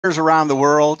around the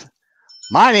world.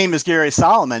 My name is Gary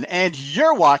Solomon, and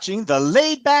you're watching the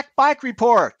Laidback Bike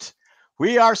Report.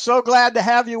 We are so glad to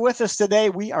have you with us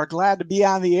today. We are glad to be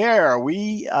on the air.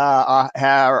 We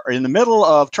are in the middle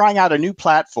of trying out a new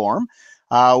platform.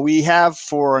 We have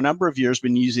for a number of years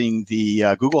been using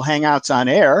the Google Hangouts on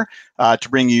Air to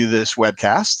bring you this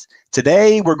webcast.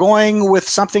 Today, we're going with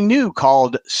something new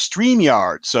called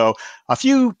StreamYard. So a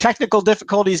few technical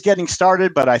difficulties getting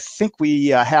started, but I think we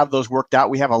have those worked out.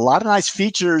 We have a lot of nice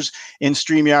features in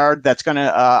StreamYard that's going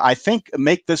to, I think,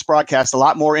 make this broadcast a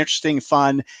lot more interesting,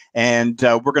 fun, and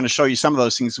we're going to show you some of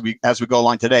those things as we go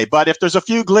along today. But if there's a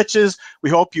few glitches, we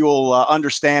hope you'll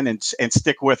understand and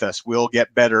stick with us. We'll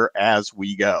get better as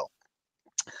we go.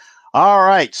 All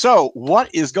right, so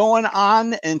what is going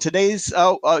on in today's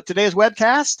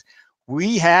webcast?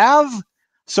 We have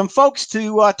some folks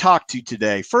to talk to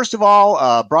today. First of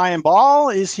all, Brian Ball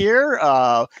is here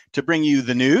to bring you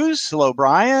the news. Hello,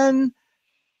 Brian.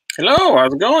 Hello,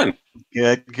 how's it going?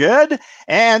 Good, good.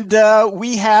 And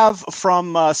we have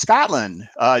from Scotland,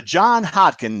 Jon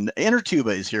Hodkin,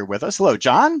 InnerTuba is here with us. Hello,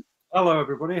 John. Hello,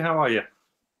 everybody. How are you?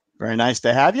 Very nice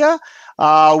to have you.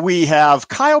 We have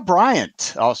Kyle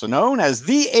Bryant, also known as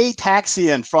the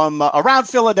Ataxian from around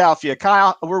Philadelphia.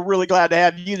 Kyle, we're really glad to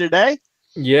have you today.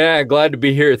 Yeah, glad to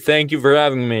be here. Thank you for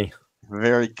having me.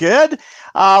 Very good.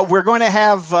 We're going to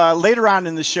have later on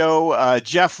in the show,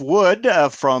 Geoff Wood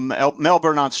from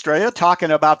Melbourne, Australia,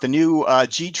 talking about the new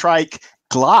Gtrike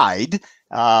Glyde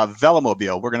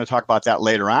velomobile. We're going to talk about that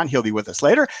later on. He'll be with us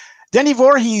later. Denny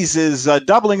Voorhees is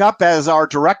doubling up as our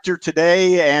director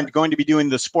today and going to be doing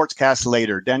the sportscast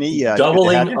later. Denny,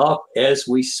 doubling up as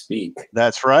we speak.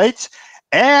 That's right.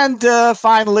 And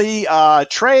finally,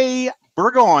 Trey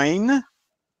Burgoyne.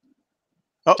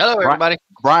 Oh, hello, everybody.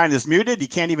 Brian is muted. He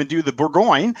can't even do the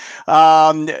Burgoyne.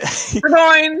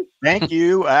 Burgoyne. Thank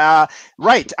you.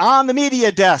 Right, on the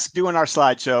media desk doing our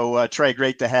slideshow. Trey,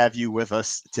 great to have you with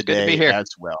us today. Good to be here. As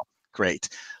well. Great.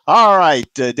 All right,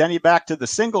 Denny, back to the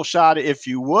single shot, if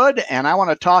you would. And I want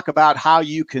to talk about how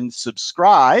you can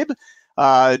subscribe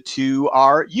to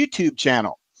our YouTube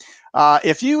channel.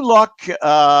 If you look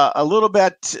a little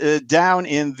bit down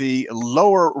in the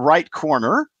lower right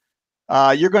corner,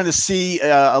 you're going to see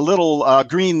a little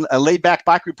green Laidback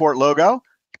Bike Report logo.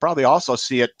 You probably also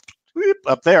see it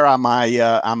up there on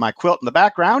my quilt in the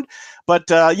background. But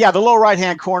yeah, the lower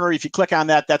right-hand corner, if you click on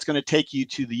that, that's going to take you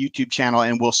to the YouTube channel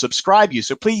and will subscribe you.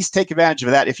 So please take advantage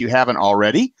of that if you haven't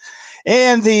already.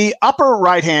 In the upper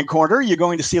right-hand corner, you're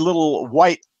going to see a little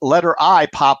white letter I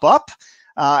pop up.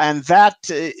 And that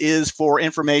is for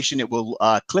information. It will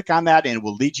click on that and it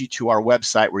will lead you to our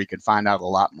website where you can find out a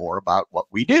lot more about what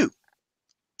we do.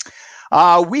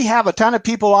 We have a ton of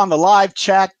people on the live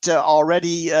chat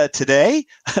already today.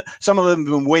 Some of them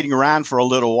have been waiting around for a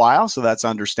little while, so that's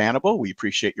understandable. We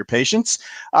appreciate your patience.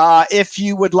 If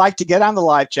you would like to get on the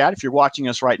live chat, if you're watching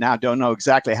us right now, don't know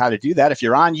exactly how to do that. If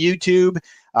you're on YouTube,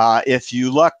 if you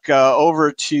look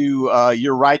over to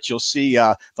your right, you'll see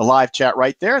the live chat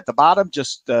right there at the bottom.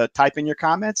 Just type in your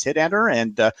comments, hit enter,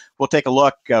 and we'll take a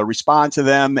look, respond to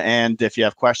them. And if you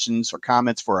have questions or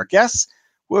comments for our guests,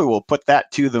 we will put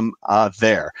that to them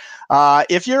there.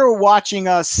 If you're watching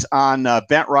us on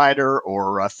Bent Rider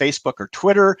or Facebook or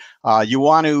Twitter, you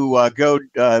want to go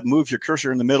move your cursor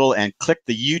in the middle and click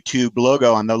the YouTube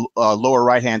logo on the lower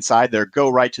right-hand side there. Go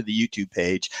right to the YouTube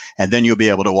page, and then you'll be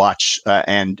able to watch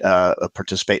and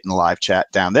participate in the live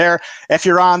chat down there. If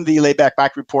you're on the Laidback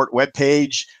Bike Report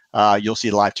webpage, you'll see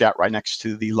the live chat right next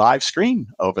to the live screen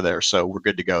over there, so we're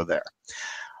good to go there.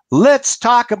 Let's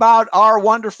talk about our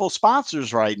wonderful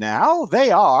sponsors right now.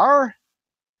 They are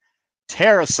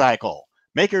TerraCycle,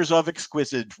 makers of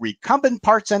exquisite recumbent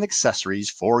parts and accessories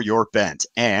for your bent,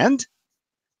 and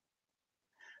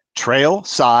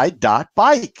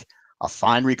trailside.bike, a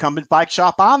fine recumbent bike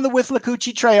shop on the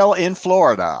Withlacoochee Trail in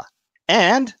Florida,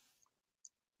 and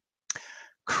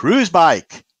Cruise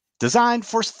Bike, designed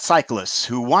for cyclists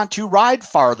who want to ride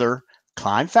farther,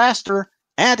 climb faster,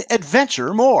 and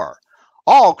adventure more.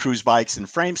 All cruise bikes and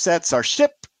frame sets are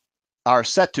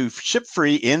set to ship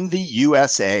free in the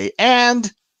USA.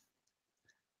 And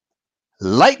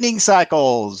Lightning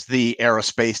Cycles, the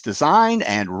aerospace design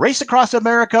and race across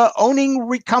America owning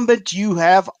recumbent you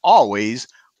have always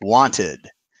wanted.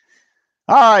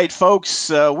 All right, folks,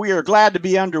 we are glad to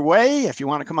be underway. If you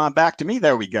want to come on back to me,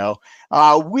 there we go.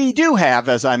 We do have,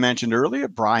 as I mentioned earlier,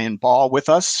 Brian Ball with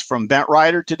us from Bent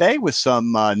Rider today with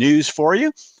some news for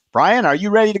you. Brian, are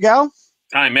you ready to go?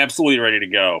 I'm absolutely ready to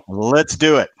go. Let's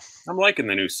do it. I'm liking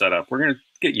the new setup. We're going to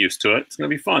get used to it. It's going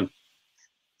to be fun.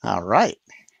 All right.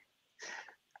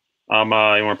 You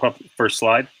want to pop the first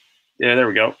slide? Yeah, there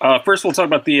we go. First, we'll talk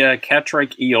about the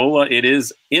Gtrike Eola. It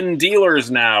is in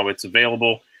dealers now. It's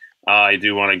available. I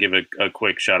do want to give a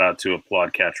quick shout out to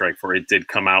applaud Gtrike for it did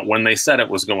come out when they said it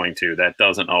was going to. That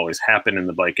doesn't always happen in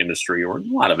the bike industry or a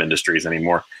lot of industries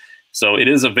anymore. So it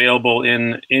is available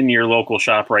in your local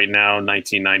shop right now,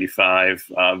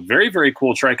 $19.95. Very, very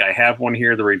cool trike. I have one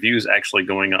here. The review is actually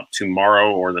going up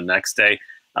tomorrow or the next day.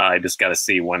 I just got to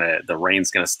see when the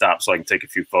rain's going to stop so I can take a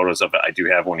few photos of it. I do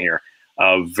have one here.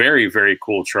 Very, very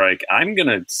cool trike. I'm going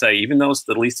to say, even though it's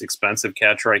the least expensive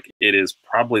Gtrike, it is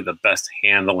probably the best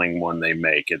handling one they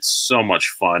make. It's so much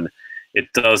fun.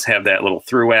 It does have that little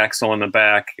through axle in the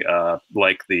back,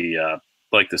 like the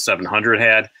 700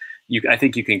 had. I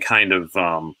think you can kind of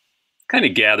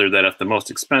gather that if the most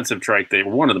expensive trike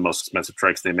one of the most expensive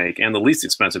trikes they make, and the least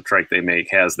expensive trike they make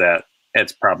has that,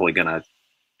 it's probably going to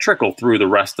trickle through the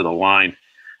rest of the line.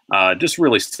 Just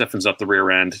really stiffens up the rear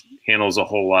end, handles a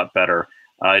whole lot better.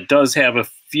 It does have a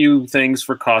few things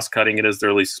for cost cutting. It is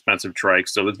their least expensive trike,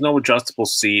 so there's no adjustable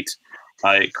seat.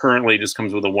 It currently just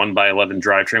comes with a 1x11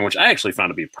 drivetrain, which I actually found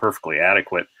to be perfectly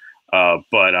adequate.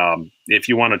 But if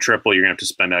you want a triple, you're going to have to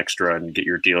spend extra and get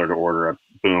your dealer to order a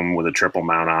boom with a triple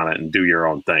mount on it and do your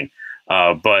own thing.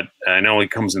 But it only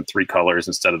comes in 3 colors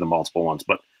instead of the multiple ones.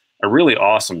 But a really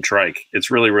awesome trike.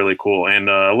 It's really, really cool. And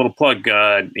a little plug,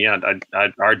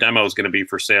 our demo is going to be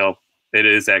for sale. It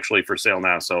is actually for sale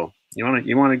now. So you want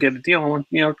to get a deal on one,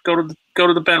 go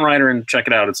to the Ben Rider and check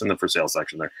it out. It's in the for sale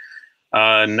section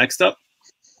there. Next up,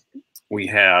 we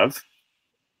have,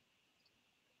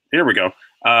 here we go.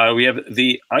 We have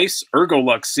the Ice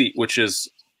Ergolux seat, which is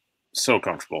so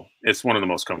comfortable. It's one of the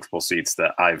most comfortable seats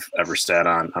that I've ever sat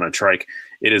on a trike.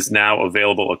 It is now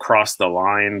available across the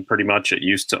line pretty much. It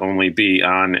used to only be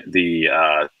on the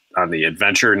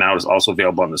Adventure. Now it's also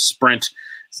available on the Sprint.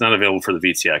 It's not available for the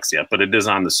VTX yet, but it is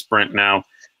on the Sprint now.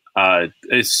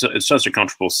 It's such a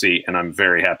comfortable seat, and I'm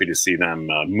very happy to see them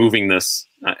moving this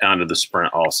onto the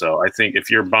Sprint also. I think if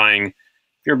you're buying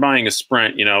a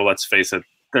Sprint, let's face it,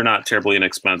 they're not terribly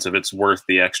inexpensive. It's worth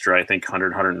the extra, I think,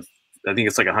 I think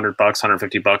it's like $100,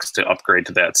 $150 to upgrade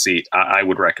to that seat. I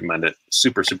would recommend it.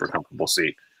 Super, super comfortable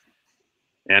seat.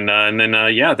 And then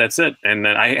that's it. And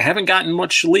then I haven't gotten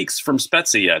much leaks from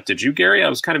Spetsy yet. Did you, Gary? I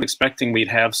was kind of expecting we'd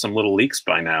have some little leaks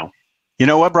by now. You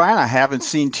know what, Brian? I haven't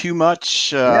seen too much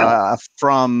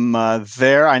from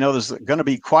there. I know there's going to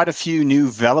be quite a few new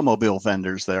velomobile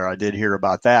vendors there. I did hear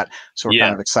about that. So we're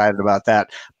kind of excited about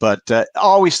that. But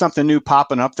always something new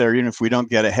popping up there, even if we don't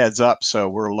get a heads up. So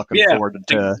we're looking forward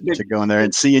to going there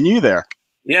and seeing you there.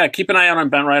 Yeah, keep an eye out on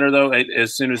Ben Rider, though.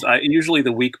 As soon as usually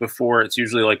the week before, it's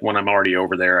usually like when I'm already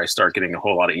over there, I start getting a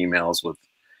whole lot of emails with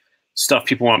stuff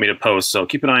people want me to post. So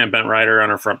keep an eye on Ben Rider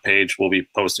on our front page. We'll be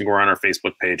posting, or on our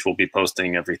Facebook page. We'll be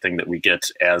posting everything that we get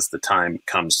as the time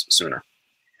comes sooner.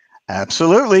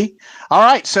 Absolutely. All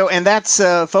right. So, and that's,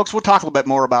 folks, we'll talk a little bit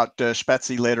more about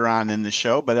Spetsy later on in the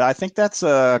show, but I think that's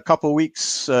a couple of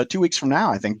weeks, 2 weeks from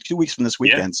now, I think 2 weeks from this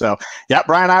weekend. Yeah. So yeah,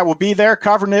 Brian and I will be there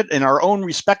covering it in our own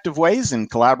respective ways and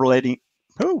collaborating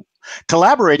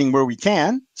where we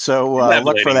can. So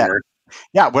look for that.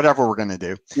 Yeah, whatever we're going to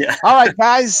do. Yeah. All right,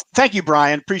 guys. Thank you,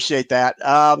 Brian. Appreciate that.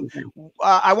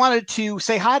 I wanted to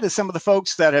say hi to some of the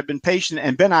folks that have been patient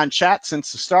and been on chat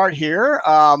since the start here.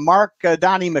 Mark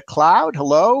Donnie McLeod,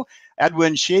 hello.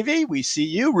 Edwin Chevy, we see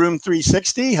you. Room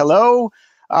 360, hello.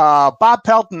 Bob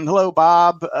Pelton, hello,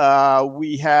 Bob.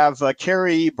 We have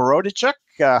Carrie Borodicuk,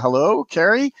 hello,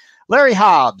 Carrie. Larry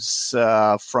Hobbs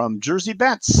from Jersey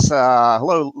Bents.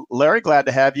 Hello, Larry. Glad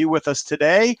to have you with us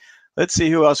today. Let's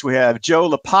see who else we have. Joe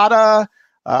Lapata.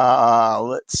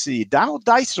 Let's see. Donald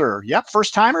Dicer. Yep,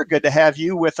 first timer. Good to have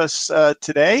you with us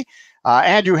today.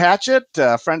 Andrew Hatchett,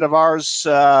 a friend of ours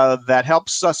that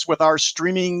helps us with our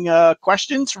streaming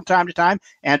questions from time to time.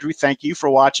 Andrew, thank you for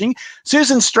watching.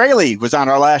 Susan Straley was on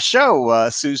our last show.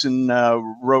 Susan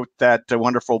wrote that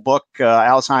wonderful book,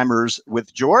 Alzheimer's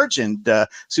with George. And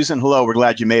Susan, hello. We're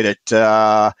glad you made it.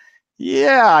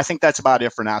 Yeah, I think that's about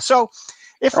it for now. So,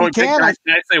 if we can I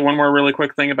say one more really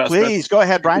quick thing about Please, go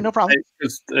ahead, Brian. No problem.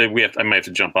 I might have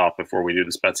to jump off before we do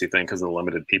the Spetsy thing because of the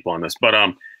limited people on this. But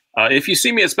if you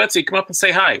see me at Spetsy, come up and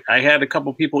say hi. I had a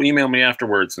couple people email me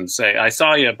afterwards and say, I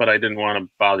saw you, but I didn't want to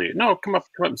bother you. No, come up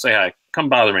and say hi. Come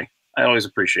bother me. I always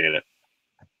appreciate it.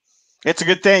 It's a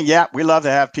good thing. Yeah, we love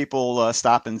to have people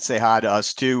stop and say hi to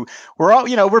us too. We're all,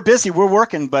 we're busy, we're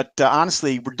working, but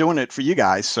honestly, we're doing it for you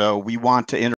guys. So we want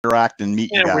to interact and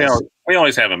meet you guys. We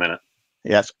always have a minute.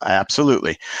 Yes,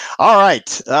 absolutely. All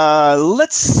right,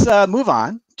 let's move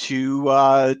on to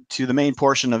the main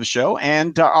portion of the show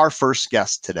and our first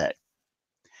guest today.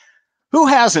 Who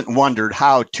hasn't wondered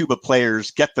how tuba players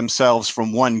get themselves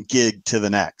from one gig to the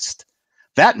next?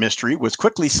 That mystery was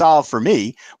quickly solved for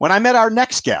me when I met our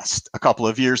next guest a couple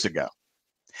of years ago.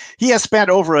 He has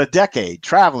spent over a decade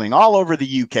traveling all over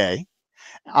the UK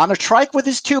on a trike with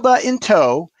his tuba in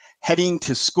tow, heading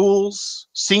to schools,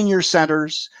 senior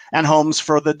centers, and homes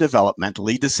for the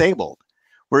developmentally disabled,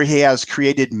 where he has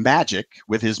created magic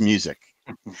with his music.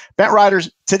 Bent Riders,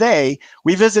 today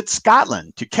we visit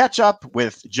Scotland to catch up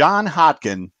with Jon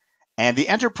Hodkin and the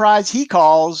enterprise he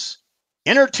calls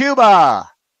InnerTuba.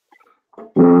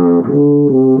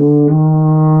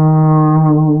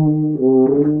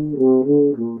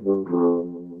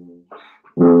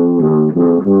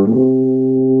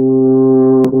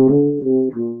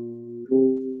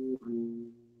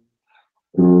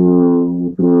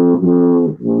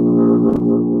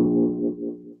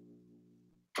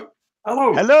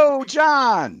 Hello. Hello,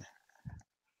 Jon.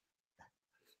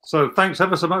 So thanks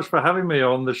ever so much for having me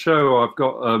on the show. I've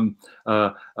got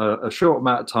a short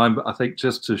amount of time, but I think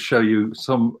just to show you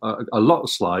a lot of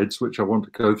slides, which I want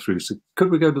to go through. So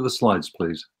could we go to the slides,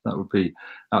 please? That would be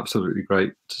absolutely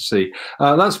great to see.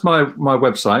 That's my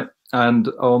website. And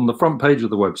on the front page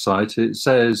of the website, it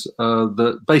says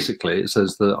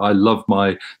that I love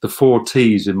the 4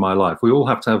 T's in my life. We all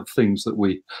have to have things that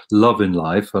we love in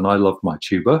life. And I love my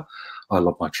tuba, I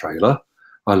love my trailer,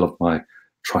 I love my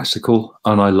tricycle,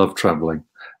 and I love traveling.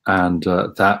 And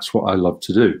that's what I love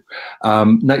to do.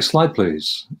 Next slide,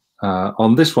 please.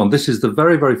 On this one, this is the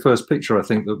very, very first picture, I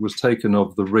think, that was taken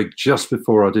of the rig just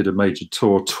before I did a major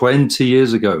tour 20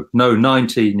 years ago. No,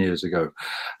 19 years ago.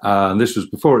 And this was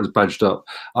before it was badged up.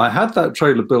 I had that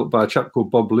trailer built by a chap called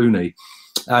Bob Looney,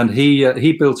 and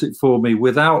he built it for me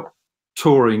without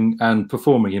touring and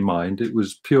performing in mind. It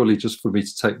was purely just for me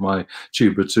to take my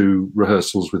tuba to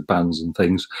rehearsals with bands and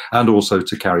things, and also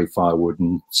to carry firewood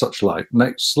and such like.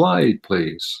 Next slide,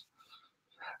 please.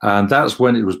 And that's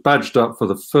when it was badged up for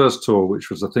the first tour,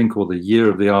 which was a thing called the Year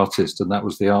of the Artist, and that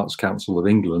was the Arts Council of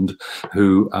England,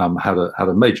 who had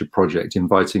a major project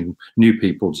inviting new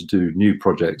people to do new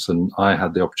projects. And I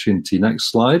had the opportunity,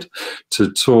 next slide,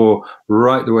 to tour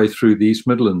right the way through the East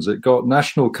Midlands. It got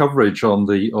national coverage on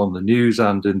the news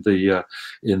and in the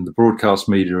broadcast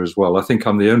media as well. I think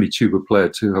I'm the only tuba player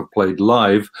to have played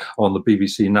live on the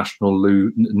BBC National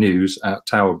News at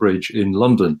Tower Bridge in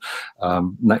London.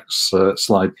 Next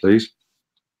slide, please.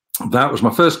 That was my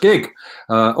first gig,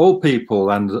 All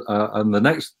People, and the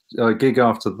next gig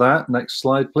after that. Next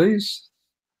slide, please.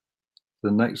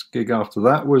 The next gig after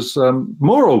that was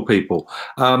more Old People,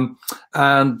 and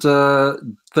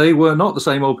they were not the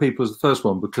same Old People as the first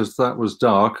one, because that was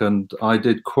dark, and I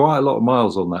did quite a lot of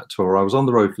miles on that tour. I was on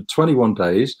the road for 21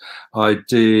 days. I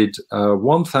did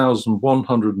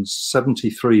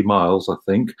 1,173 miles, I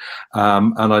think,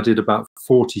 and I did about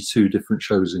 42 different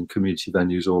shows in community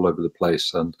venues all over the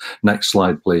place. And next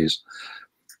slide, please.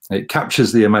 It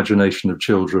captures the imagination of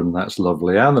children. That's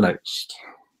lovely. And the next.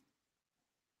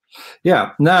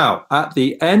 Yeah, now at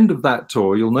the end of that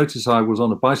tour, you'll notice I was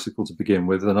on a bicycle to begin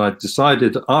with, and I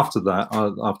decided after that,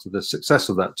 after the success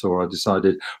of that tour, I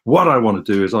decided what I want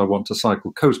to do is I want to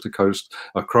cycle coast to coast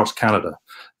across Canada.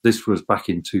 This was back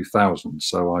in 2000,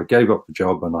 so I gave up the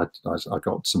job and I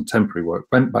got some temporary work,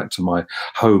 went back to my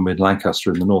home in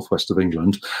Lancaster in the northwest of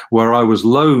England, where I was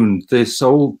loaned this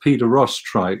old Peter Ross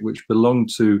trike, which belonged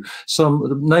to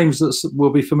some names that will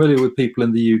be familiar with people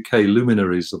in the UK,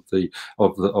 luminaries of the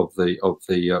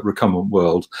recumbent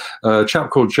world. A chap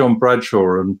called John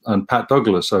Bradshaw and Pat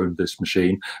Douglas owned this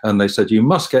machine, and they said, you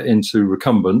must get into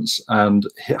recumbents and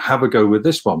have a go with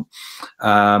this one.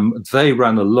 They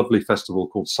ran a lovely festival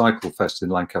called Cycle Fest in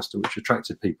Lancaster, which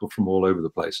attracted people from all over the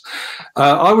place.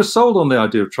 I was sold on the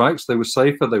idea of trikes. They were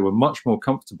safer, they were much more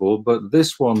comfortable, but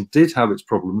this one did have its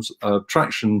problems.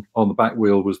 Traction on the back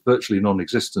wheel was virtually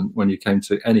non-existent when you came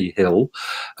to any hill.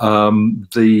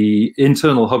 The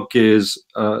internal hub gears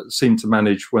seemed to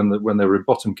manage, when they were in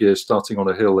bottom gear starting on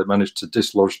a hill, they managed to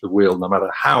dislodge the wheel no matter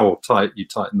how tight you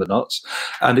tighten the nuts,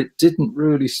 and it didn't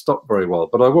really stop very well.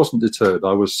 But I wasn't deterred.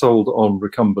 I was sold on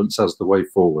recumbents as the way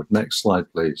forward. Next slide,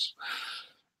 please.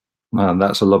 And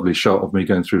that's a lovely shot of me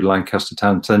going through Lancaster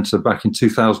town centre back in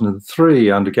 2003.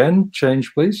 And again,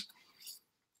 change, please.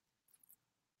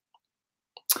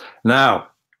 Now,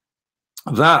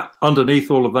 that underneath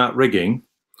all of that rigging,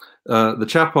 the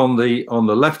chap on the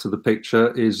left of the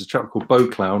picture is a chap called Bo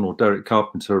Clown, or Derek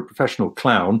Carpenter, a professional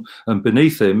clown, and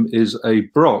beneath him is a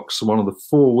Brox, one of the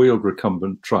four-wheeled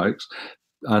recumbent trikes,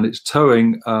 and it's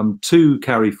towing 2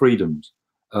 Carry Freedoms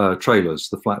trailers,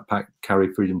 the flat pack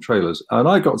Carry Freedom trailers. And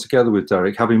I got together with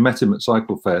Derek, having met him at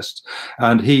Cycle Fest,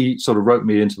 and he sort of roped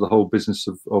me into the whole business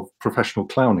of professional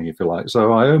clowning, if you like.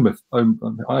 So I owe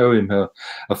him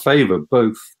a favour,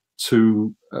 both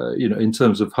to, in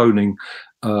terms of honing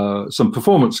some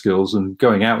performance skills and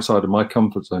going outside of my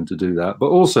comfort zone to do that, but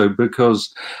also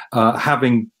because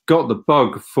having got the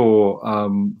bug for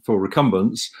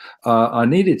recumbents, I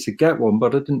needed to get one,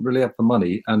 but I didn't really have the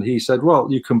money. And he said, well,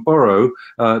 you can borrow,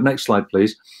 next slide,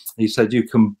 please. He said, you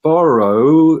can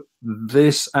borrow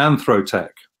this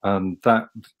Anthrotech. And that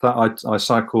I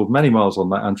cycled many miles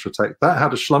on that Anthrotech. That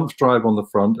had a Schlumpf drive on the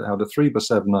front. It had a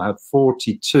 3x7. I had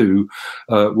 42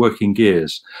 working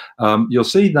gears. You'll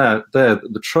see that there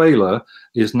that the trailer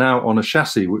is now on a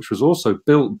chassis which was also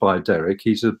built by Derek.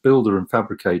 He's a builder and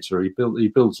fabricator. He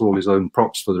builds all his own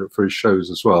props for his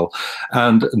shows as well.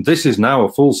 And this is now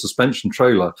a full suspension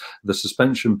trailer. The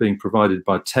suspension being provided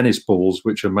by tennis balls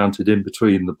which are mounted in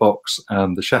between the box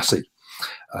and the chassis.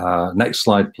 Next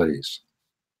slide, please.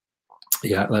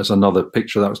 Yeah, that's another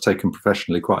picture that was taken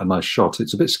professionally. Quite a nice shot.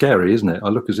 It's a bit scary, isn't it? I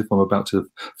look as if I'm about to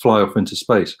fly off into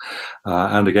space.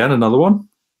 And again, another one.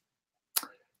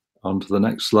 On to the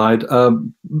next slide.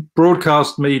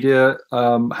 Broadcast media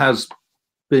has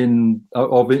been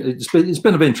it's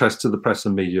been of interest to the press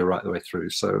and media right the way through.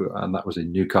 So, and that was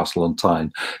in Newcastle on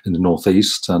Tyne in the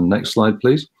northeast. And next slide,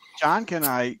 please. John, can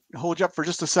I hold you up for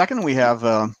just a second? We have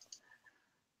a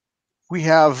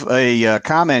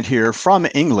comment here from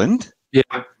England.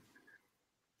 Yeah.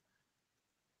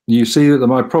 You see that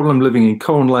my problem living in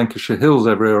Colne, Lancashire Hills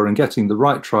area and getting the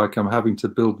right trike, I'm having to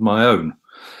build my own.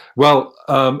 Well,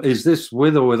 is this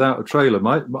with or without a trailer?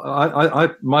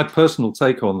 My personal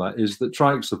take on that is that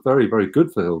trikes are very, very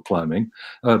good for hill climbing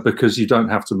because you don't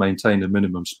have to maintain a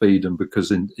minimum speed, and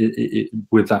because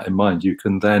with that in mind, you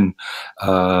can then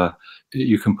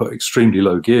you can put extremely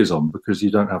low gears on because you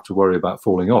don't have to worry about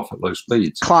falling off at low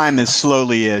speeds. Climb as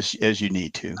slowly as you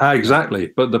need to.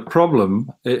 Exactly. But the problem,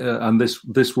 and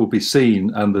this will be seen,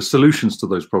 and the solutions to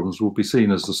those problems will be seen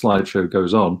as the slideshow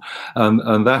goes on,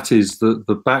 and that is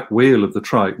the back wheel of the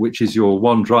trike, which is your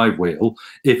one drive wheel.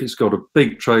 If it's got a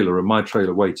big trailer, and my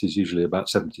trailer weight is usually about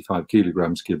 75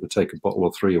 kilograms, give or take a bottle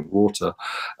or 3 of water,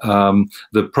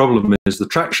 the problem is the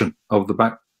traction of the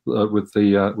back with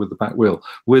the back wheel.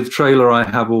 With trailer I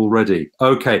have already.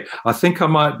 Okay, I think I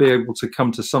might be able to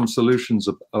come to some solutions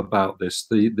about this.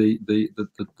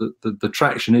 The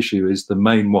traction issue is the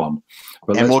main one.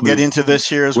 But and we'll get into this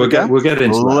here as we go. We'll get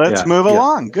into that. Let's move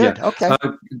along. Good. Yeah. Okay.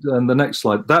 And the next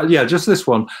slide. Just this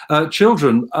one.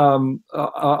 Children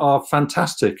are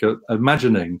fantastic at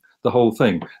imagining the whole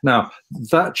thing. Now,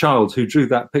 that child who drew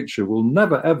that picture will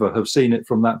never ever have seen it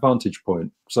from that vantage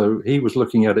point. So he was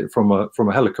looking at it from a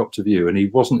helicopter view, and he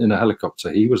wasn't in a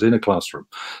helicopter. He was in a classroom.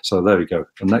 So there we go.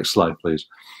 The next slide, please.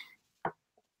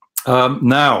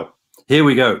 Now, here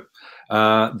we go.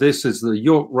 This is the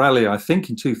York Rally, I think,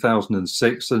 in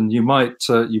 2006, and you might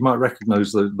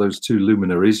recognise those two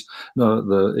luminaries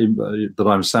that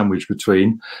I'm sandwiched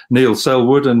between, Neil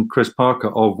Selwood and Chris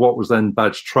Parker of what was then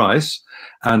Badge Trice,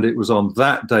 and it was on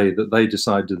that day that they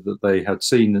decided that they had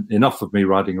seen enough of me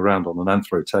riding around on an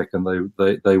Anthrotech, and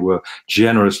they were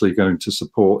generously going to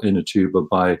support InnerTuba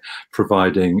by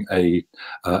providing a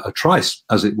Trice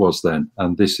as it was then.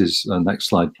 And this is next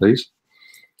slide, please.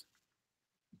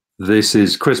 This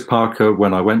is Chris Parker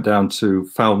when I went down to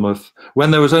Falmouth,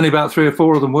 when there was only about 3 or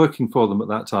 4 of them working for them at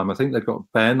that time. I think they've got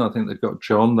Ben, I think they've got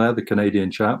John there, the Canadian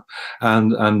chap,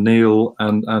 and Neil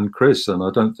and Chris, and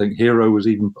I don't think Hero was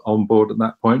even on board at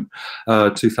that point,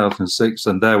 2006,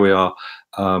 and there we are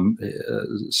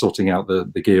sorting out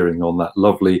the gearing on that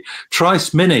lovely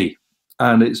Trice Mini.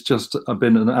 And it's just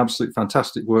been an absolute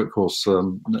fantastic workhorse.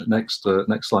 Next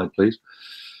slide, please.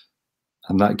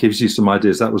 And that gives you some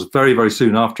ideas. That was very, very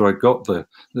soon after I got the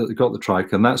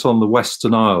trike, and that's on the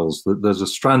Western Isles. There's a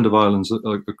strand of islands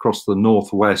across the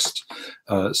northwest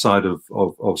side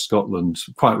of Scotland,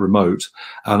 quite remote,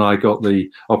 and I got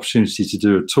the opportunity to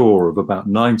do a tour of about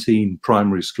 19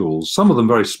 primary schools. Some of them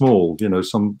very small. You know,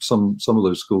 some of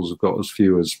those schools have got as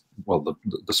few as, well,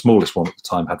 the smallest one at the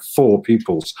time had 4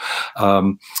 pupils.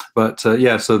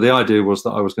 Yeah, so the idea was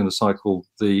that I was going to cycle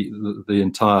the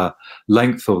entire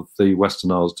length of the Western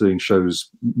Isles, doing shows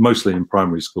mostly in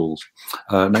primary schools.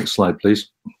 Next slide, please.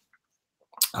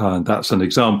 That's an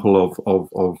example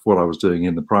of what I was doing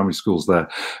in the primary schools there.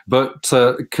 But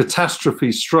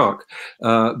catastrophe struck.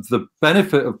 The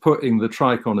benefit of putting the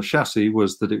trike on a chassis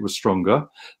was that it was stronger.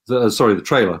 The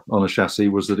trailer on a chassis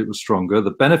was that it was stronger.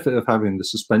 The benefit of having the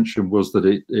suspension was that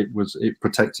it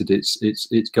protected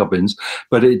its gubbins,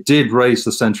 but it did raise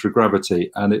the centre of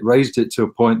gravity, and it raised it to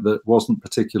a point that wasn't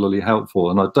particularly helpful.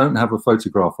 And I don't have a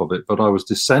photograph of it, but I was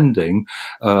descending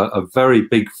a very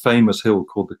big famous hill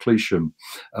called the Clesham.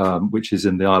 which is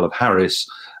in the Isle of Harris.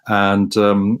 And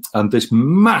this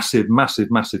massive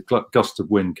gust of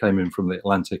wind came in from the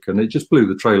Atlantic, and it just blew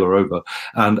the trailer over,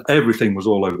 and everything was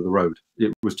all over the road.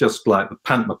 It was just like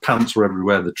my pants were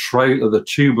everywhere. The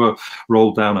tuba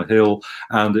rolled down a hill,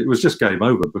 and it was just game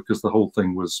over because the whole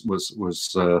thing was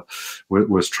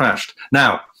trashed.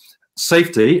 Now,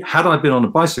 safety, had I been on a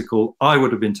bicycle, I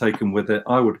would have been taken with it.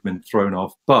 I would have been thrown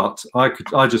off, but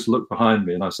I just looked behind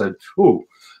me and I said, "Oh,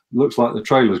 looks like the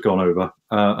trailer's gone over,"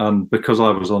 and because I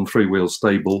was on three-wheel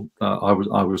stable, I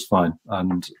was fine.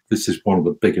 And this is one of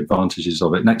the big advantages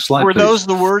of it. Next slide, Were please. those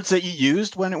the words that you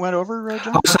used when it went over,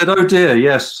 John? I said, "Oh dear,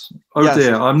 yes. Oh yes.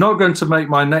 dear." I'm not going to make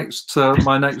my next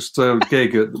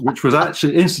gig, which was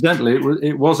actually, incidentally,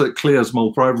 it was at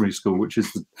Clearsmall Primary School, which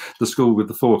is the school with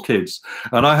the 4 kids.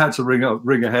 And I had to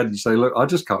ring ahead and say, "Look, I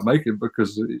just can't make it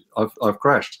because I've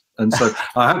crashed." And so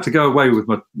I had to go away with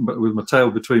my tail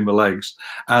between my legs.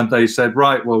 And they said,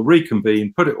 "Right, well,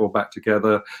 reconvene, put it all back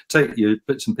together, take your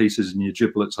bits and pieces and your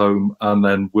giblets home, and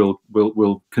then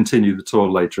we'll continue the tour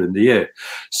later in the year."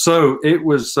 So it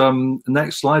was,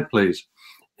 next slide, please.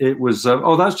 It was,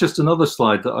 oh, that's just another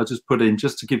slide that I just put in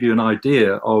just to give you an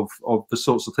idea of the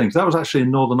sorts of things. That was actually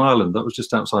in Northern Ireland. That was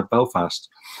just outside Belfast.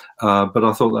 But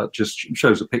I thought that just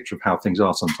shows a picture of how things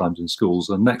are sometimes in schools.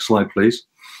 And next slide, please.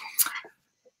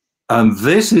 And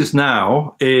this is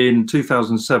now in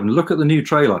 2007. Look at the new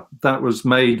trailer. That was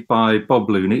made by Bob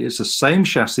Looney. It's the same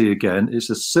chassis again. It's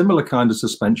a similar kind of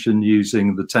suspension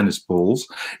using the tennis balls.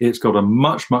 It's got a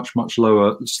much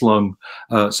lower slung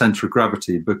center of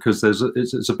gravity because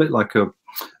it's a bit like a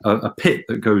pit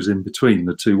that goes in between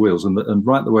the two wheels, and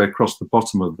right the way across the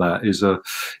bottom of that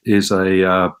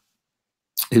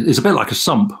it's a bit like a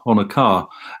sump on a car,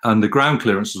 and the ground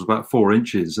clearance was about 4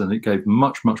 inches, and it gave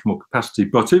much more capacity,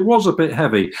 but it was a bit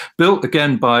heavy. Built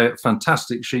again by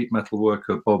fantastic sheet metal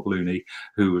worker Bob Looney,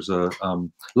 who was a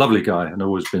lovely guy and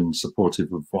always been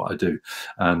supportive of what I do.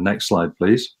 And next slide,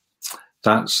 please.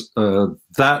 That's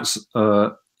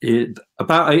it,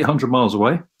 about 800 miles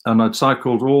away. And I'd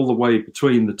cycled all the way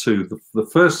between the two. The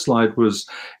first slide was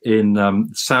in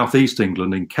southeast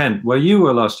England, in Kent, where you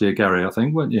were last year, Gary, I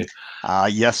think, weren't you?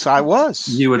 Yes, I was.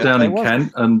 You were down in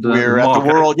Kent, and we're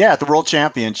at the World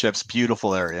Championships.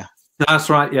 Beautiful area.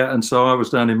 That's right, yeah. And so I was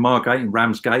down in Margate and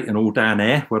Ramsgate and all down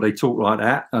there where they talk like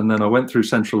that. And then I went through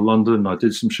central London and I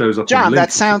did some shows up in John, Lincoln.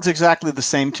 that sounds exactly the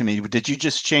same to me. Did you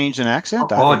just change an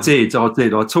accent? I did. I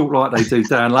talk like they do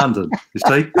down London, you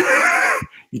see.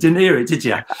 You didn't hear it, did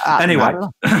you? Anyway,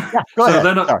 yeah, go ahead.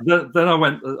 Then I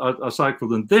went, I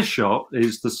cycled, and this shot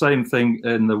is the same thing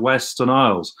in the Western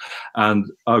Isles. And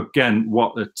again,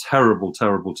 what a terrible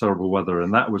weather.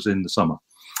 And that was in the summer.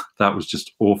 That was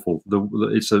just awful.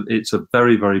 It's a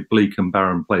very bleak and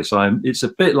barren place. It's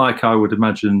a bit like I would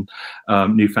imagine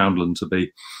Newfoundland to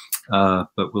be.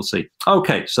 But we'll see.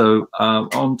 Okay, so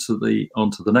on to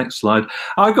the next slide.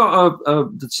 I got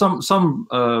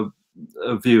some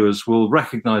viewers will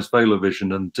recognize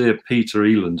Velovision and dear Peter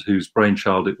Eland, whose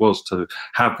brainchild it was to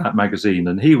have that magazine,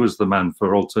 and he was the man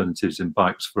for alternatives in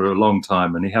bikes for a long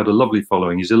time, and he had a lovely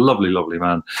following. He's a lovely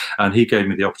man, and he gave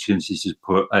me the opportunity to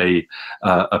put a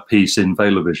piece in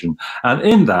Velovision. And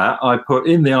in that, I put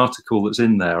in the article that's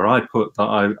in there, I put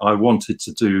that I wanted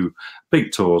to do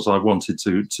big tours. I wanted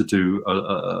to do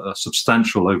a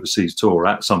substantial overseas tour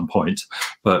at some point,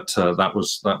 but that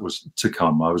was to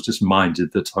come. I was just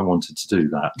minded that I wanted to do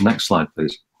that. Next slide,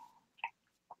 please.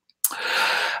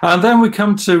 And then we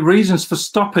come to reasons for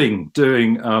stopping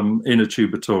doing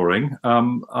InnerTuba touring.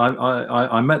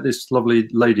 I met this lovely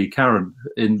lady, Karen,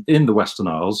 in the Western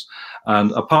Isles,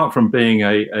 and apart from being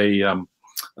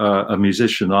a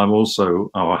musician, I'm also,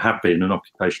 or have been, an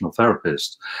occupational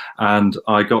therapist, and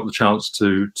I got the chance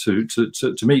to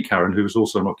meet Karen, who was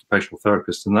also an occupational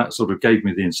therapist, and that sort of gave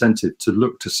me the incentive to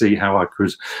look to see how I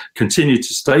could continue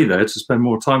to stay there to spend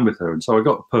more time with her. And so I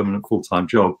got a permanent full-time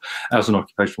job as an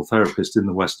occupational therapist in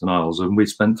the Western Isles, and we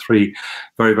spent 3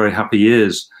 very happy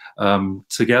years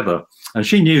together. And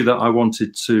she knew that I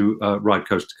wanted to ride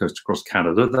coast to coast across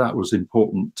Canada. That was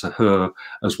important to her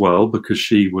as well, because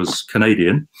she was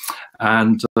Canadian.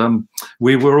 And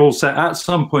we were all set at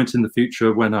some point in the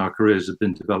future, when our careers had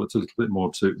been developed a little bit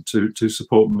more, to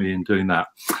support me in doing that.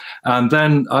 And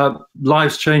then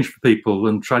lives changed for people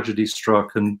and tragedy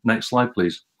struck. And next slide,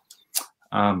 please.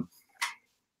 And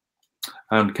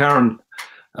Karen,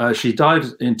 she died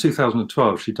in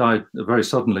 2012. She died very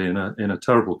suddenly in a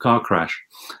terrible car crash,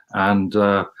 and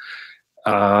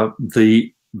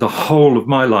the whole of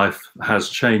my life has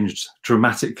changed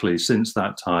dramatically since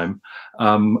that time.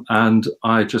 And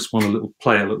I just want to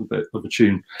play a little bit of a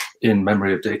tune in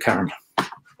memory of dear Karen.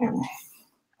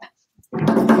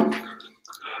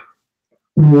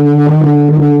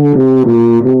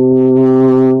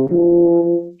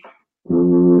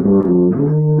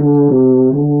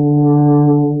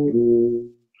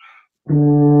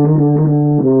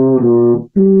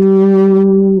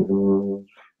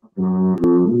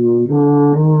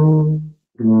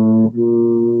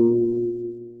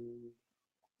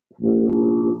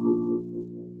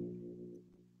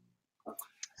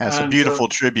 That's a beautiful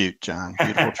tribute, Jon.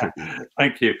 Beautiful tribute.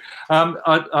 Thank you.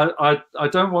 I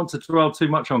don't want to dwell too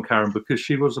much on Karen because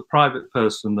she was a private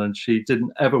person and she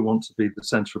didn't ever want to be the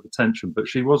center of attention, but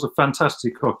she was a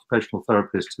fantastic occupational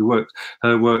therapist who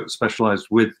her work specialized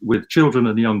with children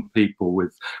and young people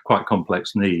with quite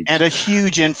complex needs. And a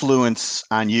huge influence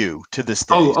on you to this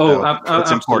day.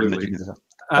 It's important that you do that.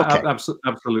 Okay.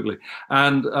 Absolutely.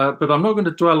 And but I'm not going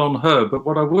to dwell on her. But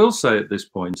what I will say at this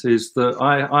point is that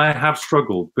I have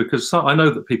struggled because I know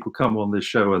that people come on this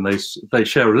show and they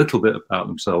share a little bit about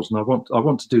themselves, and I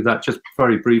want to do that just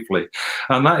very briefly.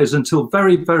 And that is until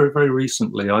very, very, very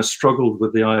recently, I struggled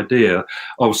with the idea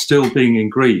of still being in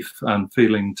grief and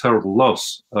feeling terrible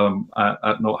loss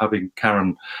at not having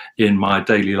Karen in my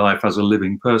daily life as a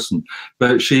living person.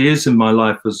 But she is in my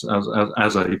life as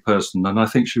a person, and I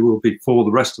think she will be for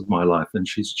the rest of my life, and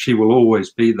she will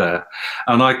always be there.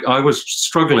 And I was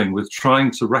struggling with trying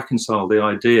to reconcile the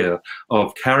idea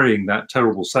of carrying that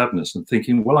terrible sadness and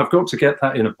thinking, well, I've got to get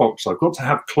that in a box. I've got to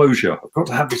have closure. I've got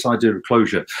to have this idea of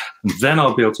closure, and then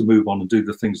I'll be able to move on and do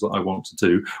the things that I want to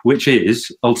do, which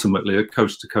is ultimately a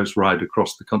coast-to-coast ride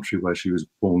across the country where she was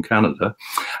born, Canada.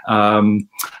 And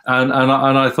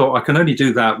I thought I can only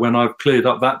do that when I've cleared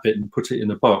up that bit and put it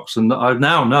in a box. And I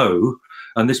now know,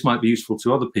 and this might be useful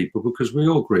to other people because we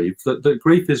all grieve, that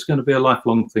grief is going to be a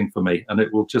lifelong thing for me and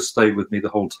it will just stay with me the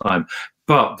whole time.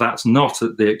 But that's not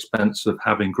at the expense of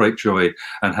having great joy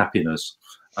and happiness.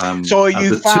 So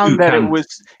you found that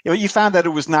it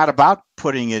was not about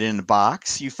putting it in a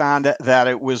box. You found that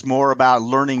it was more about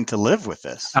learning to live with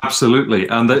this. Absolutely,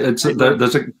 and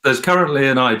there's currently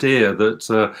an idea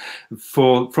that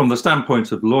from the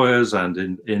standpoint of lawyers and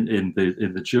in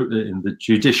the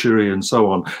judiciary and so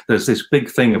on, there's this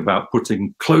big thing about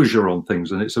putting closure on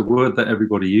things, and it's a word that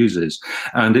everybody uses,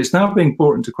 and it's now being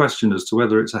brought into question as to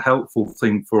whether it's a helpful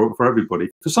thing for everybody.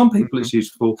 For some people, it's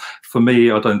useful. For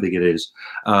me, I don't think it is.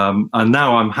 And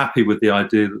now I'm happy with the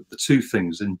idea that the two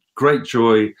things, in great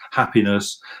joy,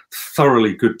 happiness,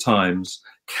 thoroughly good times,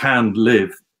 can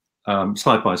live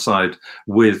side by side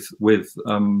with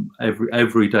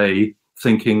every day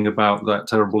thinking about that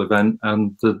terrible event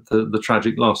and the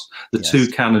tragic loss. The two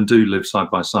can and do live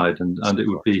side by side, and it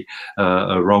would be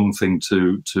a wrong thing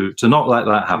to not let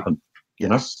that happen. You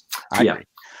know? Yeah.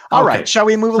 All right, shall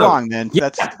we move along then?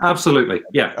 That's absolutely,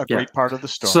 a great part of the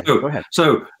story. So, go ahead.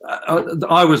 So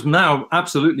I was now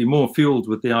absolutely more fueled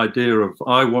with the idea of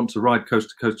I want to ride coast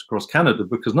to coast across Canada,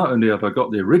 because not only have I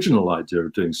got the original idea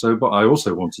of doing so, but I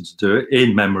also wanted to do it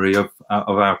in memory of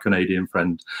our Canadian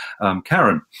friend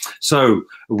Karen. So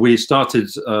we started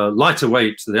lighter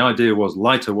weight. The idea was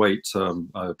lighter weight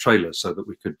trailers so that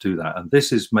we could do that. And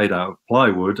this is made out of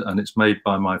plywood, and it's made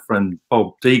by my friend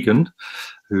Bob Deegan,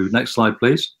 who, next slide,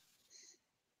 please.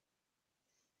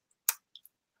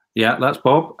 Yeah, that's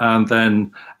Bob, and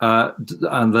then I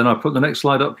put the next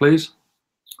slide up, please.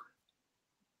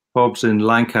 Bob's in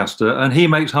Lancaster, and he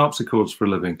makes harpsichords for a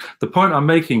living. The point I'm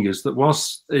making is that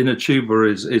whilst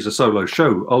InnerTuba is a solo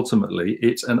show, ultimately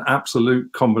it's an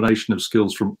absolute combination of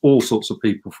skills from all sorts of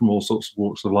people from all sorts of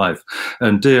walks of life.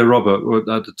 And dear Robert,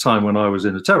 at the time when I was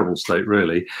in a terrible state,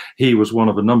 really, he was one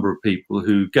of a number of people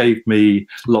who gave me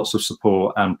lots of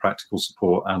support and practical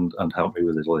support and helped me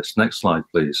with this list. Next slide,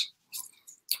 please.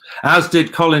 As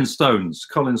did Colin Stones.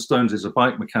 Colin Stones is a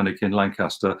bike mechanic in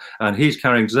Lancaster, and he's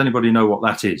carrying, does anybody know what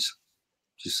that is?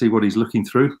 Do you see what he's looking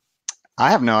through?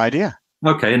 I have no idea.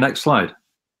 Okay, next slide.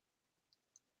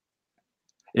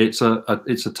 It's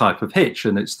a type of hitch,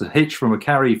 and it's the hitch from a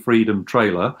Carry Freedom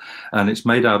trailer, and it's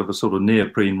made out of a sort of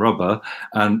neoprene rubber,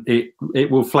 and it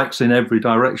will flex in every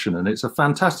direction, and it's a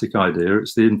fantastic idea.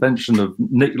 It's the invention of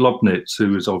Nick Lobnitz,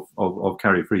 who is of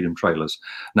Carry Freedom trailers.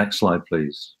 Next slide,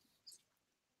 please.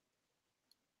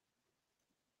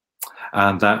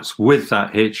 And that's with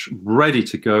that hitch ready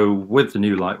to go with the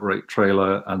new lightweight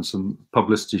trailer and some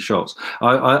publicity shots.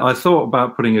 I thought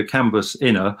about putting a canvas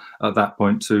inner at that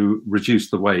point to reduce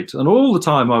the weight. And all the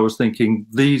time I was thinking,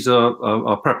 these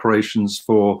are preparations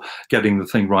for getting the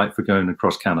thing right for going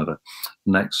across Canada.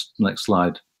 Next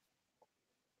slide.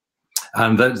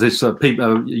 And this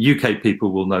UK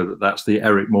people will know that that's the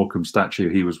Eric Morecambe statue.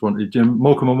 He was one,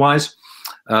 Morecambe and Wise.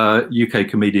 UK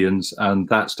comedians, and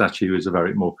that statue is of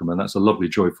Eric Morecambe, and that's a lovely,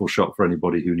 joyful shot for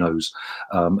anybody who knows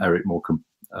Eric Morecambe.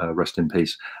 Rest in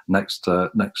peace. Next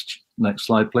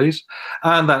slide, please.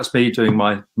 And that's me doing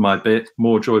my bit.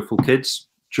 More joyful kids,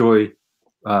 joy,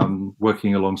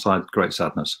 working alongside great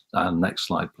sadness. And next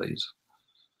slide, please.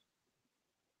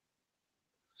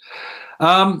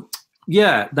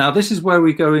 Yeah, now this is where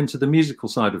we go into the musical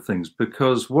side of things,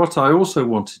 because what I also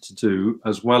wanted to do,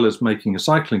 as well as making a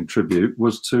cycling tribute,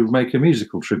 was to make a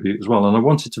musical tribute as well. And I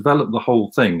wanted to develop the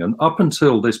whole thing. And up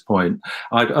until this point,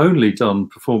 I'd only done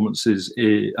performances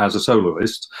as a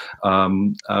soloist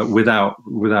without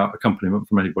accompaniment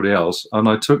from anybody else. And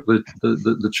I took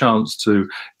the chance to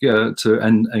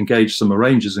engage some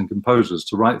arrangers and composers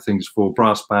to write things for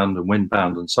brass band and wind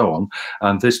band and so on.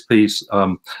 And this piece,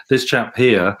 this chap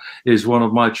here, is one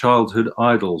of my childhood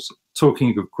idols.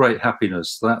 Talking of great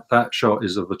happiness, that shot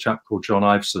is of a chap called John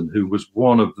Hodkin, who was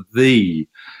one of the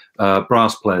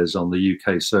brass players on the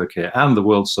UK circuit and the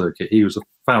world circuit. He was a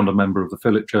founder member of the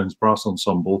Philip Jones Brass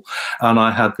Ensemble, and I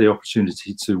had the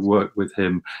opportunity to work with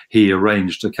him. He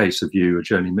arranged A Case of You, a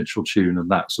Joni Mitchell tune, and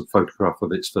that's a photograph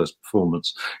of its first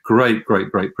performance. Great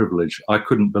privilege. I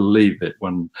couldn't believe it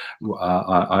when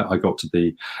I got to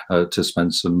be to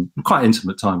spend some quite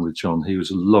intimate time with John.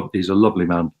 He's a lovely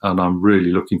man, and I'm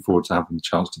really looking forward to having the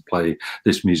chance to play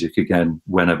this music again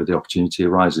whenever the opportunity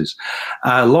arises.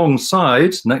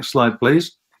 Alongside, next slide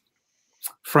please,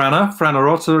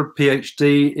 Franna Otter,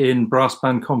 PhD in brass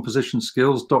band composition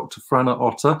skills, Dr. Franna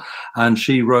Otter, and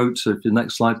she wrote, if the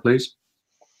next slide please,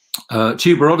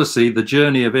 Tuba Odyssey, The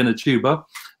Journey of InnerTuba,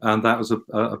 and that was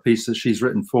a piece that she's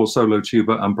written for solo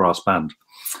tuba and brass band.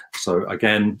 So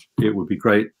again, it would be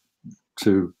great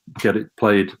to get it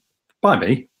played by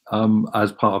me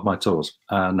as part of my tours.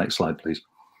 Next slide please.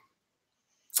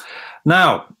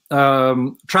 Now,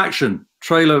 traction,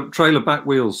 trailer back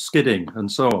wheels, skidding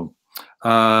and so on.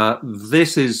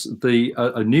 This is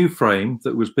a new frame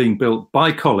that was being built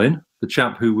by Colin, the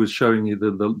chap who was showing you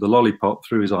the lollipop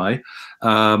through his eye,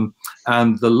 and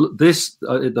at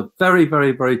the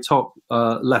very top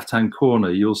left-hand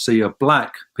corner, you'll see a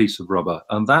black piece of rubber,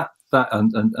 and that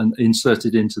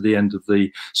inserted into the end of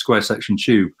the square section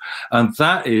tube, and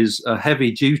that is a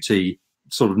heavy-duty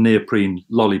sort of neoprene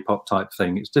lollipop type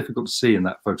thing. It's difficult to see in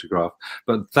that photograph,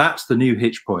 but that's the new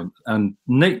hitch point. And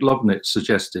Nick Lobnitz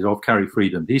suggested, of Carry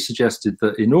Freedom, he suggested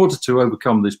that in order to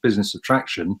overcome this business of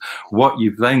traction, what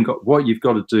you've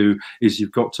got to do is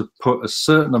you've got to put a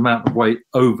certain amount of weight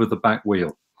over the back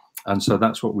wheel. And so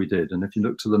that's what we did. And if you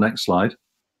look to the next slide,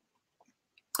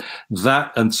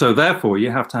 so therefore you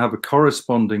have to have a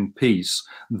corresponding piece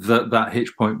that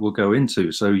hitch point will go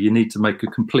into. So you need to make a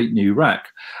complete new rack.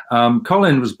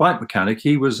 Colin was a bike mechanic.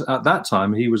 He was, at that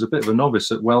time, he was a bit of a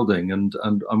novice at welding and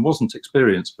wasn't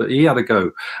experienced, but he had a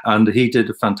go, and he did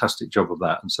a fantastic job of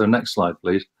that. And so next slide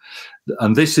please.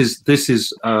 And this is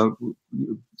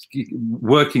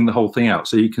working the whole thing out.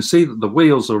 So you can see that the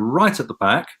wheels are right at the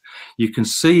back. You can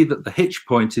see that the hitch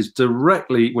point is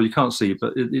directly, well, you can't see,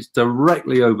 but it's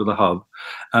directly over the hub.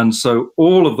 And so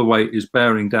all of the weight is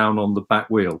bearing down on the back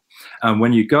wheel. And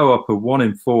when you go up a 1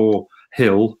 in 4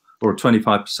 hill or a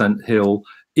 25% hill,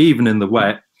 even in the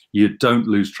wet, you don't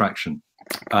lose traction.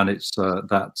 And it's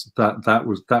that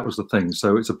was the thing.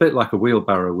 So it's a bit like a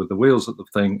wheelbarrow with the wheels at the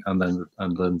thing, and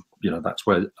then you know, that's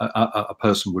where a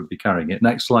person would be carrying it.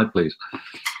 Next slide please.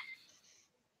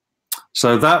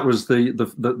 So that was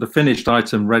the finished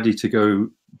item ready to go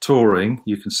touring.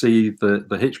 You can see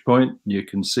the hitch point, you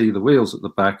can see the wheels at the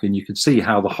back, and you can see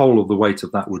how the whole of the weight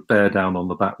of that would bear down on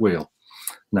the back wheel.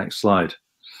 Next slide.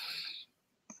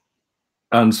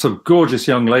 And some gorgeous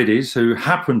young ladies who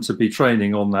happened to be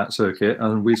training on that circuit,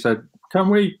 and we said, can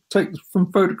we take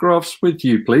some photographs with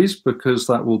you please, because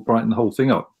that will brighten the whole thing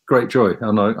up. Great joy.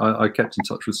 And I kept in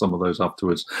touch with some of those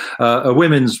afterwards. A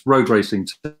women's road racing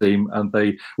team, and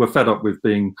they were fed up with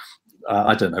being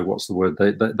I don't know what's the word,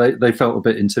 they felt a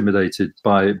bit intimidated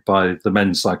by the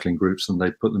men's cycling groups, and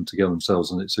they put them together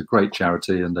themselves, and it's a great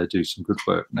charity and they do some good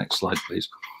work. Next slide please.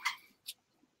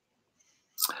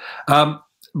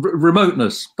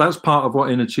 Remoteness, that's part of what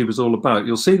InnerTuba is all about.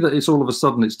 You'll see that it's all of a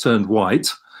sudden it's turned white.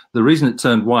 The reason it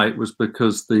turned white was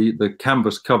because the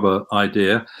canvas cover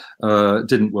idea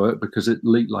didn't work, because it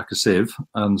leaked like a sieve,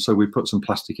 and so we put some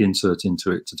plastic insert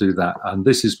into it to do that. And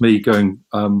this is me going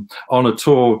on a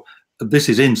tour. This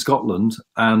is in Scotland,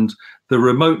 and the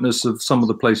remoteness of some of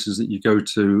the places that you go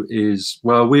to is,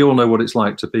 well, we all know what it's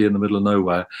like to be in the middle of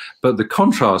nowhere, but the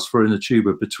contrast for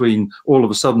InnerTuba between all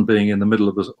of a sudden being in the middle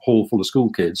of a hall full of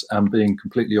school kids and being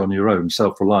completely on your own,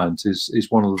 self-reliant, is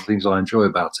one of the things I enjoy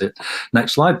about it.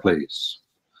 Next slide, please.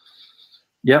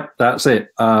 Yep, that's it.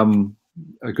 A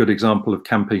good example of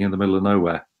camping in the middle of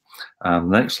nowhere.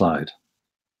 Next slide.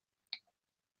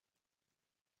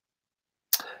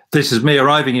 This is me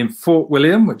arriving in Fort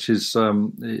William, which is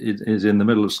in the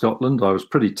middle of Scotland. I was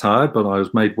pretty tired, but I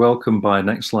was made welcome by,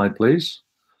 next slide, please.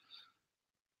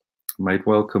 Made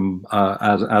welcome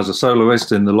as a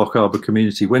soloist in the Loch Arbor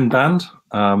Community Wind Band.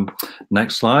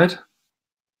 Next slide.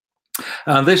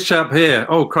 And this chap here,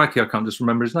 oh crikey, I can't just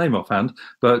remember his name offhand,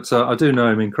 but I do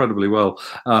know him incredibly well.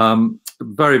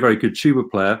 Very, very good tuba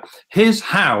player. His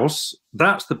house,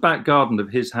 that's the back garden of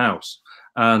his house.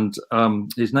 And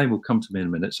his name will come to me in a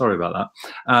minute. Sorry about that.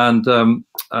 And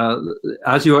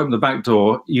as you open the back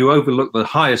door, you overlook the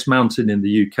highest mountain in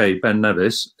the UK, Ben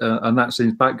Nevis, and that's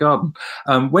his back garden.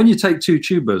 When you take two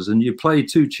tubas and you play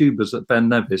two tubas at Ben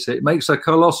Nevis, it makes a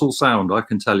colossal sound, I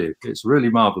can tell you. It's really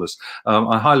marvelous.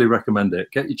 I highly recommend it.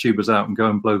 Get your tubas out and go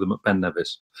and blow them at Ben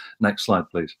Nevis. Next slide,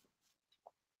 please.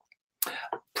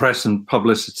 Press and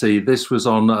publicity. This was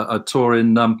on a tour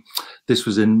in this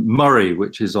was in Murray,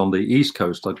 which is on the east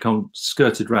coast. I'd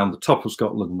skirted around the top of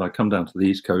Scotland and I come down to the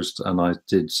east coast and I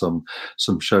did some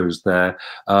shows there,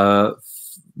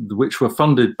 which were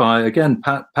funded by, again,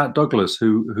 Pat Douglas,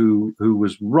 who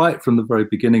was right from the very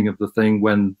beginning of the thing.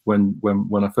 When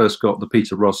I first got the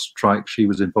Peter Ross trike, she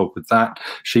was involved with that.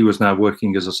 She was now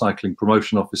working as a cycling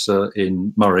promotion officer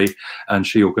in Murray, and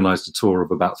she organised a tour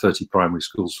of about 30 primary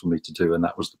schools for me to do, and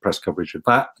that was the press coverage of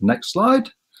that. Next slide.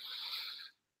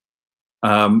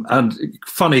 And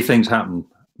funny things happen.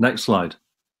 Next slide.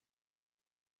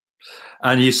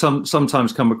 And you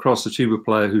sometimes come across a tuba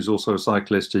player who's also a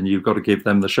cyclist, and you've got to give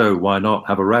them the show. Why not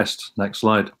have a rest? Next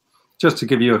slide. Just to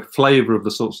give you a flavour of the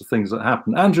sorts of things that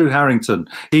happen. Andrew Harrington,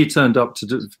 he turned up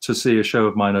to see a show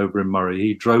of mine over in Murray.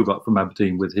 He drove up from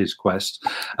Aberdeen with his Quest,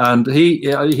 and he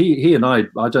and I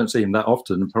don't see him that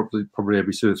often, probably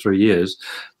every 2 or 3 years,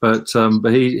 but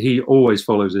he always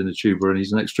follows in a tuba, and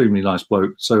he's an extremely nice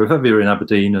bloke. So if ever you're in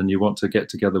Aberdeen and you want to get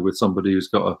together with somebody who's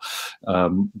got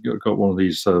one of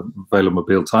these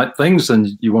velomobile type things, and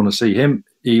you want to see him,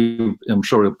 I'm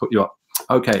sure he'll put you up.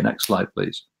 Okay, next slide,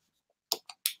 please.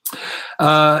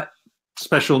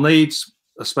 Special needs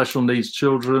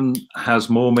children has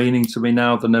more meaning to me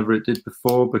now than ever it did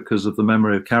before, because of the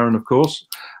memory of Karen, of course.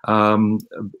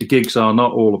 Gigs are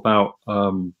not all about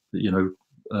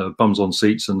bums on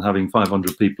seats and having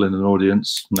 500 people in an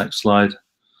audience. Next slide.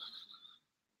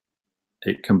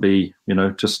 It can be,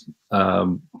 just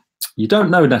you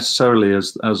don't know necessarily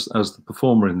as the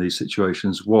performer in these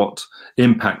situations what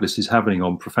impact this is having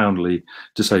on profoundly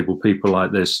disabled people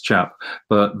like this chap,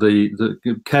 but the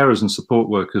carers and support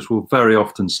workers will very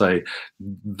often say,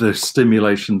 the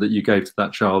stimulation that you gave to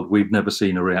that child, we've never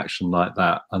seen a reaction like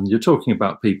that. And you're talking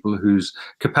about people whose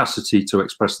capacity to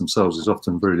express themselves is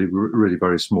often really, really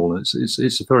very small.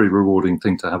 It's a very rewarding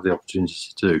thing to have the opportunity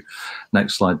to do.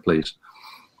 Next slide, please.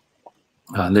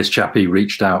 And this chappie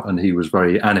reached out, and he was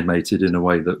very animated in a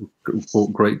way that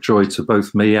brought great joy to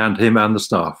both me and him and the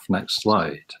staff. Next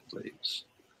slide, please.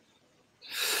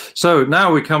 So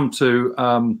now we come to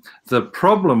the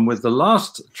problem with the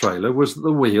last trailer was that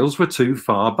the wheels were too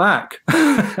far back,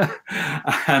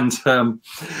 and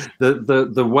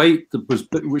the weight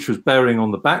which was bearing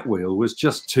on the back wheel was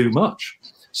just too much.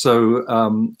 So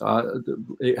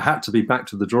it had to be back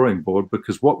to the drawing board,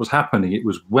 because what was happening, it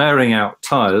was wearing out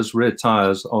tires, rear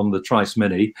tires on the Trice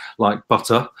Mini like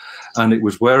butter, and it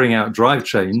was wearing out drive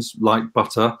chains like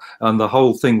butter, and the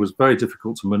whole thing was very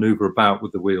difficult to maneuver about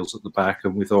with the wheels at the back.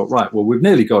 And we thought, right, well, we've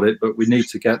nearly got it, but we need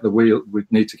to get the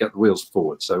wheels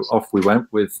forward. So off we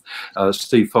went with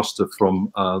Steve Foster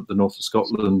from the north of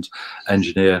Scotland,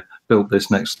 engineer, built this.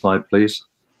 Next slide, please.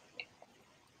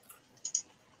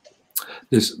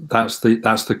 That's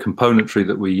the componentry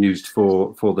that we used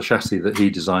for the chassis that he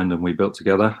designed and we built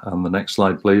together. And the next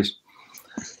slide, please.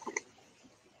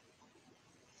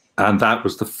 And that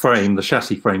was the frame, the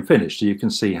chassis frame finished. So you can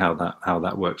see how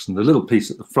that works. And the little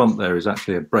piece at the front there is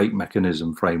actually a brake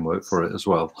mechanism framework for it as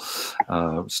well.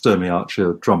 Sturmey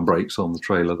Archer drum brakes on the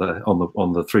trailer there,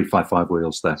 on the 355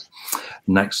 wheels there.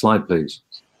 Next slide, please.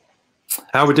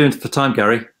 How are we doing for time,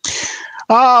 Gary?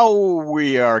 Oh,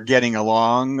 we are getting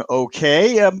along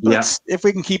okay. If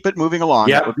we can keep it moving along,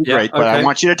 that would be great. But I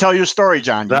want you to tell your story,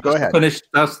 John. Go ahead.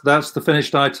 That's the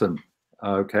finished item.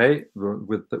 Okay,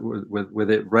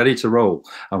 with it ready to roll.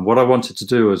 And what I wanted to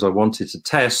do is I wanted to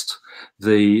test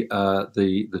the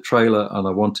trailer, and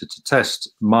I wanted to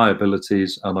test my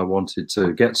abilities, and I wanted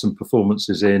to get some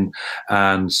performances in.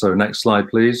 And so, next slide,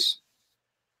 please.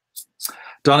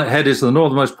 Dunnet Head is the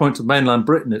northernmost point of mainland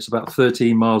Britain. It's about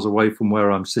 13 miles away from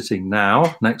where I'm sitting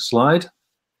now. Next slide.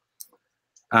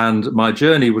 And my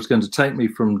journey was going to take me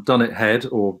from Dunnet Head,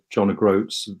 or John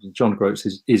O'Groats. John O'Groats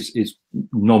is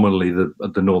nominally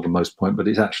the northernmost point, but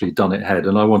it's actually Dunnet Head.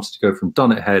 And I wanted to go from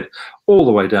Dunnet Head all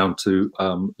the way down to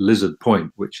Lizard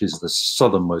Point, which is the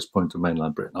southernmost point of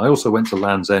mainland Britain. I also went to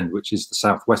Land's End, which is the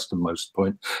southwesternmost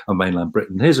point of mainland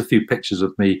Britain. Here's a few pictures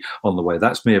of me on the way.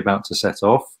 That's me about to set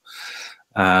off.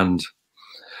 And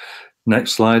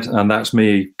next slide. And that's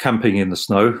me camping in the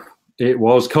snow. It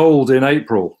was cold in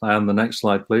April. And the next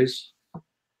slide, please.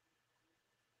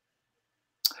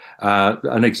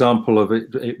 An example of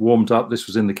it, it warmed up. This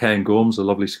was in the Cairn Gorms, a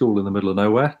lovely school in the middle of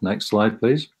nowhere. Next slide,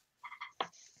 please.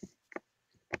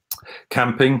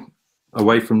 Camping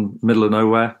away from middle of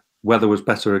nowhere. Weather was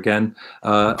better again.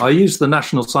 I used the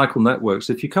National Cycle Network.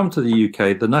 So if you come to the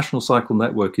UK, the National Cycle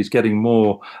Network is getting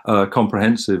more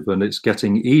comprehensive, and it's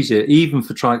getting easier, even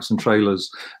for trikes and trailers,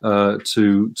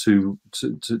 to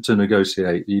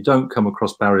negotiate. You don't come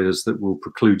across barriers that will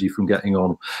preclude you from getting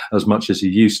on as much as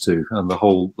you used to, and the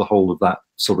whole of that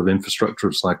sort of infrastructure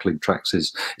of cycling tracks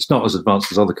it's not as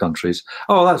advanced as other countries.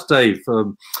 Oh, that's Dave,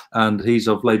 and he's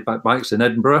of Laidback Bikes in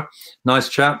Edinburgh. Nice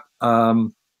chap.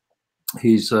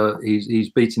 He's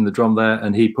beating the drum there,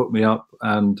 and he put me up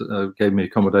and gave me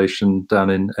accommodation down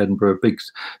in Edinburgh. Big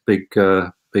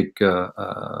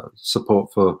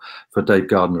support for Dave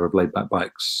Gardner of Laidback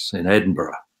Bikes in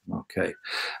Edinburgh. Okay,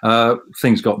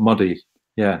 things got muddy.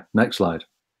 Yeah, next slide.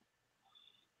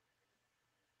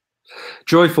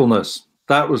 Joyfulness.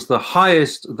 That was the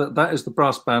highest. That is the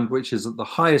brass band, which is at the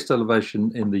highest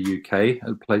elevation in the UK,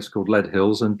 a place called Lead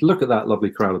Hills. And look at that lovely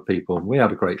crowd of people. We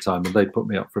had a great time, and they put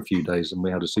me up for a few days, and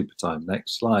we had a super time.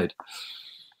 Next slide.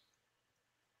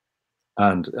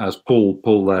 And as Paul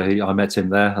there, I met him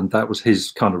there, and that was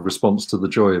his kind of response to the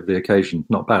joy of the occasion.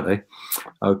 Not bad, eh?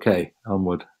 Okay,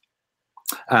 onward.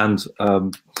 And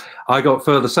I got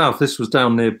further south. This was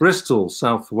down near Bristol,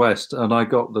 southwest, and I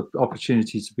got the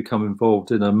opportunity to become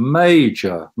involved in a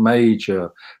major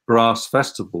brass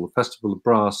festival, a festival of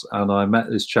brass. And I met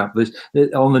this chap.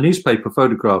 On the newspaper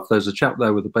photograph, there's a chap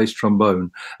there with a bass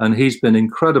trombone, and he's been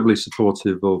incredibly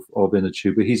supportive of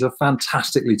InnerTuba. He's a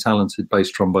fantastically talented bass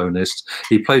trombonist.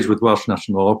 He plays with Welsh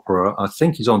National Opera. I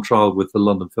think he's on trial with the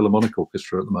London Philharmonic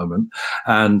Orchestra at the moment.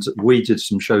 And we did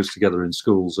some shows together in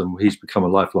schools, and he's become a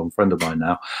lifelong friend of mine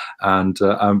now. And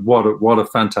what a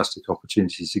fantastic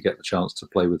opportunity to get the chance to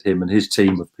play with him and his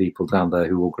team of people down there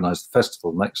who organised the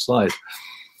festival. Next slide.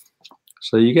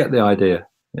 So you get the idea.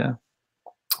 Yeah,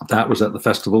 that was at the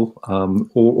festival.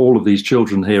 All of these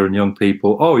children here and young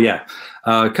people. Oh yeah,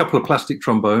 a couple of plastic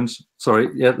trombones. Sorry.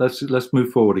 Yeah, let's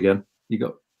move forward again. You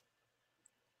got.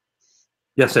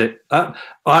 Yes,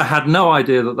 I had no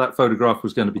idea that photograph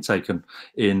was going to be taken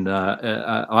in.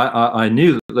 I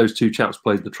knew that those two chaps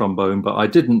played the trombone, but I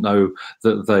didn't know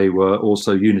that they were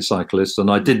also unicyclists, and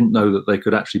I didn't know that they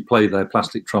could actually play their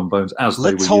plastic trombones as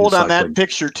they were unicycling. Let's hold on that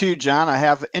picture too, John. I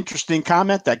have an interesting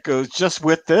comment that goes just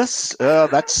with this.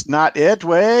 That's not it.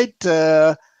 Wait.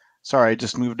 Sorry, I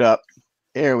just moved up.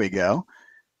 There we go.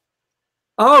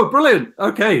 Oh, brilliant.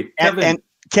 Okay. And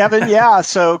Kevin, yeah.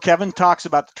 So Kevin talks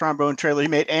about the trombone trailer he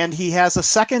made, and he has a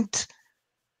second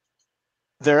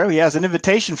there. He has an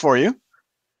invitation for you.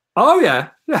 Oh yeah.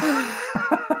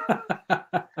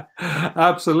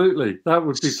 Absolutely. That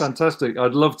would be fantastic.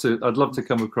 I'd love to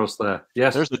come across there.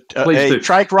 Yes. There's a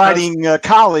trike riding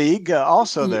colleague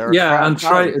also there. Yeah,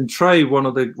 and Trey, one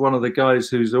of the guys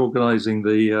who's organising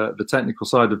the technical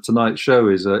side of tonight's show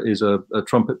is a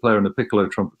trumpet player and a piccolo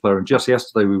trumpet player. And just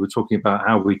yesterday we were talking about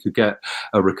how we could get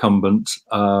a recumbent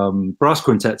brass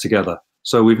quintet together.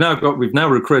 So we've now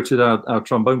recruited our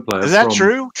trombone player. Is that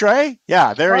true, Trey?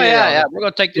 Yeah, there he is. Yeah. We're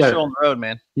gonna take this show on the road,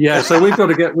 man. Yeah, so we've got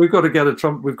to get a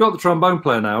trump. We've got the trombone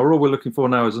player now. All we're looking for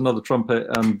now is another trumpet,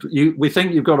 and we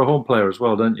think you've got a horn player as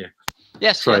well, don't you?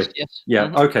 Yes, Trey? Yes. Yeah.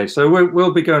 Mm-hmm. Okay, so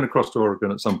we'll be going across to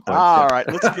Oregon at some point. All right,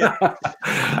 let's get.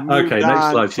 Okay,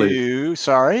 next slide, please.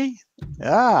 Sorry.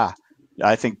 Yeah,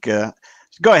 I think.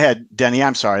 Go ahead, Denny.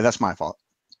 I'm sorry. That's my fault.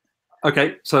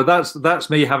 Okay, so that's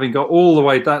me having got all the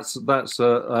way. That's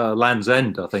Land's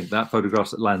End. I think that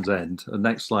photograph's at Land's End.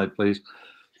 Next slide, please.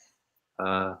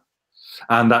 And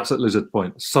that's at Lizard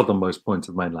Point, southernmost point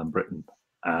of mainland Britain.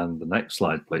 And the next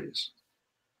slide, please.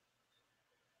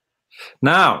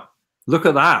 Now, look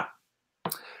at that.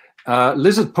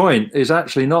 Lizard Point is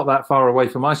actually not that far away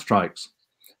from ice trikes.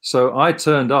 So I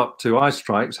turned up to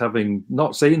Gtrikes, having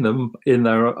not seen them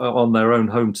on their own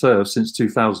home turf since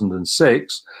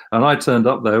 2006, and I turned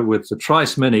up there with the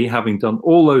Trice Mini, having done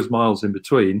all those miles in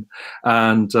between,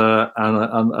 and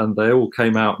they all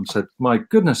came out and said, "My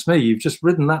goodness me, you've just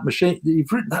ridden that machine!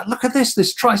 You've ridden that! Look at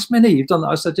this Trice Mini! You've done that!"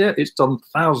 I said, "Yeah, it's done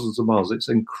thousands of miles. It's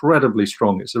incredibly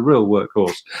strong. It's a real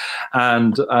workhorse,"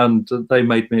 and they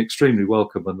made me extremely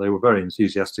welcome, and they were very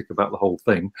enthusiastic about the whole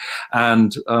thing,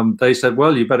 and they said,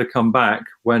 "Well, you better come back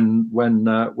when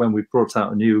we've brought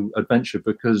out a new adventure,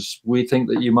 because we think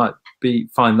that you might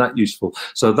find that useful."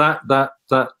 So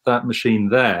that machine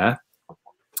there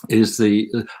is the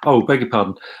beg your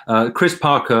pardon, Chris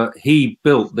Parker. He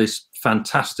built this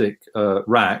fantastic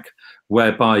rack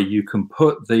whereby you can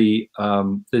put the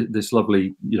this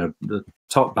lovely, the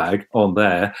top bag on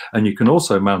there, and you can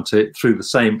also mount it through the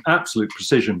same absolute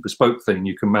precision bespoke thing.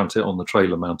 You can mount it on the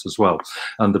trailer mount as well.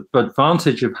 And the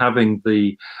advantage of having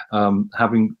the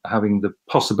having the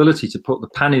possibility to put the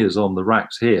panniers on the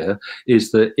racks here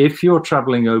is that if you're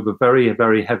traveling over very,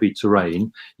 very heavy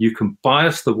terrain, you can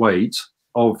bias the weight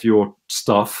of your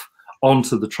stuff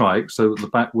onto the trike so that the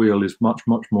back wheel is much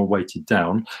more weighted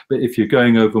down. But if you're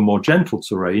going over more gentle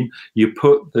terrain, you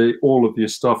put all of your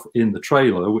stuff in the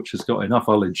trailer, which has got enough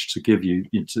ullage to give you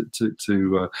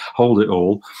to hold it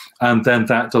all, and then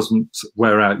that doesn't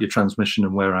wear out your transmission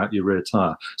and wear out your rear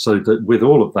tire. So that with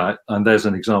all of that, and there's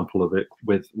an example of it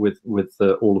with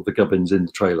all of the gubbins in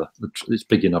the trailer, it's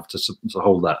big enough to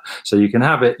hold that. So you can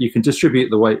have it, you can distribute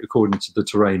the weight according to the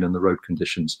terrain and the road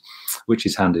conditions, which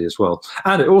is handy as well.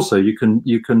 And it also, you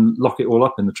can lock it all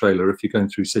up in the trailer if you're going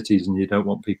through cities and you don't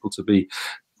want people to be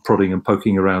prodding and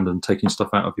poking around and taking stuff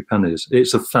out of your panniers.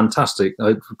 It's a fantastic,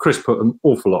 Chris put an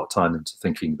awful lot of time into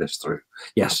thinking this through.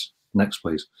 Yes, next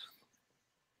please.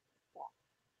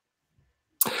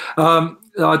 I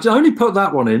only put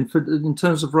that one in in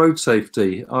terms of road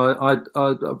safety.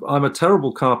 I'm a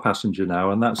terrible car passenger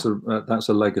now, and that's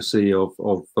a legacy of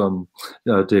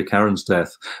dear Karen's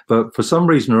death. But for some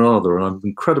reason or other, and I'm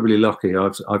incredibly lucky,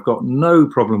 I've got no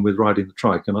problem with riding the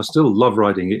trike, and I still love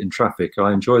riding it in traffic.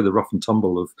 I enjoy the rough and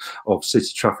tumble of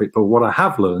city traffic. But what I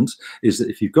have learned is that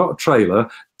if you've got a trailer,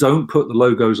 don't put the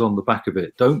logos on the back of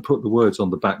it. Don't put the words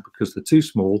on the back, because they're too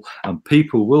small, and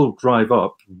people will drive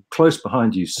up close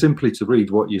behind you simply to read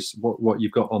what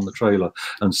you've got on the trailer.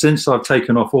 And since I've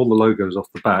taken off all the logos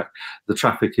off the back, the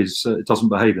traffic it doesn't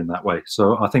behave in that way.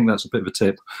 So I think that's a bit of a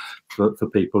tip for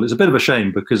people. It's a bit of a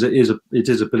shame, because it is a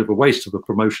bit of a waste of a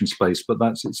promotion space, but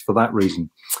it's for that reason.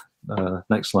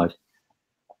 Next slide.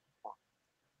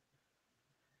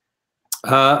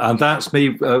 And that's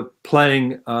me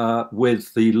playing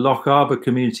with the Loch Arbor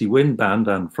Community Wind Band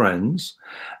and friends.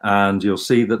 And you'll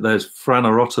see that there's Fran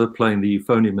Arotta playing the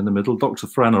euphonium in the middle, Dr.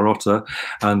 Fran Arotta.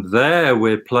 And there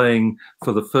we're playing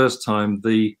for the first time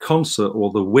the concert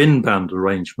or the wind band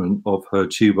arrangement of her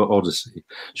Tuba Odyssey.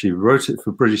 She wrote it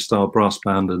for British Style Brass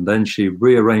Band, and then she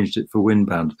rearranged it for wind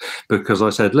band, because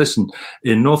I said, listen,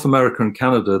 in North America and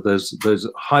Canada, there's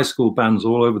high school bands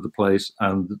all over the place,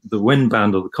 and the wind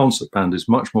band or the concert band is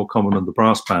much more common than the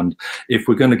brass band. If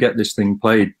we're going to get this thing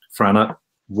played, Frana,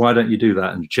 why don't you do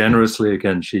that? And generously,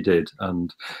 again, she did.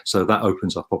 And so that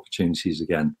opens up opportunities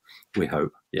again, we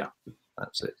hope. Yeah,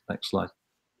 that's it. Next slide.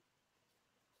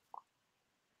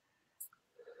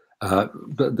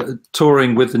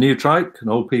 Touring with the new trike, an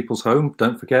old people's home.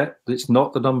 Don't forget, it's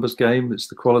not the numbers game, it's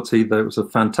the quality. There was a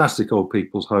fantastic old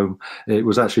people's home. It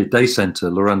was actually a day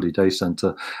centre, Lorandi Day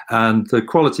Centre, and the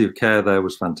quality of care there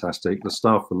was fantastic. The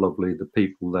staff were lovely, the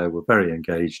people there were very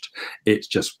engaged. It's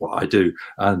just what I do,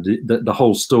 and the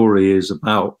whole story is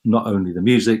about not only the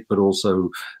music but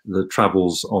also the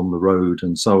travels on the road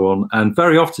and so on. And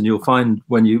very often you'll find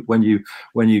when you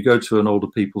go to an older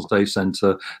people's day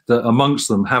centre that amongst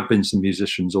them have been some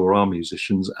musicians or are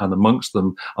musicians, and amongst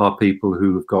them are people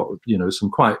who have got some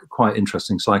quite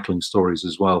interesting cycling stories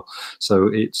as well. So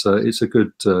it's a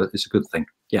good thing.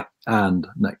 Yeah. And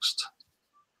next.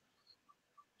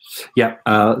 Yeah,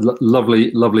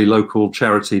 lovely local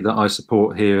charity that I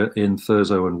support here in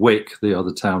Thurso and Wick, the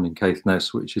other town in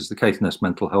Caithness, which is the Caithness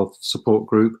Mental Health Support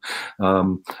Group.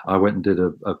 I went and did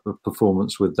a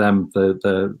performance with them.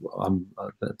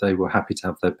 They were happy to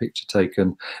have their picture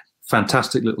taken.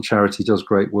 Fantastic little charity, does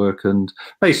great work, and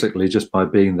basically just by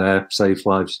being there saves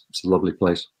lives. It's a lovely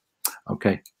place.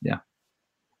 Okay, yeah.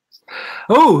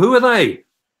 Oh, who are they?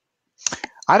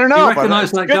 I don't You know, but recognize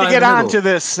it's that good guy to in get the on middle? to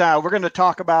this. We're going to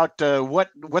talk about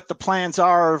what the plans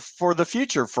are for the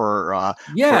future for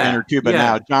Yeah, InnerTuba yeah,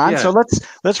 now, John. yeah. So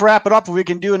let's wrap it up. If we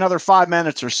can do another 5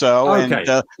 minutes or so, and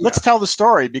Okay. let's tell the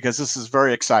story because this is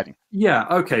very exciting. Yeah,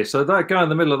 okay. So that guy in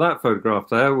the middle of that photograph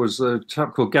there was a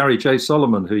chap called Gary J.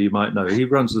 Solomon, who you might know. He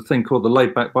runs a thing called the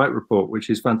Laidback Bike Report, which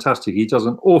is fantastic. He does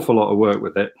an awful lot of work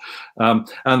with it.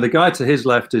 And the guy to his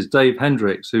left is Dave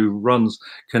Hendricks, who runs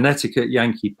Connecticut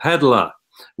Yankee Peddler,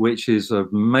 which is a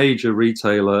major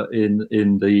retailer in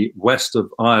the west of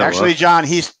Iowa. Actually, John,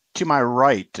 he's to my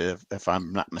right, if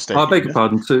I'm not mistaken. I beg your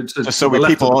pardon. Just so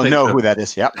people know who that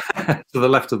is. Yep. To the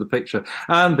left of the picture,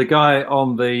 and the guy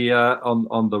on the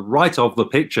on the right of the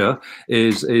picture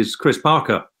is Chris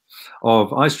Parker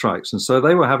of Gtrikes, and so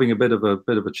they were having a bit of a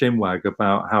chinwag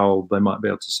about how they might be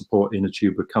able to support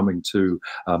InnerTuba coming to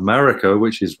America,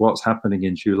 which is what's happening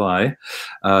in July.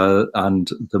 And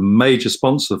the major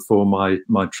sponsor for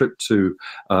my trip to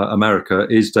America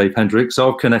is Dave Hendricks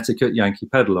of Connecticut Yankee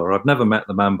Peddler. I've never met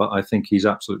the man, but I think he's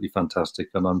absolutely fantastic,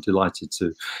 and I'm delighted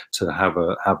to have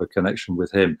a connection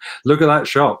with him. Look at that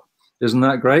shop. Isn't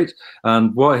that great?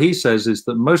 And what he says is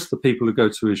that most of the people who go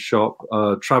to his shop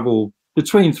travel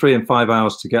between 3 and 5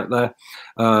 hours to get there.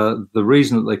 The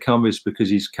reason that they come is because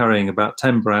he's carrying about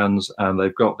 10 brands, and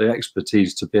they've got the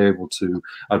expertise to be able to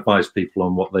advise people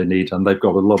on what they need, and they've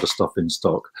got a lot of stuff in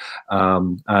stock.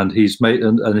 And he's made,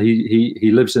 and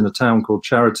he lives in a town called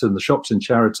Chariton. The shop's in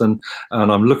Chariton,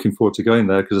 and I'm looking forward to going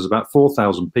there because there's about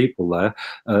 4,000 people there.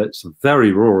 It's a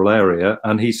very rural area,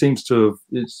 and he seems to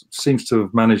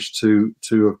have managed to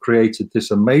have created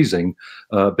this amazing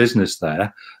business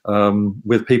there,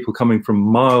 with people coming from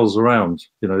miles around.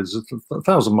 You know, there's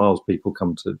 1,000 miles people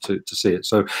come to see it.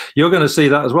 So you're going to see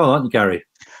that as well, aren't you, Gary?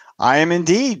 I am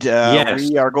indeed. Yes.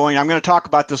 We are going. I'm going to talk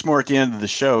about this more at the end of the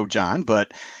show, John.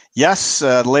 But yes,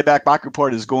 the Laidback Bike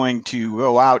Report is going to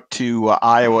go out to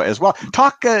Iowa as well.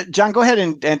 Talk, John. Go ahead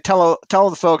and tell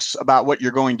the folks about what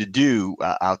you're going to do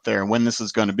out there and when this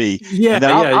is going to be. Yeah, and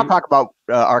then I'll talk about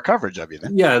our coverage of you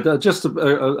then. Yeah, just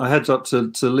a heads up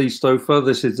to Lee Stouffer.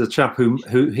 This is the chap who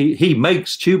he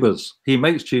makes tubas. He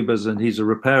makes tubas, and he's a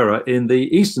repairer in the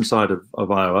eastern side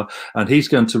of Iowa. And he's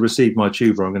going to receive my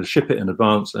tuba. I'm going to ship it in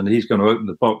advance, and he's going to open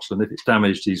the box. And if it's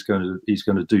damaged, he's going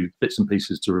to do bits and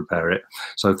pieces to repair it.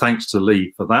 So thanks to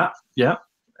Lee for that. Yeah.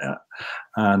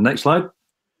 Next slide.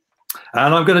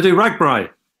 And I'm going to do Ragbri,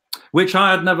 which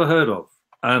I had never heard of.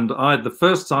 And the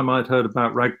first time I'd heard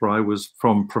about Ragbri was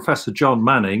from Professor John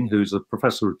Manning, who's a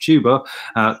professor of tuba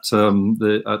at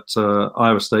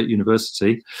Iowa State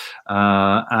University,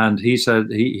 and he said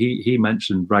he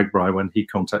mentioned Ragbri when he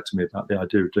contacted me about the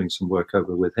idea of doing some work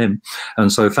over with him.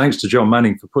 And so thanks to John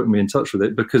Manning for putting me in touch with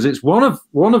it, because it's one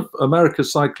of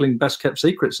America's cycling best kept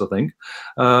secrets. I think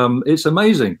it's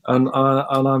amazing, and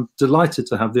I'm delighted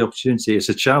to have the opportunity. It's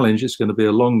a challenge. It's going to be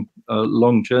a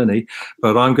long journey,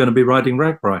 but I'm going to be riding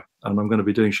Ragbri, and I'm going to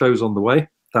be doing shows on the way.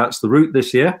 That's the route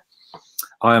this year.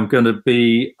 I am going to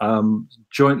be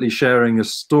jointly sharing a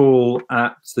stall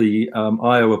at the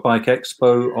Iowa Bike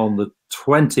Expo on the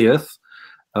 20th,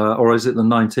 or is it the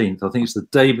 19th? I think it's the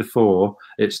day before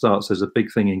it starts. There's a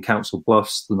big thing in Council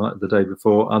Bluffs the day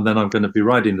before, and then I'm going to be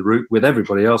riding the route with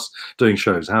everybody else doing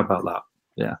shows. How about that?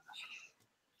 Yeah.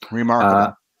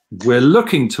 Remarkable. We're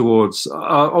looking towards.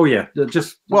 Well,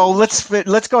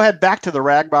 let's go ahead back to the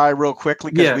Ragbri real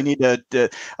quickly, because we need to.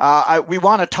 We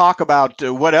want to talk about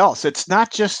what else. It's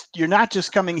not just you're not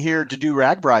just coming here to do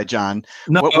Ragbri, John.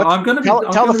 No, I'm going to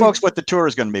tell the folks what the tour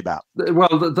is going to be about. Well,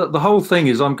 the whole thing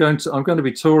is I'm going to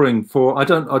be touring for.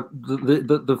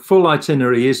 The full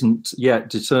itinerary isn't yet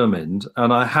determined,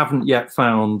 and I haven't yet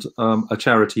found a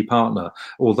charity partner.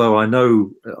 Although I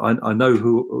know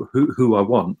who I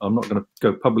want. I'm not going to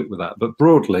go public with that, but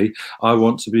broadly I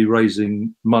want to be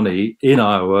raising money in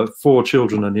Iowa for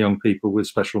children and young people with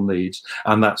special needs,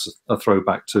 and that's a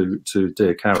throwback to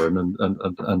dear Karen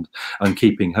and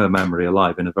keeping her memory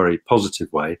alive in a very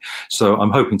positive way. So I'm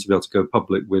hoping to be able to go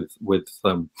public with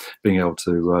being able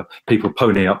to people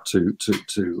pony up to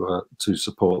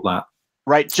support that.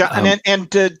 Right, John, and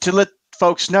to let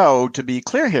folks know, to be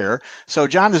clear here, so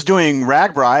John is doing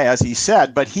Ragbri, as he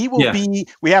said, but he will be,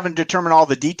 we haven't determined all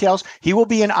the details, he will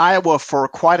be in Iowa for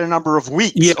quite a number of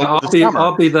weeks. Yeah,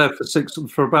 I'll be there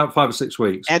for about 5 or 6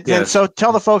 weeks. And so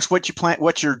tell the folks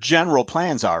what your general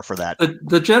plans are for that.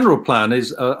 The general plan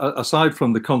is, aside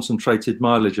from the concentrated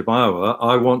mileage of Iowa,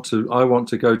 I want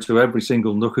to go to every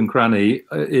single nook and cranny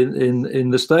in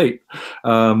the state,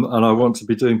 and I want to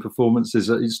be doing performances.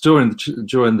 It's during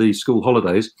the school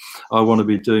holidays. I want to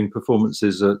be doing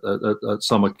performances at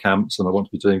summer camps, and I want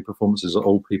to be doing performances at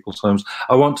old people's homes.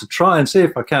 I want to try and see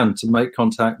if I can to make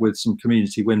contact with some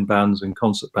community wind bands and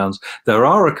concert bands. There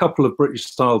are a couple of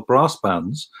British-style brass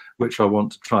bands which I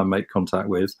want to try and make contact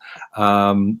with.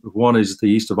 One is the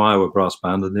East of Iowa Brass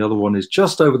Band, and the other one is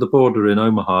just over the border in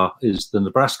Omaha, is the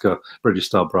Nebraska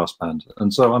British-style brass band.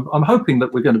 And so I'm hoping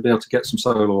that we're going to be able to get some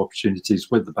solo opportunities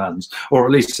with the bands, or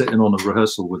at least sit in on a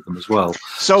rehearsal with them as well.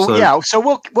 So yeah, so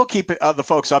we'll keep the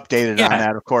folks updated on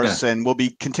that, of course, and we'll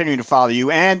be continuing to follow you.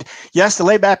 And yes, the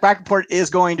Laidback Bike Report is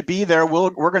going to be there.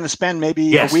 We're going to spend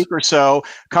maybe a week or so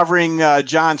covering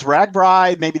Jon's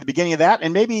RAGBRAI, maybe the beginning of that,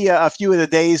 and maybe a few of the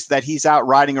days that he's out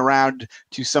riding around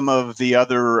to some of the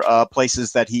other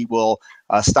places that he will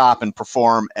stop and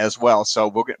perform as well. So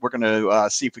we're going to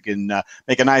see if we can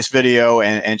make a nice video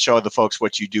and show the folks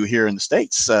what you do here in the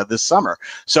States this summer.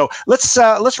 So let's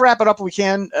wrap it up if we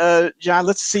can. Jon,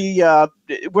 let's see.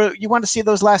 You want to see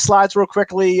those last slides real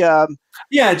quickly?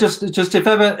 Yeah, just if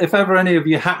ever any of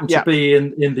you happen to be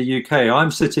in the UK,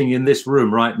 I'm sitting in this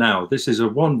room right now. This is a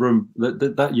one room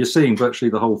that you're seeing virtually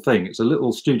the whole thing. It's a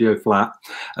little studio flat,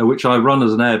 which I run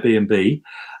as an Airbnb.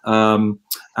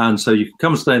 And so you can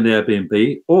come and stay in the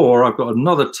Airbnb, or I've got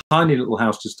another tiny little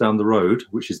house just down the road,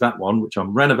 which is that one, which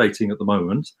I'm renovating at the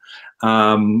moment.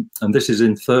 And this is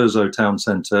in Thurso Town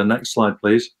Centre. Next slide,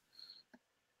 please.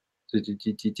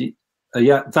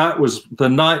 Yeah, that was the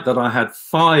night that I had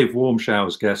 5 warm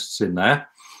showers guests in there,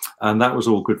 and that was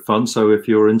all good fun. So if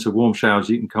you're into warm showers,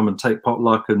 you can come and take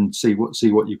potluck and see what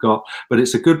you've got. But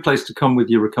it's a good place to come with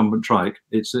your recumbent trike.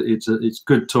 It's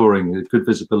good touring, good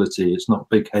visibility. It's not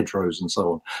big hedgerows and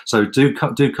so on. So do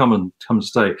come and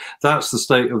stay. That's the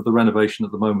state of the renovation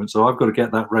at the moment. So I've got to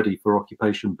get that ready for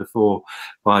occupation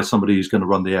by somebody who's going to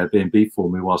run the Airbnb for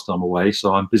me whilst I'm away.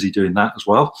 So I'm busy doing that as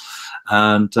well.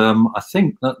 And I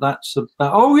think that's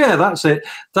about, oh yeah, that's it.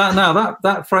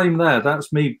 That frame there,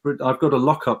 that's me. I've got a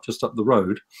lockup just up the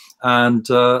road, and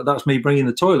that's me bringing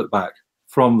the toilet back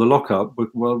from the lockup.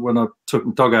 Well, when I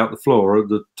dug out the floor,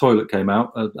 the toilet came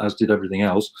out, as did everything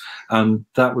else, and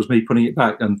that was me putting it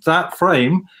back. And that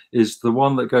frame is the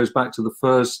one that goes back to the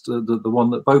first, the one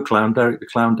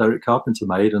that Derek Carpenter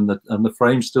made, and the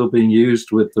frame's still being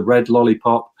used with the red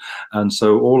lollipop, and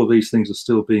so all of these things are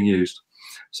still being used.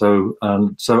 So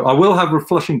I will have a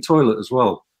flushing toilet as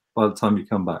well by the time you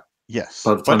come back. Yes,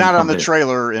 but not on the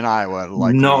trailer in Iowa.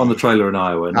 Not on the trailer in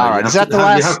Iowa. No. All right. Is that the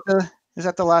last? Is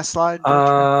that the last slide?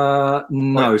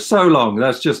 No, so long.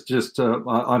 That's just.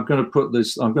 I'm going to put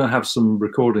this. I'm going to have some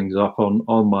recordings up on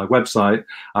my website.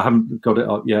 I haven't got it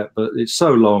up yet, but it's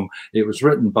so long. It was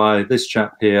written by this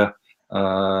chap here.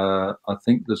 I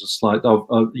think there's a slide.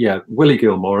 Willie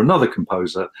Gilmore, another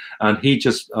composer, and he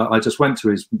just. I just went to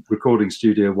his recording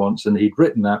studio once, and he'd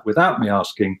written that without me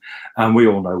asking, and we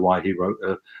all know why he wrote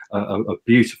a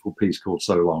beautiful piece called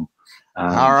 "So Long."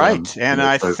 All right, and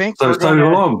I think so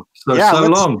long.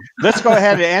 Let's go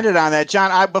ahead and end it on that,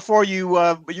 Jon. Before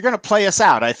you're going to play us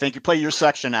out. I think you play your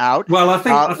section out. Well, I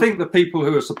think the people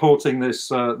who are supporting this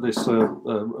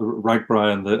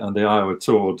RAGBRAI and the Iowa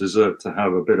tour deserve to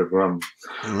have a bit of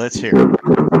Let's hear it.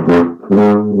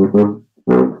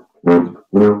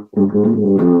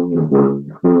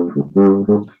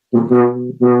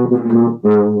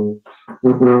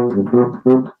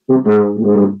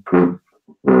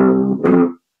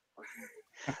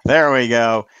 There we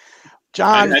go.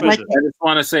 Jon, I just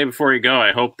want to say before you go,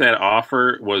 I hope that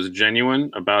offer was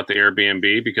genuine about the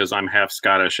Airbnb, because I'm half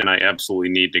Scottish and I absolutely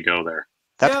need to go there.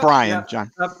 That's Brian,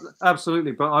 Jon.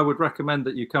 Absolutely, but I would recommend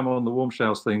that you come on the warm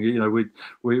showers thing. You know, we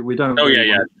don't. Oh really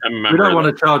yeah. We don't want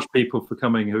to charge people for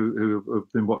coming who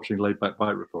have been watching Laidback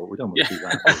Bike Report. We don't want to do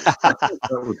that.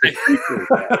 That would be cool.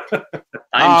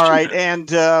 All right, and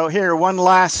here one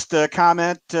last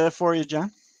comment for you,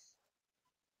 Jon.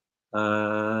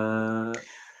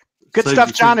 Good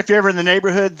stuff, Jon. If you're ever in the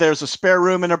neighborhood, there's a spare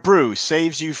room and a brew.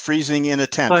 Saves you freezing in a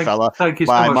tent, fella. Thank you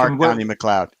so by much. Mark Downey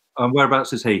McLeod.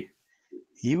 Whereabouts is he?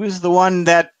 He was the one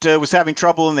that was having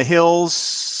trouble in the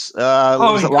hills.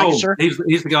 Was it Lancashire? He's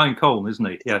the guy in Colne, isn't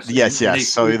he? Yes. Yes.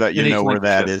 So that you know where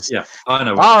that is. Yeah, I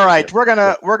know. All right, we're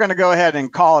gonna go ahead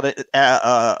and call it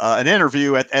an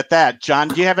interview at that. Jon,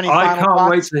 do you have any? I can't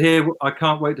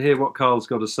wait to hear what Kyle's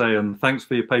got to say. And thanks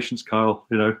for your patience, Kyle.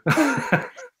 You know.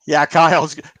 Yeah,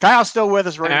 Kyle's still with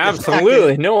us, right?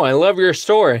 Absolutely. No, I love your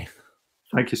story.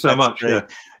 Thank you so much. Great. Yeah.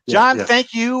 Jon,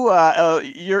 thank you.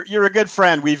 You're a good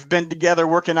friend. We've been together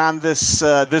working on this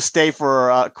day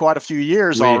for quite a few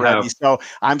years already. So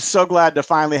I'm so glad to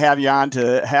finally have you on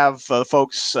to have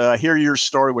folks hear your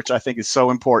story, which I think is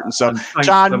so important. So,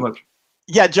 Jon, so much.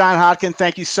 Yeah, Jon Hodkin,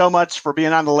 thank you so much for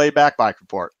being on the Laidback Bike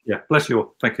Report. Yeah, bless you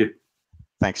all. Thank you.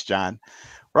 Thanks, John.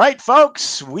 Right,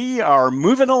 folks, we are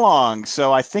moving along.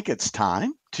 So I think it's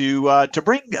time to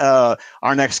bring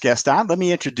our next guest on. Let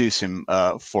me introduce him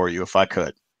for you, if I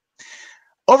could.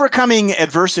 Overcoming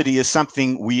adversity is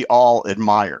something we all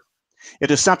admire. It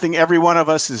is something every one of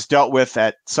us has dealt with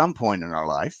at some point in our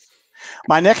life.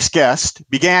 My next guest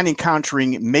began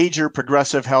encountering major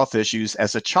progressive health issues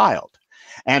as a child,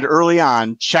 and early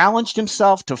on challenged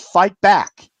himself to fight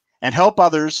back and help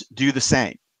others do the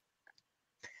same.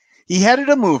 He headed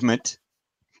a movement,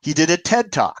 he did a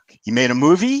TED Talk, he made a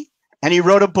movie, and he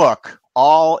wrote a book,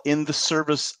 all in the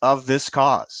service of this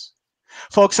cause.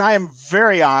 Folks, I am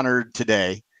very honored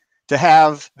today to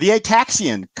have the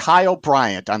Ataxian, Kyle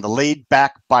Bryant, on the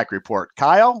Laid-Back Bike Report.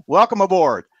 Kyle, welcome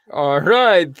aboard. All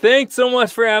right. Thanks so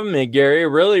much for having me, Gary.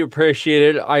 Really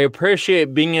appreciate it. I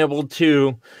appreciate being able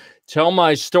to tell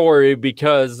my story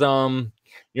because,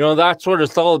 that's what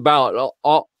it's all about.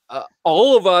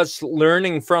 All of us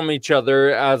learning from each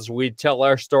other as we tell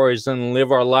our stories and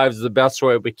live our lives the best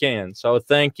way we can. So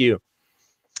thank you.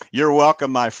 You're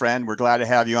welcome, my friend. We're glad to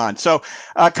have you on. So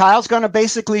Kyle's going to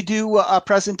basically do a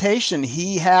presentation.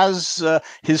 He has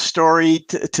his story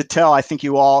to tell. I think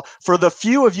you all, for the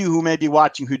few of you who may be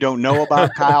watching who don't know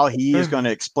about Kyle, he is going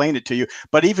to explain it to you.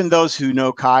 But even those who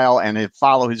know Kyle and have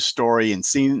followed his story and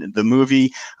seen the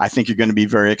movie, I think you're going to be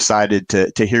very excited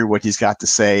to hear what he's got to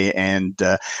say. And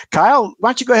Kyle, why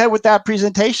don't you go ahead with that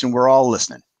presentation? We're all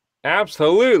listening.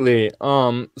 Absolutely.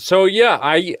 So yeah,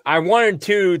 I wanted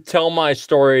to tell my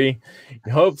story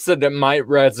in hopes that it might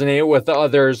resonate with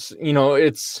others.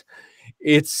 It's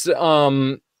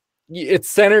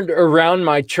centered around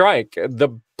my trike. The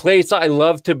place I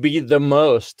love to be the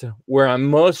most, where I'm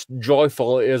most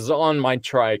joyful, is on my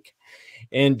trike,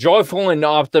 and joyful and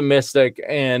optimistic.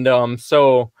 And when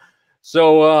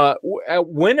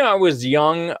I was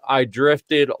young, I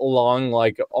drifted along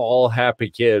like all happy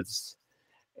kids.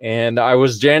 And I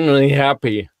was genuinely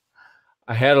happy.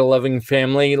 I had a loving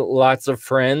family, lots of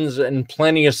friends, and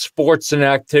plenty of sports and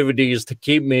activities to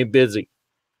keep me busy.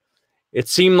 It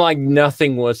seemed like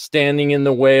nothing was standing in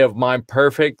the way of my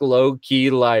perfect low-key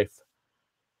life.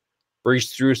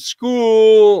 Breezed through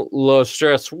school,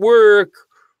 low-stress work,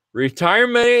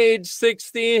 retirement age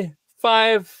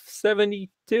 65,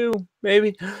 72,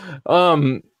 maybe.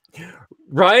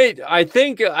 Right. I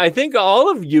think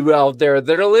all of you out there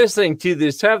that are listening to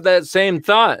this have that same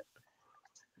thought.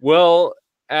 Well,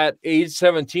 at age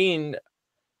 17,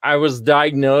 I was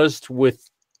diagnosed with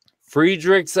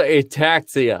Friedreich's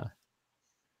ataxia.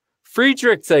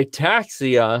 Friedreich's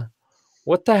ataxia?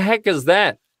 What the heck is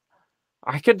that?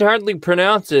 I could hardly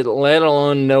pronounce it, let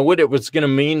alone know what it was going to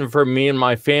mean for me and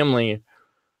my family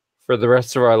for the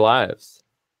rest of our lives.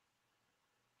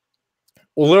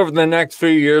 Well, over the next few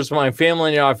years, my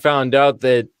family and I found out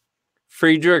that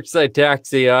Friedreich's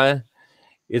ataxia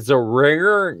is a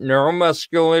rare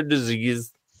neuromuscular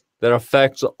disease that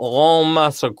affects all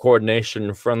muscle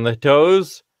coordination from the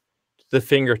toes to the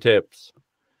fingertips.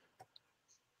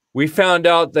 We found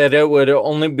out that it would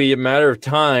only be a matter of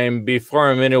time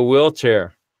before I'm in a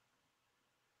wheelchair.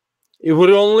 It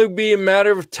would only be a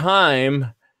matter of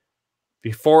time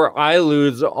before I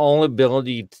lose all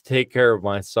ability to take care of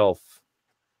myself.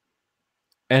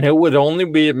 And it would only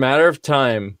be a matter of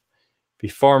time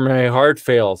before my heart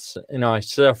fails and I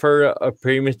suffer a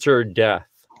premature death.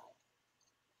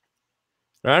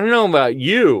 I don't know about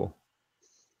you,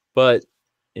 but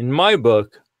in my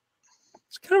book,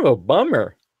 it's kind of a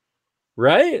bummer,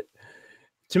 right?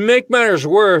 To make matters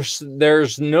worse,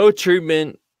 there's no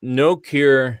treatment, no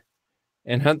cure,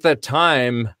 and at that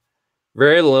time,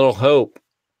 very little hope.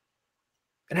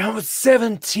 And I was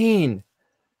 17.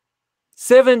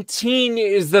 17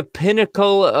 is the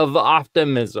pinnacle of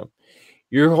optimism.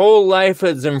 Your whole life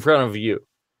is in front of you.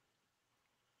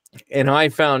 And I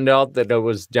found out that it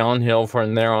was downhill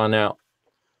from there on out.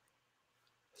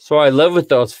 So I lived with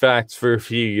those facts for a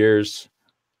few years.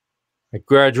 I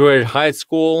graduated high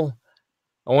school.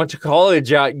 I went to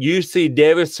college at UC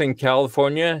Davis in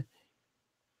California.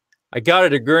 I got a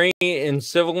degree in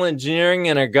civil engineering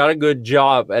and I got a good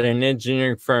job at an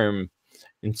engineering firm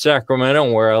in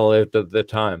Sacramento, where I lived at the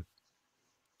time.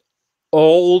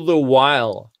 All the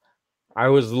while, I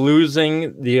was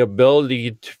losing the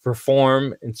ability to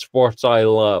perform in sports I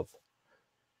love.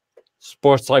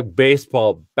 Sports like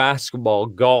baseball, basketball,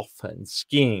 golf, and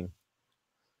skiing.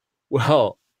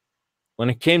 Well,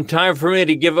 when it came time for me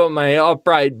to give up my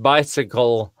upright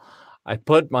bicycle, I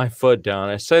put my foot down.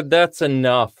 I said, that's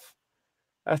enough.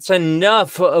 That's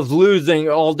enough of losing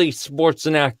all these sports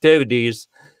and activities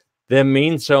that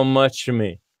mean so much to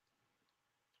me.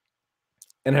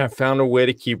 And I found a way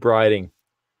to keep riding.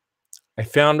 I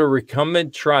found a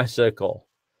recumbent tricycle.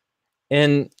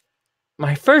 And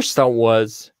my first thought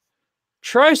was,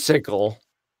 tricycle?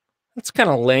 That's kind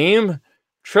of lame.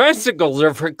 Tricycles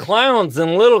are for clowns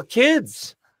and little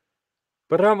kids.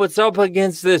 But I was up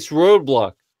against this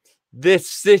roadblock, this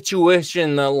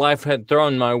situation that life had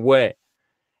thrown my way.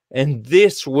 And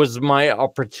this was my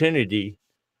opportunity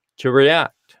to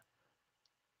react.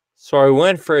 So I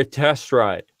went for a test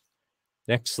ride.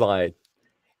 Next slide.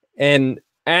 And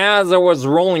as I was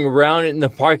rolling around in the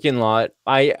parking lot,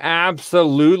 I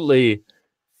absolutely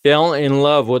fell in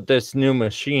love with this new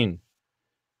machine.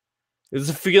 It was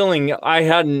a feeling I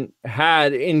hadn't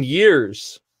had in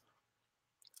years.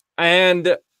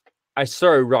 And I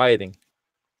started riding.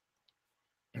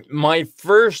 My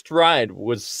first ride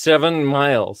was 7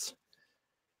 miles.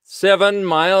 7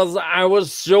 miles. I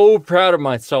was so proud of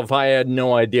myself. I had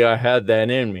no idea I had that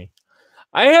in me.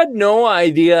 I had no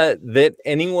idea that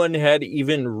anyone had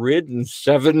even ridden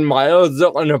 7 miles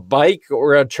on a bike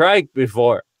or a trike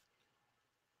before.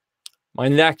 My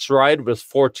next ride was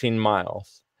 14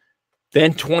 miles,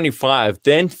 then 25,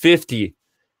 then 50.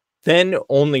 Then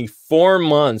only 4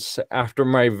 months after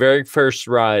my very first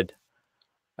ride,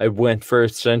 I went for a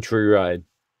century ride.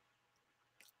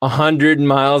 100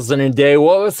 miles in a day.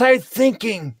 What was I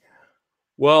thinking?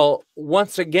 Well,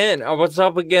 once again, I was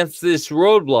up against this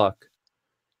roadblock.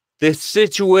 This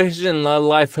situation that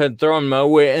life had thrown my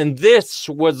way, and this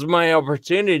was my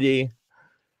opportunity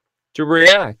to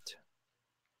react.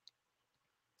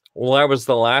 Well, I was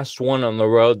the last one on the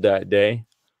road that day.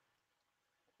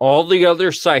 All the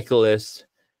other cyclists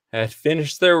had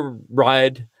finished their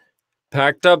ride,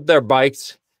 packed up their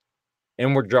bikes,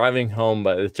 and were driving home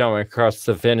by the time I crossed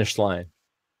the finish line.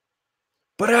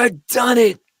 But I'd done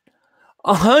it!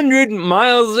 100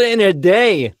 miles in a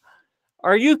day!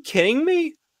 Are you kidding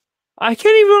me? I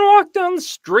can't even walk down the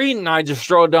street, and I just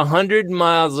rode 100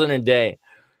 miles in a day.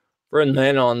 From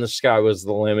then on, the sky was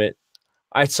the limit.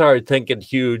 I started thinking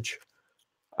huge.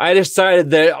 I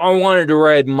decided that I wanted to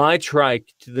ride my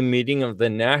trike to the meeting of the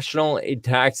National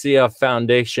Ataxia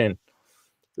Foundation.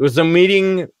 It was a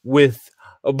meeting with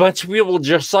a bunch of people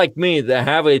just like me that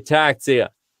have ataxia.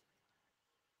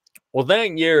 Well,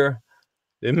 that year,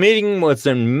 the meeting was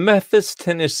in Memphis,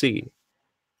 Tennessee.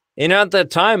 And at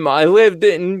that time, I lived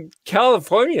in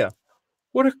California.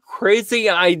 What a crazy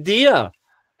idea.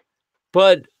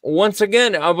 But once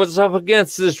again, I was up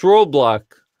against this roadblock,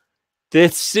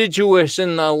 this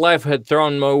situation that life had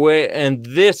thrown my way, and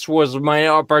this was my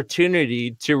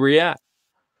opportunity to react.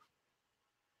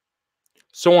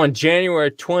 So on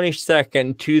January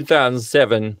 22nd,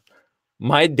 2007,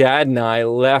 my dad and I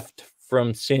left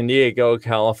from San Diego,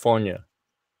 California.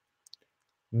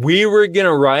 We were going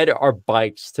to ride our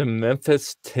bikes to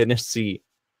Memphis, Tennessee.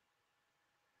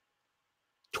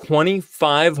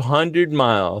 2,500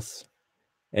 miles,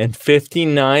 and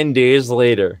 59 days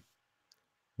later,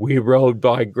 we rode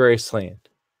by Graceland.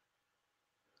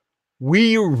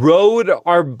 We rode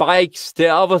our bikes to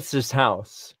Elvis's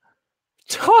house.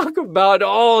 Talk about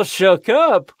all shook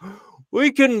up.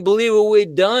 We couldn't believe what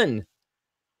we'd done.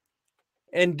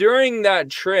 And during that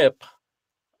trip,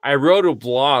 I wrote a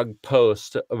blog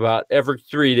post about every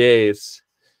 3 days.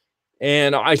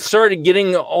 And I started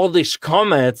getting all these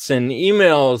comments and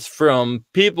emails from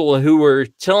people who were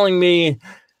telling me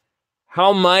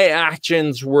how my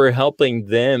actions were helping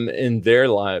them in their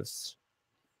lives.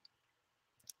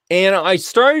 And I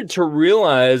started to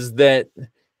realize that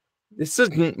this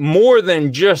isn't more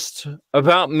than just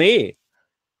about me.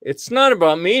 It's not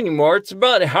about me anymore. It's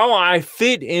about how I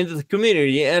fit into the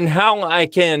community and how I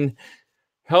can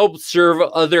help serve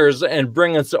others and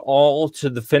bring us all to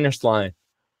the finish line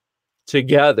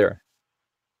together.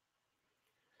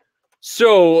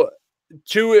 So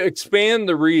to expand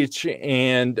the reach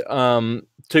and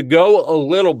to go a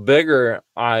little bigger,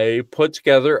 I put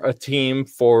together a team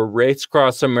for Race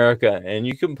Across America, and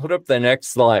you can put up the next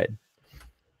slide.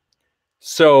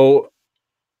 So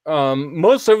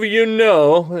most of you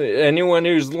know, anyone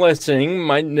who's listening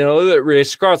might know that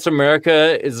Race Across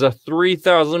America is a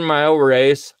 3,000-mile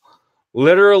race,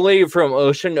 literally from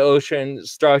ocean to ocean. It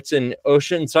starts in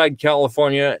Oceanside,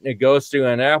 California, and it goes to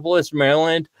Annapolis,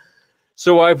 Maryland.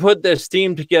 So I put this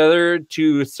team together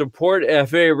to support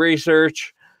FA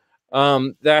research.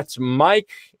 That's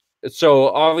Mike. So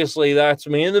obviously that's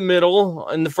me in the middle,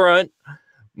 in the front.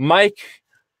 Mike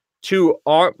to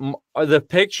the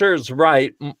picture's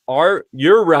right.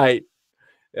 You're right.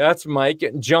 That's Mike.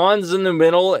 John's in the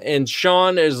middle, and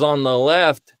Sean is on the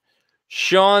left.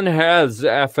 Sean has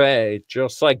FA,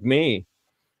 just like me.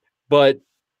 But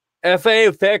FA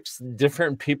affects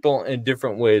different people in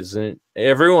different ways, and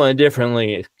everyone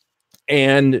differently.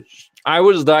 And I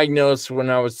was diagnosed when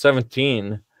I was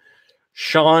 17.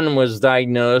 Sean was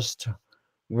diagnosed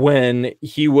when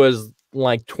he was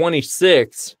like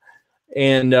 26.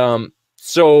 And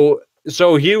so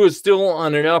he was still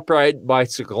on an upright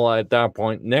bicycle at that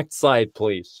point. Next slide,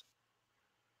 please.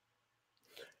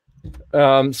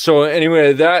 So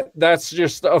anyway, that's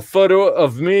just a photo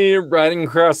of me riding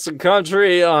across the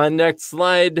country. Next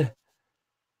slide.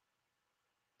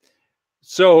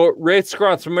 So race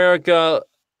across America,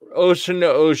 ocean to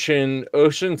ocean,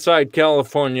 Oceanside,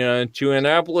 California to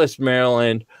Annapolis,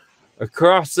 Maryland,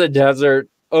 across the desert,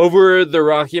 over the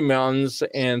Rocky Mountains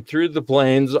and through the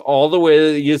plains, all the way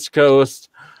to the East Coast.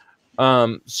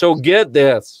 So get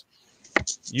this.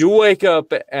 You wake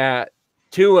up at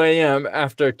 2 a.m.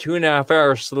 after 2.5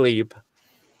 hours sleep.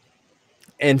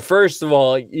 And first of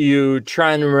all, you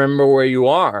try and remember where you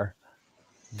are.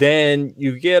 Then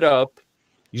you get up,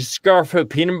 you scarf a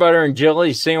peanut butter and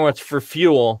jelly sandwich for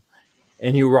fuel,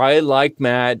 and you ride like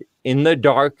mad in the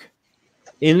dark,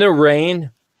 in the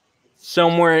rain,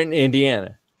 somewhere in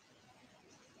Indiana.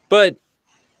 But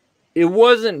it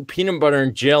wasn't peanut butter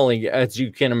and jelly, as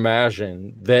you can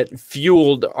imagine, that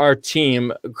fueled our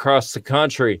team across the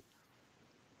country.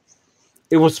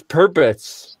 It was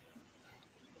purpose.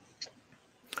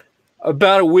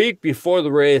 About a week before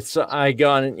the race, I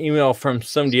got an email from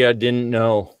somebody I didn't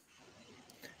know.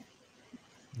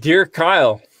 Dear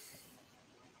Kyle,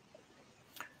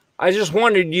 I just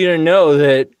wanted you to know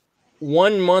that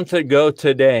 1 month ago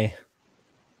today,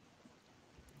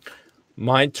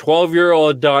 my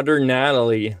 12-year-old daughter,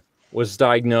 Natalie, was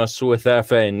diagnosed with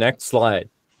FA. Next slide.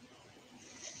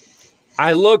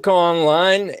 I look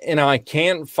online and I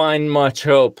can't find much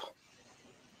hope.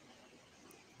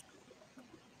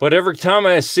 But every time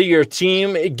I see your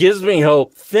team, it gives me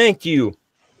hope. Thank you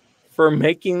for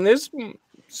making this.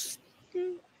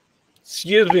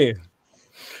 Excuse me.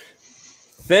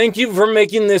 Thank you for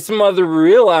making this mother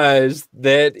realize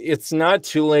that it's not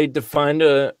too late to find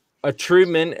a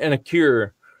treatment and a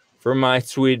cure for my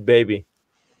sweet baby.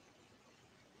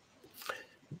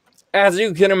 As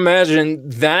you can imagine,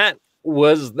 that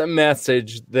was the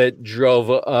message that drove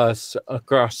us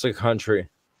across the country.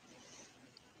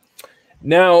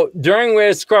 Now, during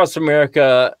Race Across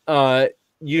America,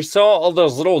 you saw all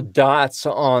those little dots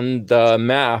on the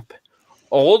map.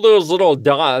 All those little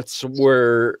dots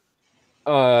were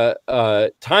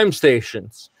time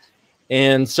stations.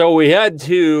 And so we had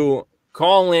to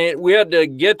call in. We had to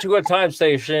get to a time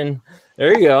station.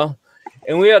 There you go.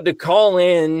 And we had to call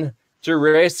in to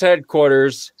race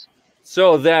headquarters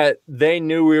so that they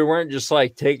knew we weren't just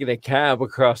like taking a cab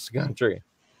across the country.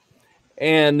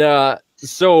 And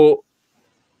so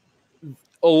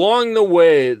along the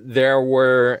way, there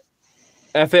were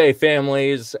FA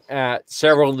families at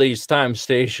several of these time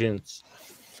stations.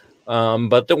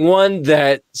 But the one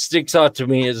that sticks out to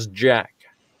me is Jack.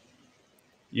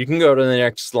 You can go to the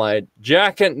next slide.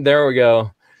 There we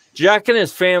go. Jack and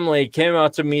his family came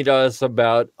out to meet us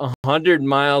about 100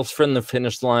 miles from the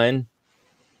finish line.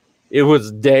 It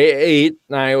was day 8,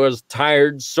 and I was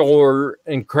tired, sore,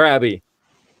 and crabby.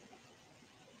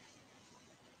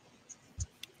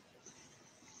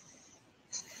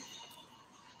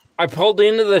 I pulled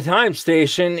into the time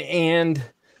station, and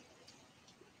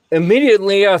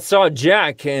immediately I saw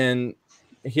Jack and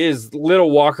his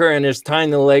little walker and his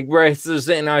tiny leg braces,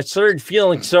 and I started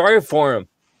feeling sorry for him.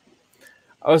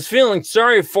 I was feeling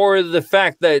sorry for the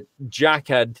fact that Jack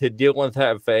had to deal with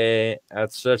FA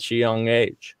at such a young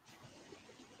age.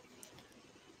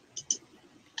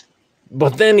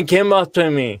 But then he came up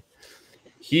to me.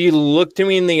 He looked at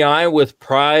me in the eye with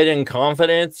pride and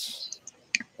confidence,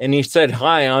 and he said,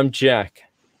 "Hi, I'm Jack.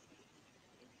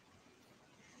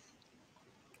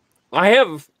 Hi,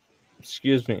 I'm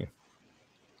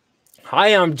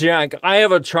Jack. I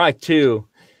have a trike too.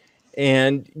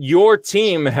 And your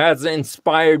team has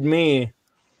inspired me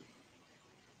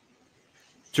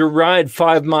to ride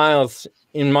 5 miles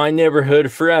in my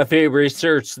neighborhood for FA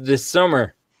research this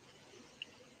summer."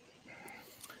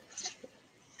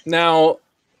 Now,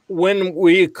 when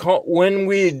we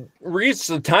reach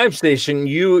the time station,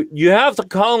 you have to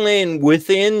call in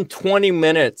within 20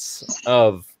 minutes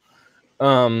of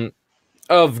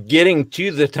getting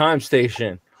to the time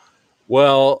station.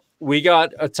 Well, we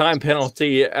got a time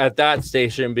penalty at that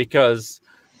station because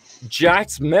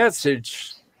Jack's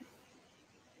message.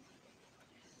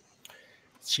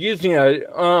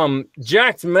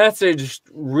 Jack's message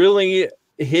really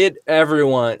hit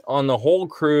everyone on the whole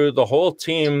crew, the whole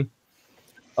team,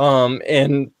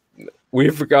 and we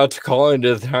forgot to call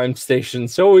into the time station,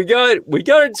 so we got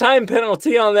a time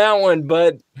penalty on that one,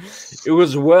 but it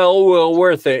was well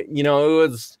worth it. You know, it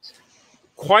was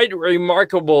quite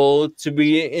remarkable to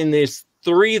be in this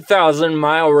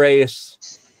 3,000-mile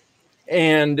race.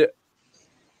 And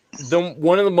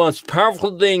one of the most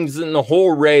powerful things in the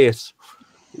whole race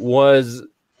was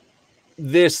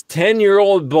this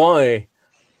 10-year-old boy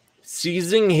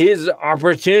seizing his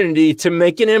opportunity to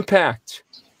make an impact.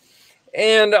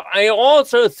 And I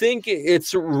also think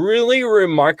it's really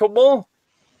remarkable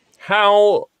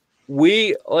how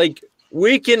we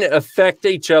can affect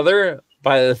each other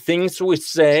by the things we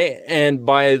say and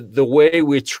by the way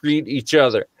we treat each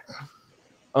other.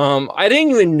 I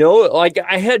didn't even know, like,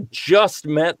 I had just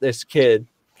met this kid.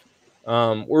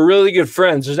 We're really good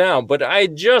friends now, but I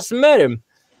just met him,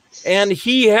 and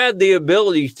he had the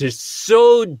ability to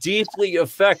so deeply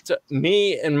affect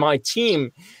me and my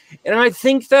team. And I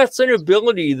think that's an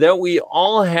ability that we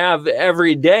all have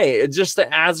every day, just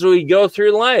as we go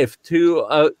through life,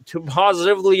 to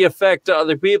positively affect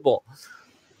other people.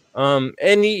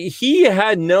 And he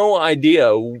had no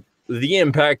idea the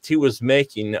impact he was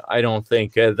making, I don't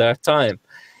think, at that time.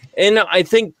 And I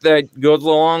think that goes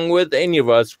along with any of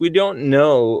us. We don't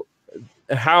know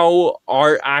how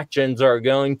our actions are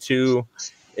going to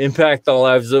impact the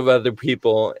lives of other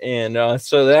people. And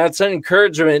so that's an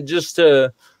encouragement just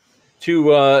to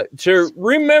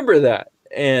remember that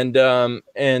and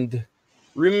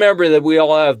remember that we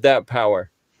all have that power.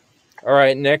 All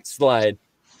right, next slide.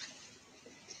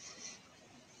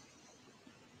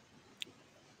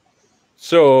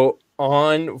 So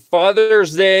on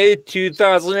Father's Day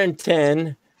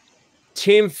 2010,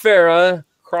 Team Farah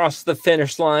crossed the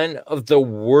finish line of the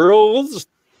world's...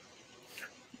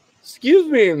 Excuse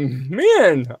me,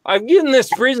 man, I've given this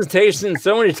presentation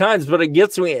so many times, but it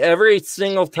gets me every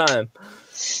single time.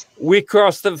 We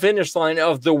crossed the finish line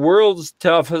of the world's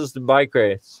toughest bike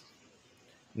race.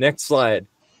 Next slide.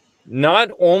 Not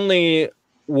only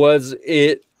was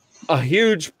it a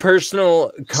huge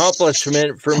personal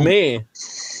accomplishment for me,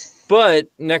 but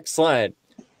next slide,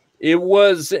 it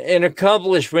was an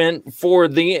accomplishment for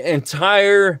the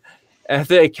entire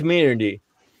FA community.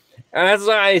 As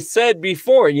I said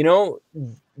before, you know,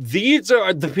 these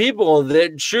are the people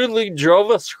that truly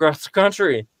drove us across the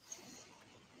country.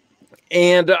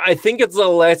 And I think it's a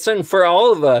lesson for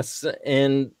all of us,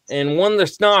 and one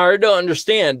that's not hard to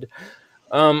understand.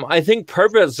 I think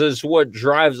purpose is what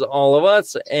drives all of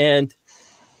us. And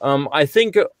I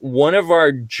think one of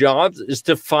our jobs is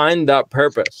to find that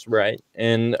purpose, right?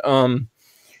 And,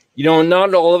 you know,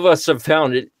 not all of us have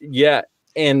found it yet.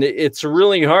 And it's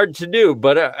really hard to do.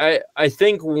 But I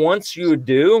think once you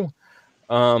do,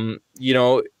 you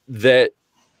know, that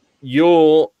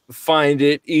you'll find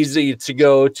it easy to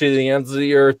go to the ends of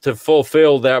the earth to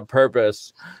fulfill that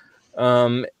purpose.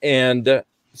 And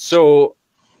so,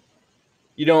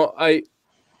 you know, I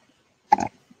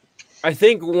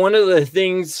think one of the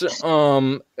things,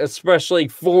 especially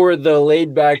for the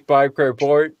Laidback Bike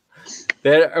Report,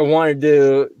 that I wanted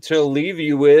to leave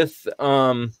you with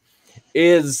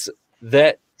is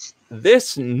that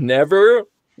this never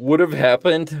would have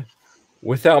happened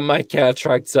without my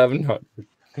Gtrikes 700.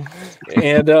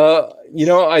 And you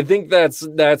know, I think that's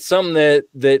something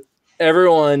that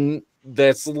everyone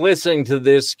that's listening to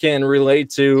this can relate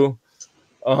to.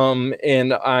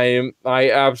 And I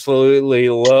absolutely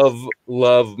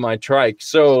love my trike.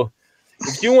 So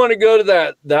if you want to go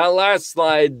to that last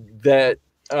slide that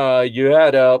you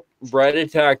had up, right,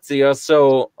 Ataxia.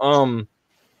 So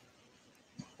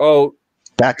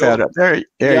back that up.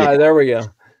 There we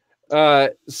go.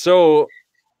 So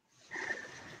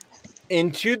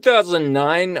in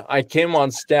 2009, I came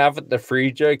on staff at the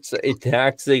Gtrikes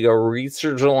Ataxia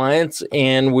Research Alliance,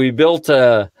 and we built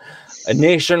a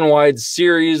nationwide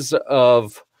series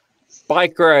of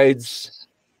bike rides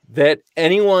that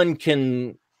anyone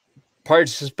can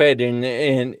participate in,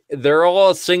 and they're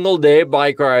all single-day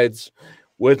bike rides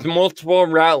with multiple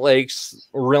route lengths,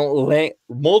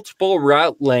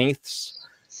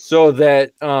 so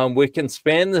that we can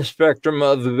span the spectrum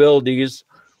of abilities.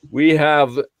 We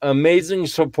have amazing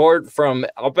support from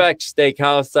Outback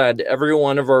Steakhouse at every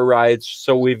one of our rides,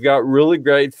 so we've got really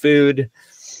great food,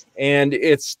 and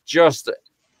it's just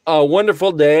a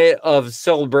wonderful day of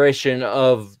celebration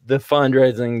of the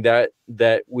fundraising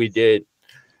that we did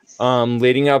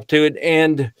leading up to it.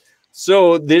 And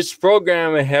so this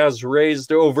program has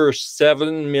raised over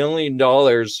 $7 million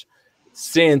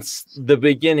since the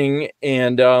beginning,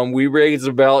 and we raise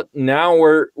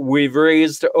we've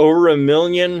raised over $1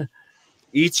 million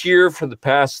each year for the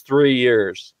past 3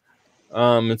 years.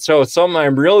 And so it's something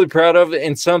I'm really proud of,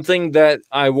 and something that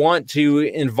I want to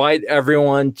invite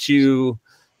everyone to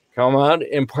come out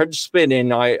and participate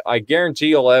in. I guarantee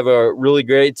you'll have a really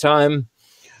great time.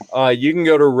 You can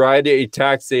go to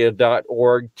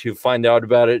rideataxia.org to find out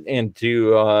about it and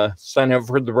to sign up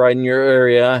for the ride in your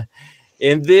area.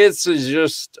 And this is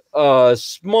just a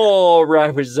small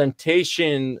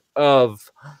representation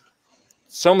of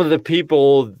some of the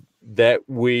people that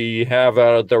we have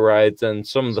out at the rides and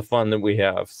some of the fun that we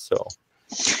have. So,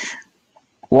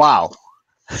 wow.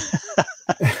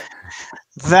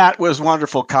 That was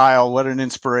wonderful, Kyle. What an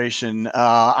inspiration.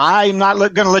 I'm not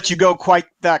going to let you go quite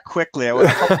that quickly. I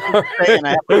and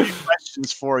I have a few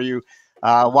questions for you.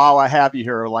 While I have you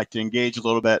here, I'd like to engage a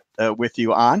little bit with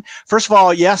you on. First of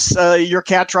all, yes, your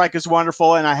cat trike is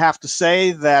wonderful, and I have to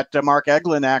say that Mark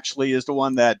Eglin actually is the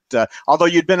one that, although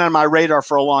you'd been on my radar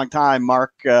for a long time,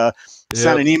 Mark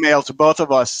sent an email to both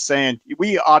of us saying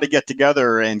we ought to get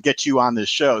together and get you on this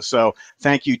show. So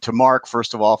thank you to Mark,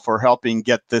 first of all, for helping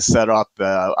get this set up.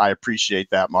 I appreciate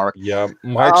that, Mark. Yeah,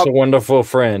 Mark's a wonderful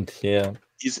friend. Yeah.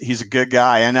 He's a good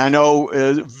guy, and I know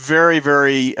very,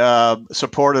 very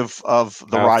supportive of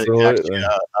the Ride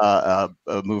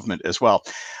movement as well.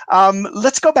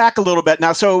 Let's go back a little bit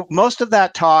now. So most of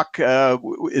that talk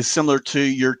is similar to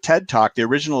your TED Talk, the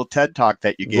original TED Talk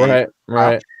that you gave.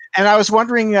 Right. And I was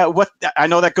wondering I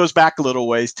know that goes back a little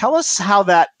ways. Tell us how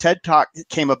that TED Talk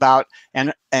came about,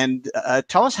 and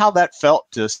tell us how that felt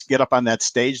to get up on that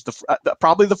stage,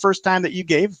 probably the first time that you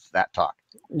gave that talk.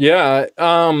 Yeah.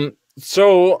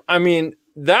 So, I mean,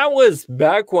 that was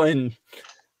back when,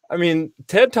 I mean,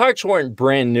 TED Talks weren't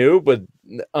brand new, but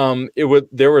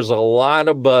there was a lot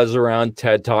of buzz around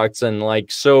TED Talks, and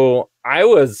like, so I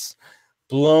was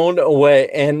blown away.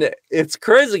 And it's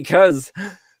crazy because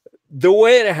the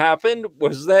way it happened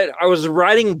was that I was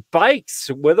riding bikes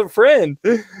with a friend,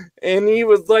 and he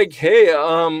was like, "Hey,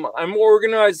 I'm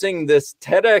organizing this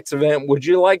TEDx event. Would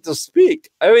you like to speak?"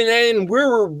 I mean, and we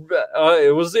were,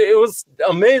 it was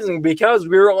amazing because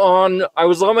I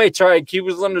was on my trike, he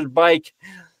was on his bike,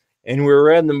 and we were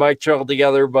riding the bike trail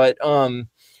together. But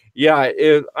yeah,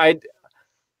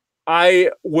 I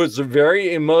was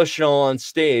very emotional on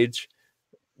stage,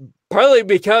 partly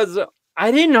because I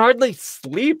didn't hardly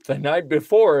sleep the night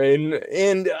before,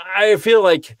 and I feel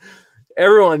like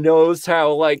everyone knows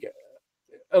how like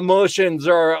emotions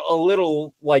are a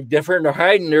little like different or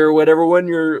heightened or whatever when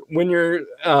you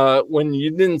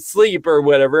didn't sleep or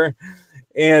whatever,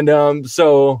 and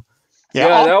so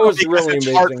yeah, that was really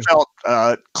amazing. Heartfelt,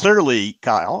 clearly,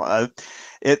 Kyle.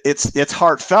 It's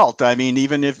heartfelt. I mean,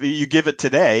 even if you give it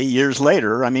today, years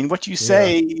later, I mean, what you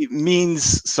say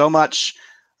means so much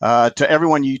to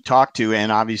everyone you talk to,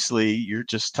 and obviously you're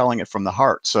just telling it from the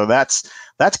heart. So that's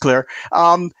clear.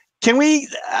 Can we,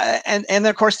 and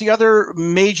of course, the other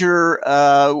major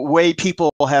way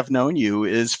people have known you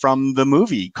is from the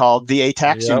movie called The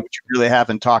Ataxian, which you really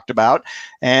haven't talked about.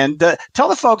 And tell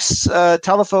the folks,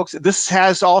 this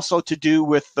has also to do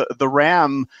with the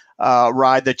Ram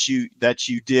ride that you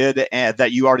did and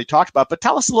that you already talked about. But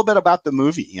tell us a little bit about the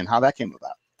movie and how that came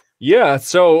about. Yeah,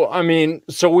 so I mean,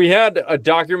 so we had a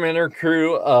documentary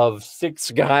crew of 6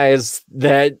 guys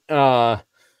that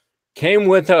came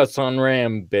with us on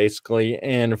Ram, basically,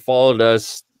 and followed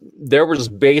us. There was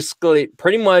basically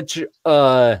pretty much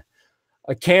a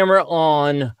camera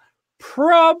on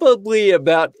probably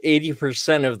about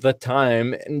 80% of the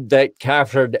time that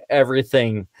captured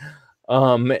everything.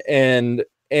 And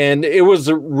it was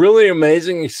a really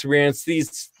amazing experience.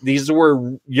 These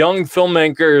were young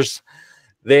filmmakers.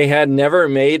 They had never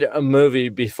made a movie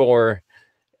before,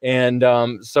 and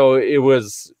so it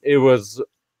was a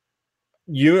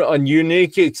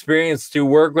unique experience to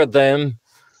work with them.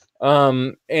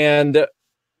 And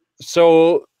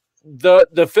so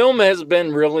the film has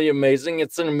been really amazing.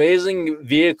 It's an amazing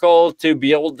vehicle to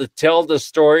be able to tell the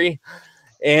story,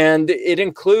 and it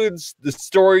includes the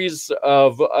stories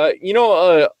of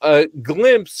a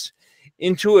glimpse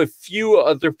into a few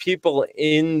other people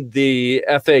in the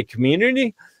FA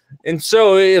community. And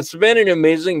so it's been an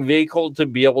amazing vehicle to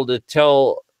be able to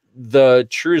tell the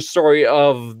true story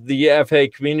of the FA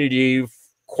community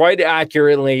quite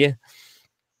accurately,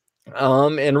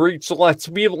 and reach lots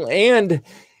of people. And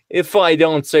if I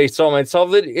don't say so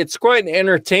myself, it's quite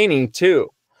entertaining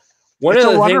too. It's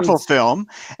a wonderful film.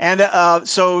 And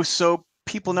so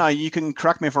people know, you can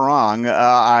correct me if I'm wrong.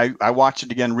 I watched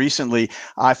it again recently.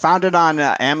 I found it on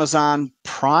Amazon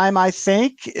Prime. I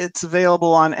think it's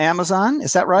available on Amazon.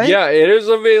 Is that right? Yeah, it is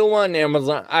available on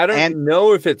Amazon. I don't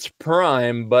know if it's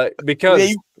Prime, but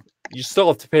because you still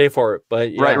have to pay for it.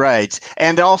 But yeah. Right.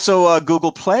 And also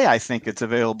Google Play, I think it's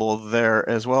available there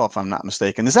as well, if I'm not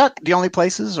mistaken. Is that the only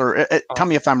places, or tell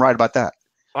me if I'm right about that?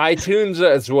 iTunes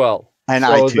as well. And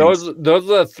so iTunes. those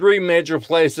are the three major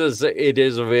places it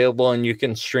is available, and you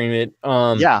can stream it.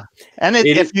 Yeah, and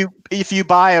if you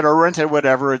buy it or rent it,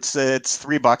 whatever, it's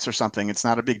 $3 or something. It's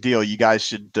not a big deal. You guys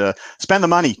should spend the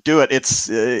money. Do it.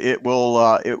 It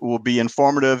will be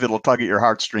informative. It'll tug at your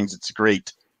heartstrings. It's a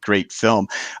great film.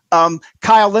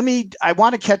 Kyle, I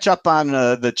want to catch up on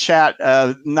the chat.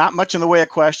 Not much in the way of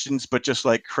questions, but just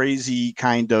like crazy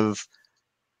kind of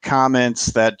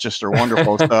comments that just are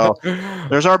wonderful. So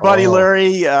there's our buddy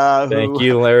Larry. Thank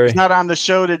you, Larry. He's not on the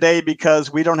show today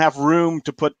because we don't have room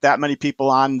to put that many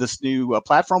people on this new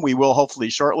platform. We will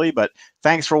hopefully shortly, but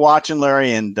thanks for watching,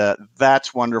 Larry, and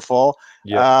that's wonderful.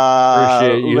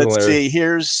 Appreciate you, let's Larry. see.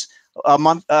 Here's a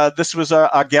month. This was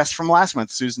a guest from last month,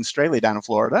 Susan Straley down in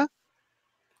Florida.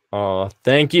 Oh,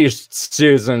 thank you,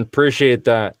 Susan. Appreciate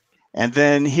that. And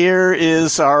then here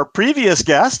is our previous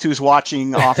guest who's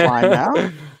watching offline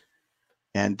now.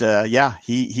 And yeah,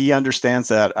 he understands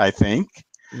that, I think.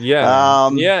 Yeah.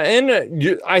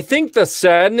 And I think the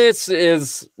sadness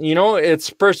is, it's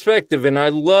perspective. And I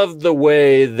love the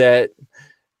way that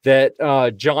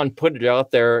Jon put it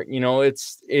out there.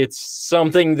 It's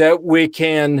something that we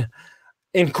can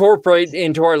incorporate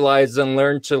into our lives and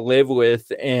learn to live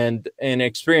with and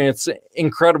experience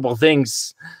incredible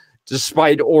things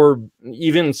despite or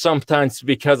even sometimes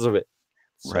because of it.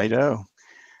 So. Righto.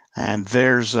 And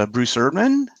there's Bruce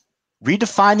Erdman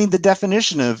redefining the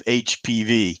definition of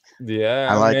HPV. Yeah,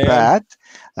 I like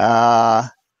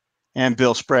that. And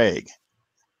Bill Sprague.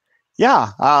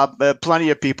 Yeah, plenty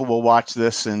of people will watch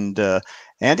this, and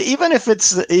even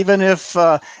if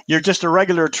you're just a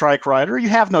regular trike rider, you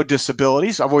have no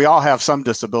disabilities. We all have some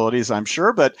disabilities, I'm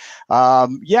sure, but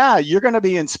yeah, you're going to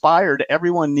be inspired.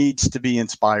 Everyone needs to be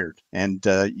inspired, and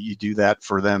you do that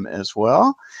for them as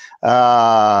well.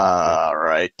 All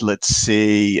right, let's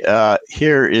see.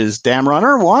 Here is Dam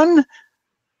Runner 1.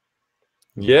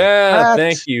 Yeah,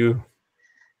 thank you.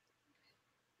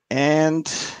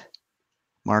 And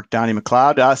Mark Downey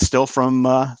McLeod, still from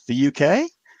the UK.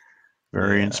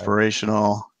 Very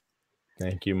inspirational.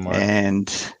 Thank you, Mark.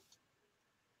 And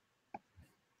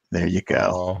there you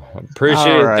go.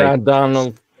 Appreciate that,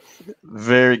 Donald.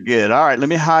 Very good. All right, let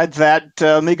me hide that.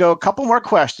 Let me go a couple more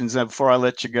questions before I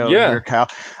let you go here, Kyle.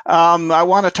 I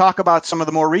want to talk about some of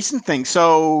the more recent things.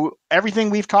 So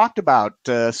everything we've talked about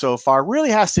so far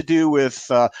really has to do with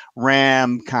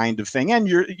RAM kind of thing. And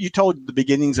you told the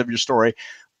beginnings of your story,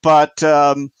 but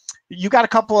you got a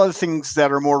couple other things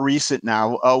that are more recent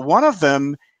now. One of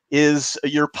them is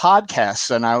your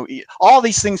podcasts. And all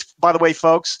these things, by the way,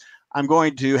 folks, I'm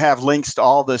going to have links to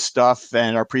all this stuff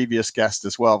and our previous guest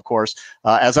as well, of course,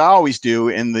 as I always do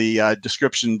in the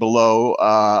description below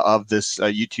of this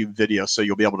YouTube video, so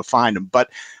you'll be able to find them. But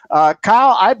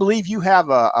Kyle, I believe you have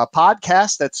a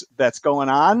podcast that's going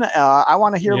on. I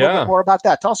want to hear a little bit more about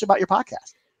that. Tell us about your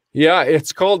podcast. Yeah,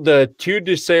 it's called the Two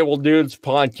Disabled Dudes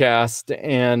Podcast.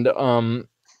 And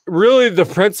really the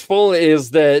principle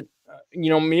is that,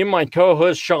 me and my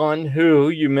co-host Sean, who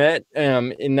you met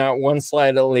in that one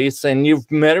slide at least, and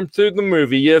you've met him through the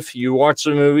movie if you watch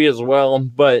the movie as well.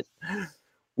 But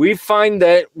we find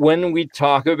that when we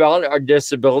talk about our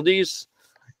disabilities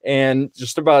and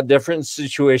just about different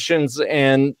situations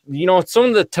and, some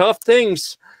of the tough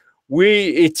things,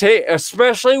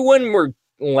 especially when we're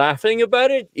laughing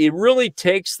about it, it really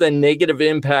takes the negative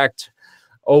impact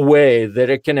away that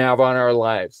it can have on our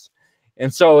lives.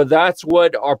 And so that's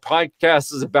what our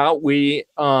podcast is about. We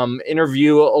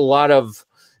interview a lot of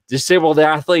disabled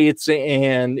athletes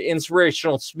and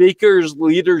inspirational speakers,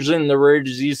 leaders in the rare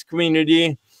disease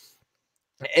community.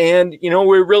 And, we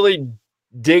really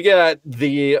dig at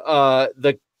the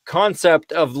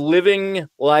concept of living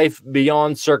life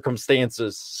beyond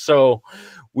circumstances. So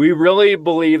we really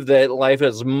believe that life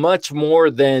is much more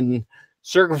than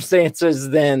circumstances,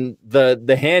 than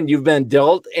the hand you've been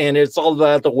dealt, and it's all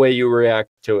about the way you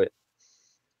react to it.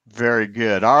 Very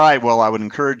good. All right. Well, I would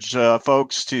encourage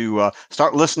folks to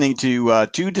start listening to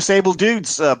Two Disabled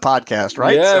Dudes podcast,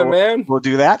 right? Yeah, so man. We'll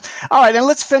do that. All right. And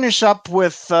let's finish up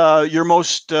with your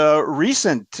most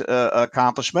recent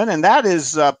accomplishment, and that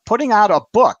is putting out a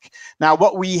book. Now,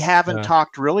 what we haven't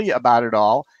talked really about at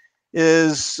all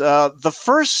is the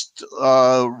first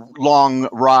long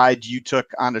ride you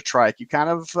took on a trike. You kind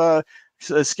of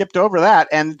skipped over that,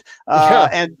 and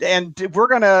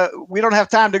we don't have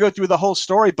time to go through the whole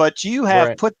story, but you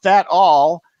have put that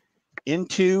all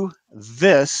into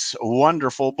this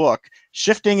wonderful book,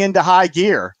 Shifting into High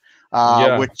Gear.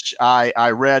 which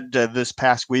I read this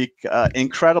past week.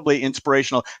 Incredibly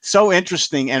inspirational, so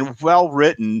interesting and well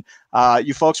written.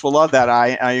 You folks will love that.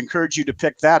 I encourage you to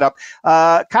pick that up.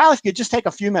 Kyle, if you could just take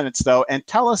a few minutes, though, and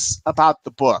tell us about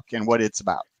the book and what it's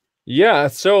about. Yeah,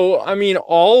 so I mean,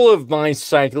 all of my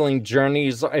cycling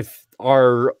journeys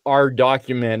are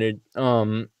documented.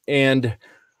 And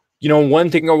you know, one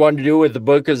thing I wanted to do with the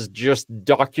book is just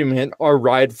document our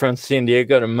ride from San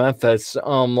Diego to Memphis.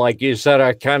 Like you said,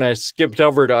 I kind of skipped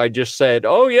over to, I just said,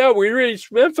 oh yeah, we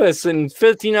reached Memphis in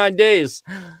 59 days.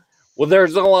 Well,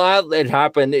 there's a lot that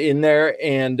happened in there.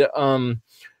 And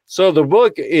so the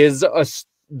book is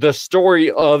the story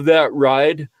of that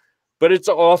ride, but it's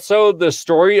also the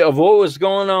story of what was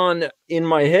going on in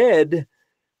my head,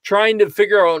 trying to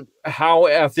figure out how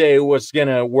FA was going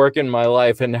to work in my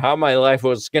life and how my life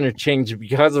was going to change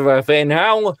because of FA, and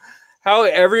how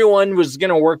everyone was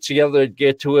going to work together to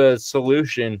get to a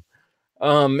solution.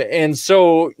 And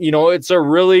so, you know, it's a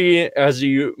really, as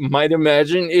you might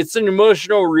imagine, it's an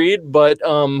emotional read, but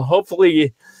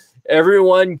hopefully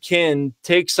everyone can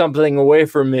take something away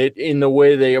from it in the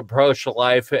way they approach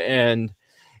life and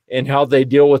how they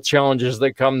deal with challenges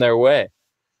that come their way.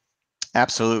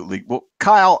 Absolutely. Well,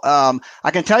 Kyle,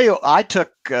 I can tell you I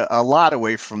took a lot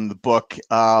away from the book.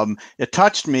 It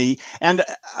touched me. And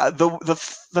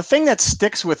the thing that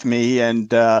sticks with me and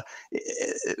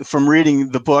from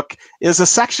reading the book is a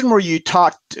section where you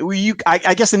talked,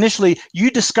 I guess initially you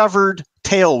discovered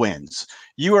tailwinds.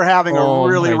 You were having a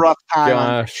really rough time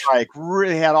on the trike,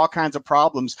 really had all kinds of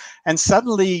problems. And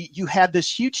suddenly you had this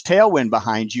huge tailwind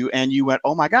behind you and you went,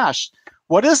 oh my gosh,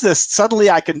 what is this? Suddenly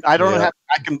I can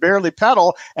barely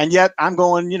pedal, and yet I'm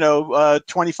going,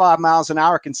 25 miles an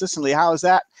hour consistently. How is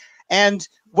that? And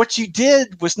what you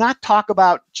did was not talk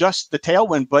about just the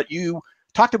tailwind, but you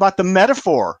talked about the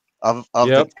metaphor of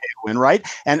the tailwind, right?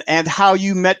 And how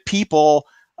you met people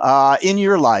in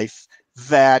your life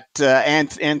that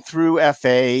and through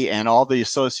FA and all the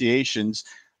associations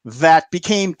that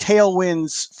became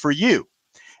tailwinds for you.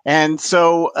 And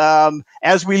so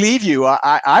as we leave you,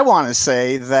 I want to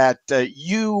say that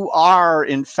you are,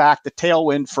 in fact, the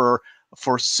tailwind for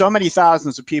so many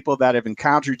thousands of people that have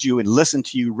encountered you and listened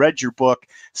to you, read your book,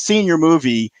 seen your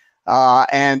movie,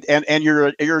 and you're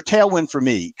a tailwind for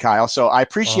me, Kyle. So I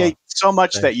appreciate so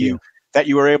much that you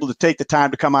were able to take the time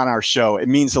to come on our show. It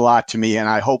means a lot to me, and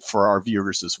I hope for our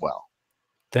viewers as well.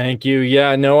 Thank you.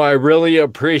 Yeah, no, I really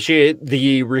appreciate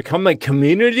the recumbent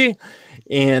community.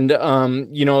 And,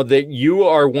 that you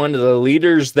are one of the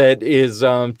leaders that is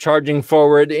charging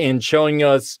forward and showing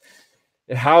us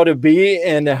how to be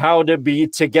and how to be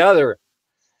together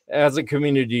as a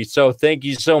community. So thank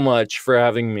you so much for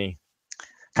having me.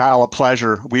 Kyle, a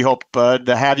pleasure. We hope to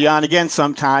have you on again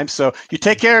sometime. So you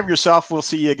take care of yourself. We'll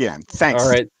see you again. Thanks. All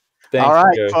right. Thanks, all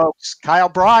right, folks. Kyle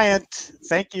Bryant,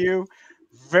 thank you.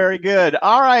 Very good.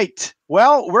 All right.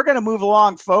 Well, we're going to move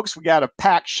along, folks. We got a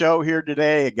packed show here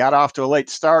today. It got off to a late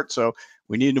start, so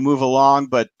we need to move along.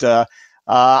 But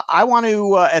I want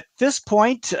to, at this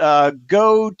point,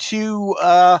 go to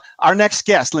our next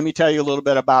guest. Let me tell you a little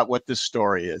bit about what this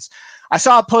story is. I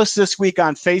saw a post this week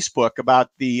on Facebook about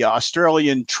the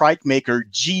Australian trike maker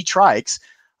Gtrikes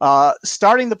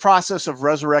starting the process of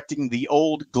resurrecting the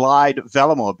old Glyde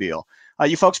velomobile.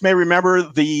 You folks may remember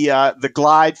the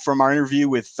Glyde from our interview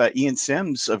with Ian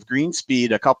Sims of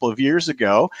Greenspeed a couple of years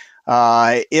ago.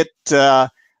 That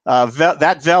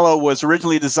velo was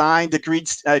originally designed at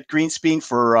Greenspeed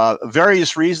for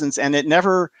various reasons, and it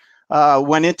never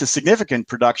went into significant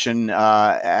production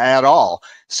at all.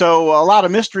 So a lot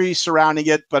of mystery surrounding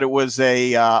it, but it was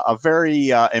a very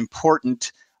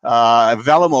important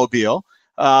velomobile.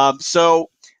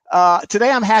 Today,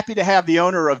 I'm happy to have the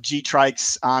owner of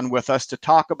Gtrikes on with us to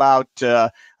talk about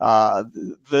the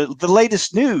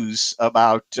latest news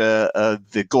about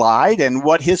the Glyde and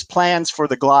what his plans for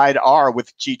the Glyde are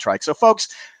with Gtrikes. So, folks,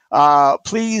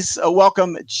 please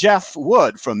welcome Geoff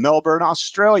Wood from Melbourne,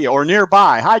 Australia, or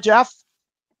nearby. Hi, Geoff.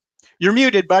 You're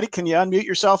muted, buddy. Can you unmute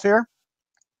yourself here?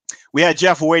 We had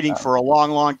Geoff waiting for a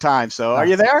long, long time. So, are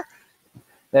you there?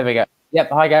 There we go. Yep.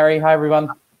 Hi, Gary. Hi, everyone.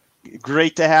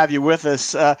 Great to have you with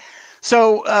us.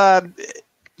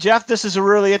 Geoff, this is a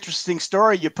really interesting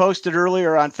story. You posted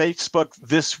earlier on Facebook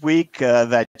this week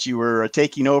that you were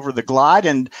taking over the Glyde,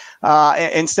 and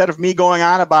instead of me going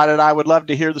on about it, I would love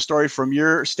to hear the story from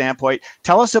your standpoint.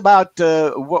 Tell us about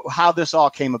how this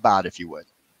all came about, if you would.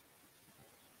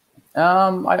 I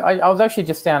was actually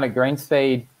just down at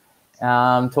Greenspeed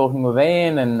talking with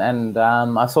Ian, and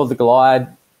I saw the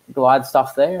Glyde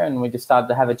stuff there, and we just started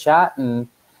to have a chat, and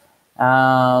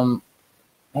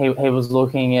he was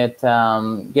looking at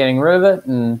getting rid of it,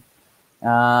 and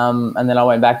And then I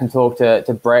went back and talked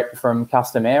to Brett from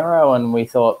Custom Aero, and we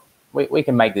thought we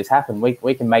can make this happen.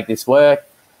 We can make this work.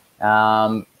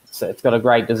 So it's got a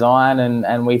great design,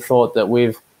 and we thought that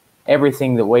with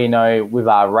everything that we know with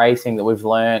our racing that we've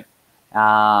learnt,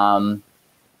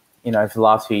 you know, for the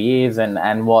last few years,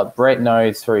 and what Brett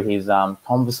knows through his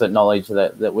composite knowledge,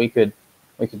 that we could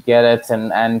get it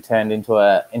and turned into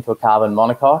a carbon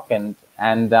monocoque,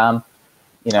 and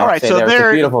you know. All right, so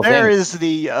there thing. is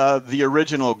the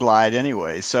original Glide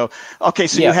anyway. So okay,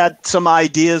 so Yeah. you had some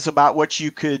ideas about what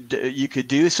you could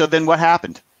do. So then what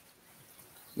happened?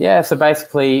 Yeah, so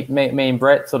basically me and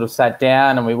Brett sort of sat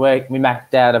down and we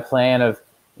mapped out a plan of,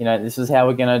 you know, this is how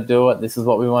we're going to do it. This is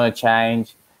what we want to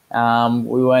change.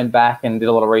 We went back and did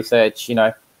a lot of research, you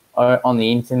know, on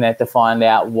the internet to find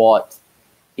out what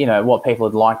people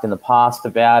had liked in the past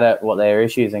about it, what their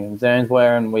issues and concerns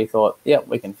were. And we thought, yeah,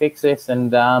 we can fix this.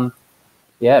 And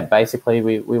basically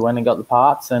we went and got the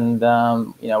parts, and,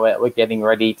 you know, we're getting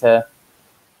ready to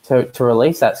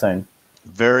release that soon.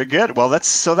 Very good. Well,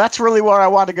 that's really where I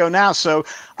want to go now. So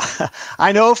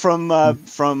I know from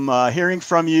hearing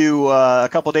from you a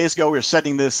couple of days ago, we were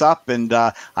setting this up, and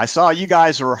I saw you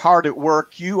guys were hard at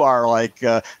work. You are like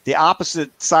the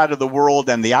opposite side of the world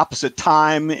and the opposite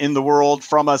time in the world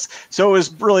from us. So it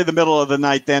was really the middle of the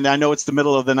night then. I know it's the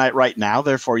middle of the night right now.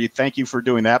 Therefore, thank you for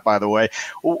doing that, by the way.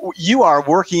 You are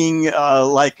working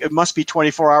like it must be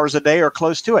 24 hours a day or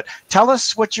close to it. Tell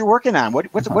us what you're working on. What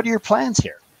are your plans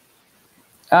here?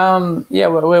 Yeah,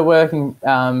 we're working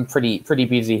pretty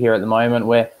busy here at the moment.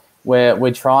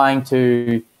 We're trying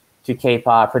to keep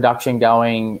our production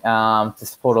going to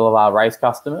support all of our race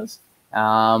customers.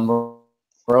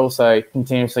 We're also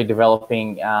continuously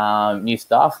developing new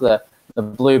stuff. The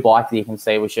blue bike that you can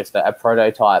see was just a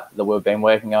prototype that we've been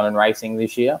working on and racing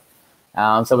this year.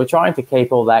 So we're trying to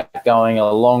keep all that going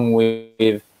along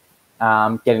with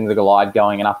getting the Glide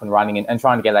going and up and running, and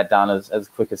trying to get that done as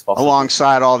quick as possible.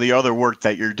 Alongside all the other work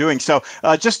that you're doing. So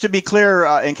just to be clear,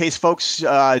 in case folks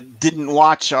didn't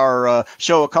watch our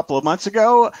show a couple of months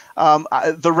ago,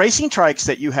 the racing trikes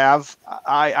that you have,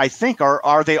 I think,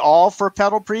 are they all for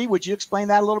pedal pre? Would you explain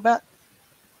that a little bit?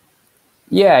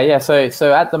 Yeah.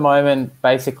 So at the moment,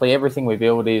 basically everything we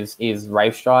build is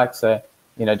race trikes. So,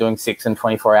 you know, doing 6 and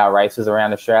 24-hour races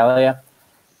around Australia.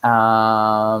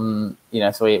 You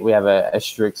know, so we have a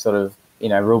strict sort of, you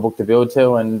know, rule book to build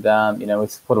to, and you know, we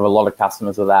support a lot of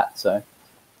customers with that. So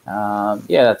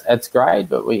yeah, that's great.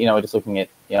 But we're just looking at,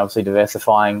 you know, obviously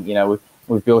diversifying. You know,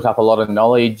 we've built up a lot of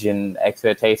knowledge and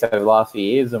expertise over the last few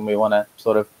years, and we want to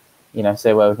sort of, you know,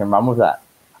 see where we can run with that.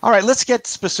 All right, let's get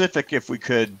specific if we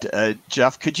could,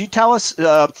 Geoff. Could you tell us?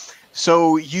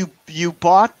 So you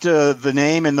bought the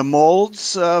name and the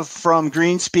molds from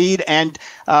Greenspeed, and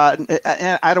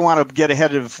I don't want to get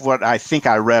ahead of what I think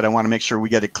I read. I want to make sure we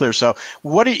get it clear. So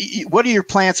what are your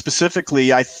plans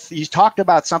specifically? You talked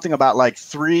about something about like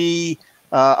 3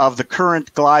 of the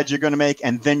current glides you're going to make,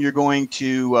 and then you're going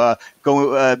to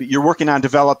you're working on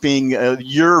developing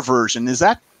your version.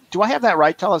 Do I have that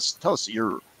right? Tell us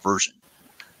your version.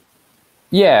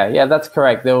 Yeah, that's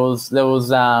correct. There was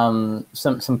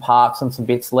some parts and some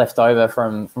bits left over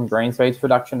from Greenspeed's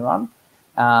production run.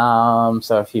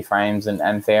 So a few frames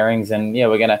and fairings, and yeah,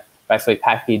 we're going to basically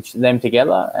package them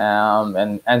together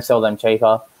and sell them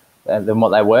cheaper than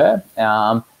what they were.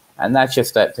 And that's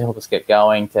just to help us get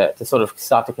going, to sort of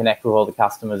start to connect with all the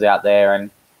customers out there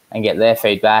and get their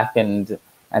feedback, and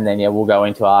then yeah, we'll go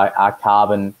into our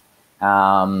carbon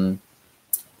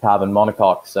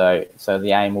monocoque. So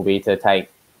the aim will be to take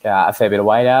a fair bit of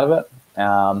weight out of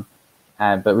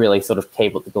it, but really sort of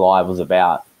keep what the Glide was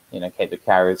about. You know, keep the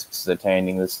characteristics, the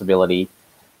turning, the stability,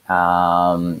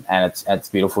 and its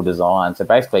beautiful design. So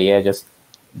basically, yeah,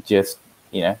 just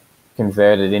you know,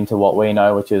 convert it into what we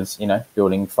know, which is, you know,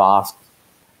 building fast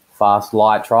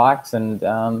light trikes, and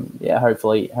yeah,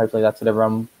 hopefully that's what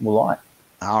everyone will like.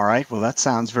 All right. Well, that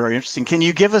sounds very interesting. Can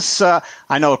you give us,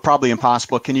 I know it's probably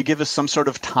impossible, can you give us some sort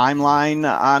of timeline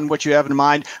on what you have in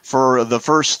mind for the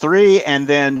first 3? And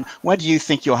then when do you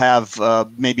think you'll have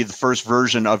maybe the first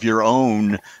version of your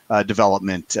own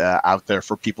development out there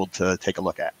for people to take a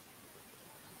look at?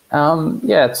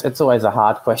 Yeah, it's always a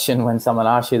hard question when someone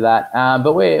asks you that.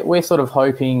 But we're sort of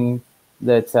hoping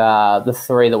that the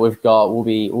 3 that we've got will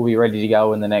be ready to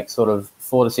go in the next sort of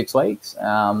 4 to 6 weeks.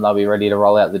 They'll be ready to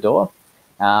roll out the door.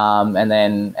 And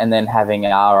then having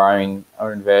our own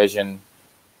version,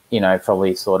 you know,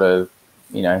 probably sort of,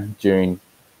 you know, June,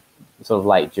 sort of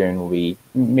late June will be,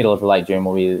 middle of late June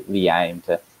will be the aim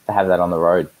to have that on the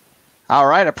road. All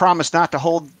right. I promise not to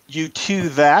hold you to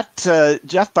that,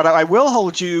 Geoff, but I will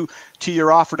hold you to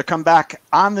your offer to come back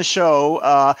on the show.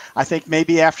 I think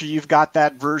maybe after you've got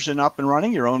that version up and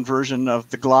running, your own version of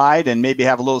the Glyde, and maybe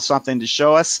have a little something to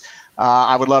show us.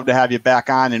 I would love to have you back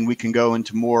on, and we can go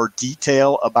into more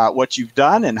detail about what you've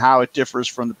done and how it differs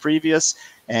from the previous,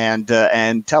 and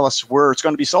tell us where it's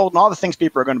going to be sold and all the things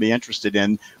people are going to be interested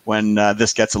in when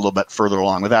this gets a little bit further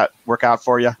along. Would that work out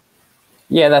for you?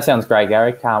 Yeah, that sounds great,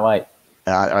 Gary. Can't wait.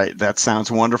 All right, that sounds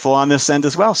wonderful on this end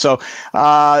as well. So,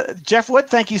 Geoff Wood,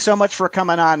 thank you so much for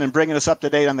coming on and bringing us up to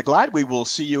date on the Glyde. We will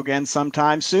see you again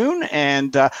sometime soon,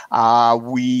 and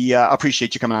we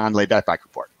appreciate you coming on Laidback Bike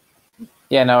Report.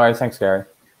 Yeah, no worries. Thanks, Gary.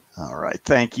 All right,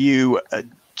 thank you,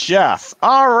 Geoff.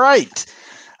 All right.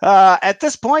 At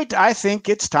this point, I think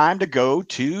it's time to go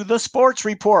to the sports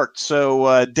report.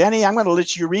 So, Denny, I'm going to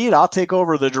let you read. I'll take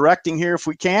over the directing here if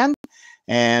we can.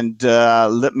 And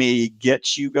let me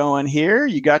get you going here.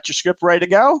 You got your script ready to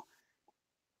go?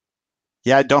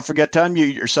 Yeah, don't forget to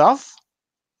unmute yourself.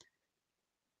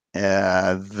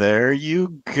 There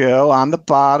you go on the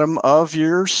bottom of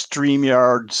your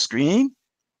StreamYard screen.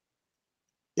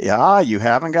 Yeah, you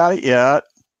haven't got it yet.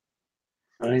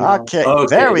 Okay,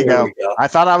 there we go. I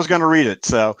thought I was going to read it.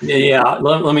 So yeah,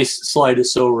 let me slide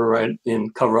this over right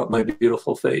and cover up my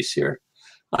beautiful face here.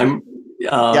 I'm you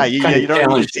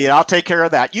don't need to see it. I'll take care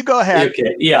of that. You go ahead.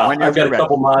 Okay. Yeah, I've got a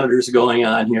couple monitors going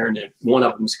on here, and one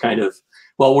of them's kind of,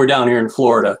 well, we're down here in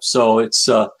Florida, so it's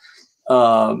I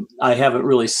haven't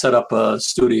really set up a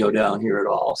studio down here at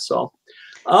all. So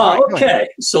okay,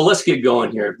 so let's get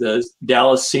going here. The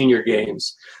Dallas Senior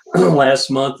Games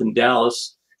last month in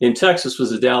Dallas, in Texas,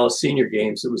 was the Dallas Senior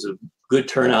Games. It was a good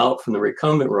turnout from the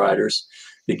recumbent riders.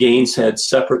 The games had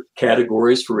separate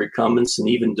categories for recumbents and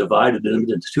even divided them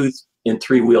into 2 and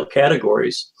 3-wheel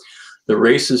categories. The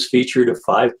races featured a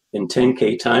 5 and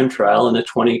 10K time trial and a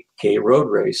 20K road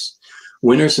race.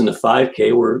 Winners in the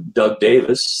 5K were Doug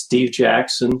Davis, Steve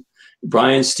Jackson,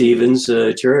 Brian Stevens,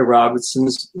 Jerry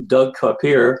Robinsons, Doug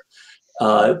Capier,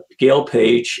 Gail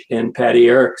Page, and Patty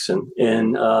Erickson,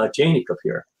 and Janie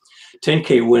Capier.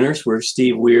 10K winners were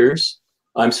Steve Weens,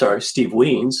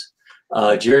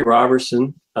 Jerry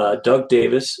Robertson, Doug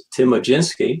Davis, Tim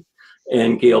Oginski,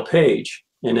 and Gail Page.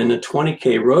 And in the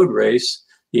 20K road race,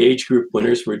 the age group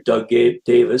winners were Doug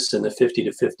Davis in the 50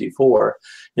 to 54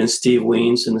 and Steve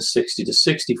Weens in the 60 to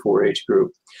 64 age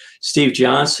group. Steve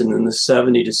Johnson in the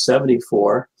 70 to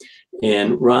 74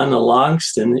 and Ronna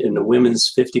Longston in the women's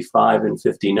 55 and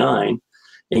 59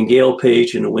 and Gail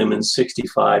Page in the women's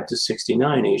 65 to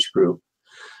 69 age group.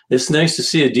 It's nice to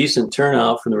see a decent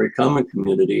turnout from the recumbent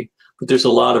community, but there's a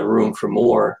lot of room for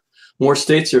more. More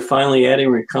states are finally adding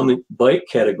recumbent bike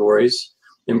categories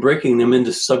and breaking them into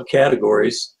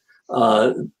subcategories,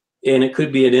 and it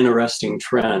could be an interesting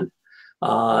trend.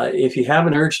 If you have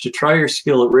an urge to try your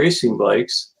skill at racing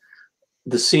bikes,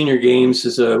 the Senior Games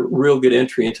is a real good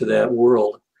entry into that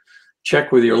world.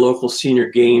 Check with your local Senior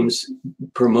Games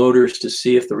promoters to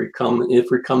see if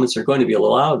recumbents are going to be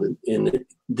allowed in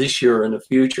this year or in the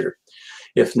future.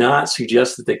 If not,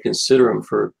 suggest that they consider them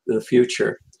for the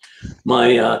future.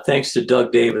 My thanks to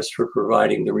Doug Davis for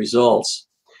providing the results.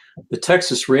 The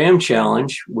Texas Ram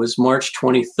Challenge was March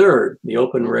 23rd. The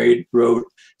open road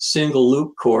single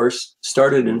loop course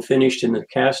started and finished in the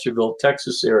Castroville,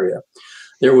 Texas area.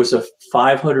 There was a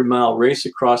 500-mile race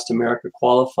across America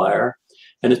qualifier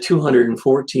and a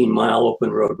 214-mile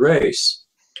open road race.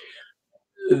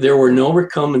 There were no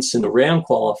recumbents in the Ram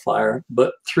qualifier,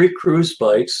 but 3 cruise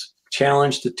bikes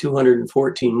challenged the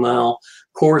 214-mile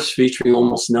course featuring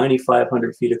almost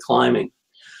 9,500 feet of climbing.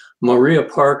 Maria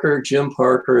Parker, Jim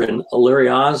Parker, and Larry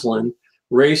Oslin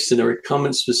raced in a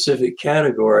recumbent-specific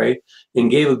category and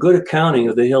gave a good accounting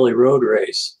of the hilly road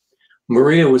race.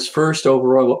 Maria was first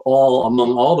overall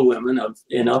among all the women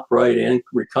in upright and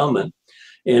recumbent,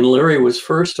 and Larry was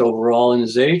first overall in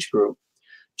his age group.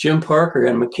 Jim Parker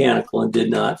had mechanical and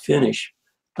did not finish.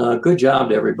 Good job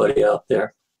to everybody out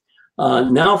there.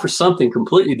 Now for something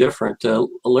completely different.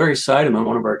 Larry Seidemann,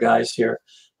 one of our guys here,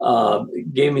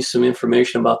 gave me some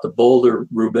information about the Boulder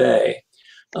Roubaix.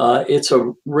 It's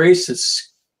a race that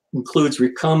includes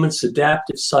recumbents,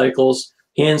 adaptive cycles,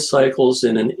 hand cycles,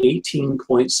 and an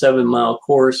 18.7 mile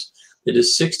course that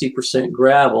is 60%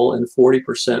 gravel and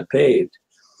 40% paved.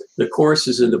 The course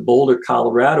is in the Boulder,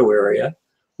 Colorado area.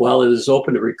 While it is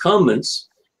open to recumbents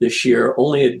this year,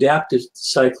 only adaptive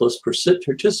cyclists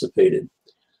participated.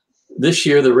 This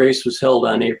year, the race was held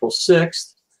on April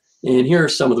 6th, and here are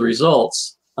some of the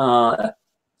results.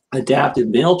 Adaptive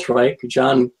male trike,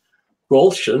 John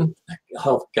Golshan,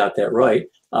 I got that right,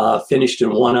 finished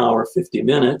in 1 hour, 50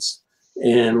 minutes,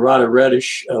 and Rada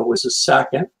Reddish was a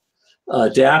second.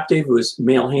 Adaptive was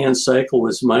male hand cycle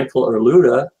was Michael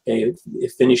Erluda. It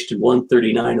finished in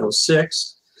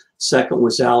 1:39.06. Second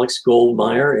was Alex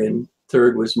Goldmeyer, and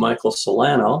third was Michael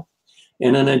Solano.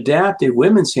 And an adaptive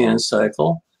women's hand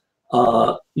cycle,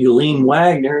 Yulene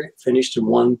Wagner finished in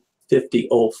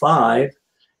 1:50.05.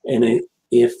 And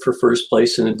if for first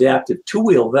place, an adaptive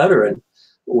two-wheel veteran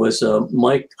was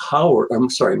Mark Howard in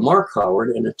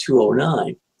a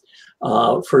 2:09.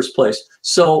 First place.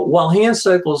 So while hand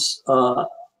cycles,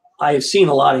 I have seen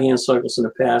a lot of hand cycles in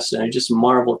the past, and I just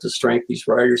marvel at the strength these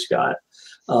riders got.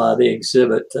 They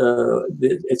exhibit.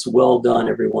 It's well done,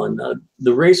 everyone.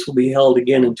 The race will be held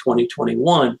again in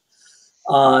 2021.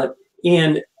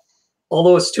 And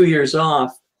although it's 2 years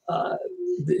off,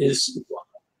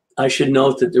 I should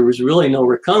note that there was really no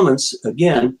recumbents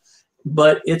again,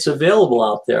 but it's available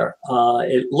out there.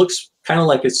 It looks kind of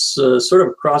like it's sort of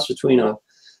a cross between a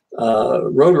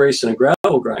road race and a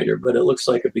gravel grinder, but it looks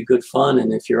like it'd be good fun.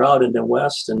 And if you're out in the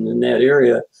West and in that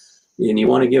area and you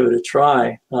want to give it a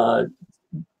try,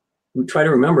 try to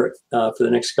remember it for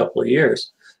the next couple of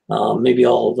years. Maybe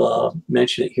I'll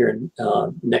mention it here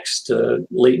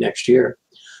late next year.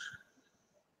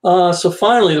 So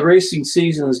finally, the racing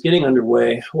season is getting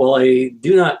underway. While I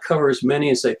do not cover as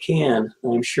many as I can,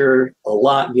 I'm sure a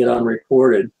lot get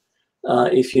unreported.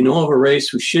 If you know of a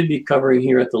race we should be covering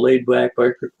here at the Laidback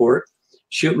Bike Report,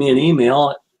 shoot me an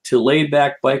email to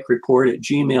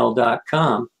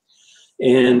laidbackbikereport@gmail.com.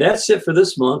 And that's it for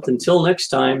this month. Until next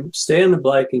time, stay on the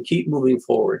bike and keep moving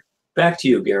forward. Back to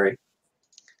you, Gary.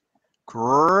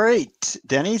 Great.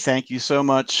 Denny, thank you so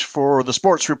much for the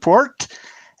sports report.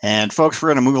 And folks, we're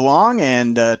going to move along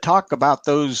and talk about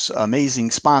those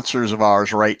amazing sponsors of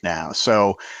ours right now.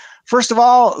 So first of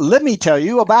all, let me tell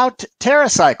you about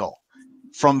TerraCycle.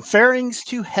 From fairings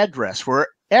to headrests,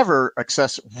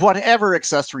 whatever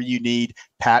accessory you need,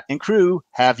 Pat and crew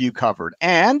have you covered.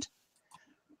 And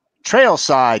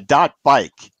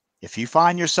trailside.bike. If you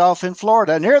find yourself in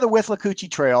Florida near the Withlacoochee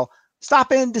Trail,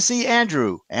 stop in to see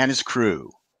Andrew and his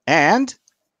crew. And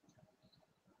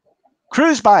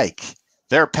Cruise Bike.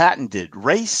 Their patented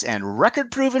race and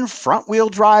record-proven front-wheel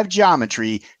drive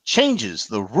geometry changes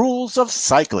the rules of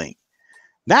cycling.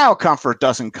 Now comfort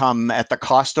doesn't come at the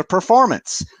cost of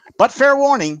performance, but fair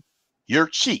warning, your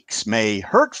cheeks may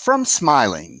hurt from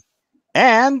smiling.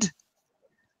 And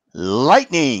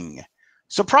Lightning.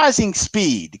 Surprising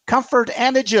speed, comfort,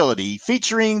 and agility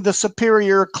featuring the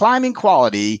superior climbing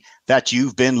quality that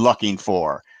you've been looking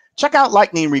for. Check out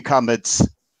Lightning recumbents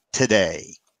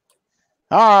today.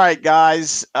 All right,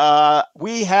 guys,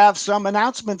 we have some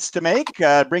announcements to make,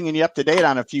 bringing you up to date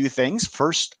on a few things.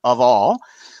 First of all,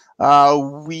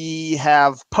 we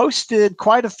have posted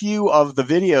quite a few of the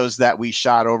videos that we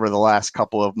shot over the last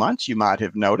couple of months, you might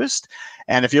have noticed.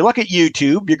 And if you look at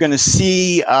YouTube, you're going to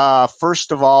see,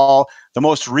 first of all, the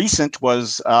most recent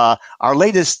was our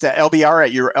latest LBR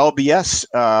at your LBS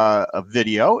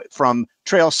video from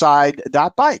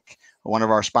trailside.bike. One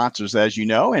of our sponsors, as you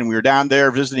know, and we were down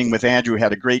there visiting with Andrew,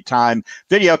 had a great time.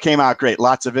 Video came out great.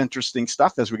 Lots of interesting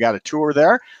stuff as we got a tour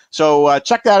there. So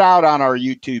check that out on our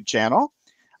YouTube channel.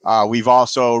 We've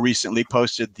also recently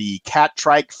posted the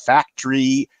Gtrike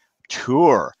factory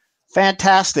tour.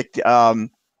 Fantastic.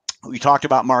 We talked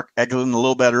about Mark Eglin a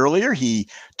little bit earlier. He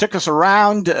took us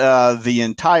around the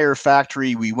entire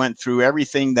factory. We went through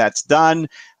everything that's done.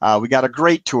 We got a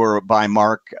great tour by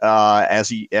Mark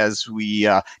as we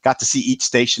got to see each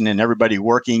station and everybody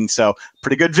working. So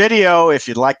pretty good video if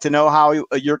you'd like to know how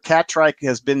your Gtrike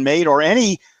has been made, or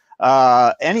any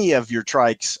of your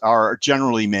trikes are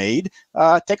generally made.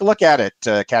 Take a look at it,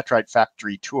 Gtrike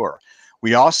factory tour.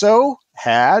 We also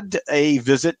had a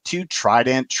visit to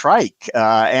Trident Trike,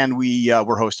 and we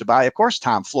were hosted by, of course,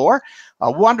 Tom Floor.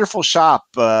 A wonderful shop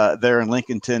there in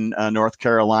Lincolnton, North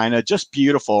Carolina. Just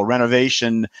beautiful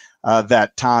renovation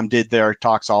that Tom did there.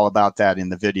 Talks all about that in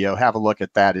the video. Have a look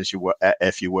at that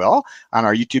if you will, on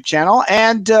our YouTube channel.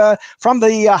 And from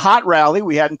the hot rally,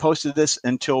 we hadn't posted this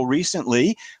until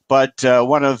recently, but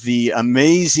one of the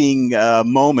amazing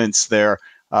moments there,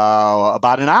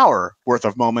 about an hour worth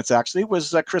of moments actually,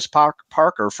 was Chris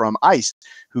Parker from ICE,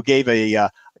 who gave a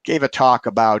talk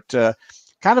about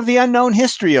kind of the unknown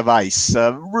history of ICE.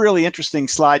 Really interesting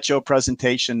slideshow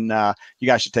presentation. You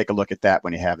guys should take a look at that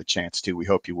when you have a chance to. We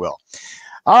hope you will.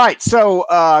 All right, so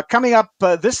coming up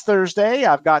this Thursday,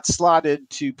 I've got slotted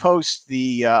to post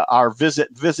our visit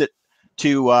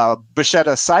to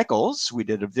Bichetta Cycles. We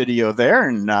did a video there,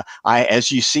 and I,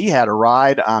 as you see, had a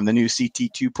ride on the new CT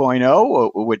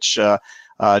 2.0, which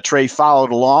Trey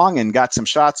followed along and got some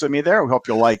shots of me there. We hope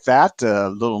you'll like that. A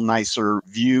little nicer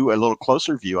view, a little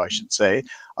closer view, I should say,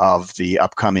 of the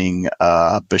upcoming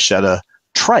Bashetta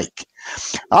trike.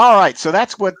 All right, so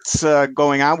that's what's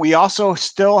going on. We also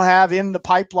still have in the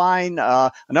pipeline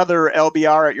another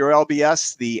LBR at your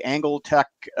LBS. The Angle Tech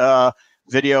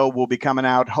video will be coming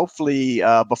out hopefully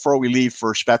before we leave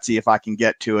for Spetsy, if I can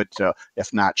get to it,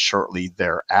 if not shortly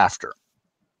thereafter.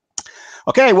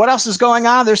 Okay, what else is going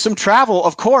on? There's some travel,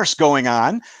 of course, going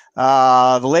on.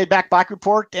 The Laidback Bike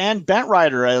Report and Bent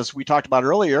Rider, as we talked about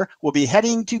earlier, will be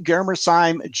heading to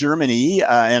Germersheim, Germany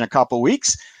in a couple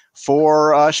weeks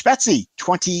for Spetsy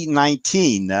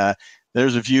 2019.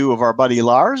 There's a view of our buddy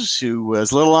Lars, who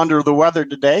was a little under the weather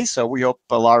today, so we hope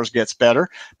Lars gets better.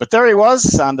 But there he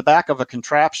was on the back of a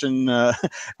contraption,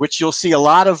 which you'll see a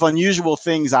lot of unusual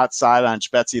things outside on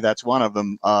Spetsy. That's one of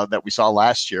them that we saw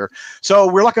last year. So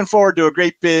we're looking forward to a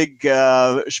great big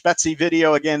Spetsy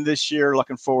video again this year.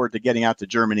 Looking forward to getting out to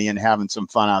Germany and having some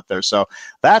fun out there. So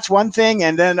that's one thing.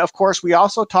 And then, of course, we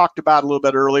also talked about a little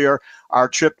bit earlier our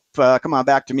trip, come on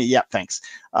back to me, yeah, thanks,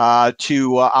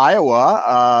 to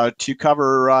Iowa to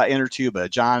cover InnerTuba.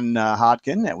 Jon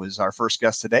Hodkin, that was our first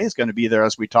guest today, is going to be there,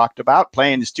 as we talked about,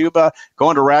 playing his tuba,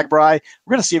 going to Ragbri.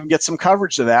 We're going to see if we can get some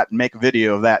coverage of that and make a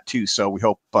video of that too. So we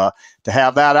hope to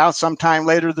have that out sometime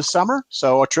later this summer.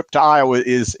 So a trip to Iowa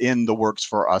is in the works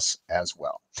for us as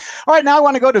well. All right, now I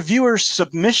want to go to viewer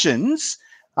submissions.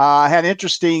 I had an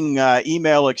interesting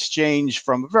email exchange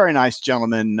from a very nice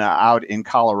gentleman out in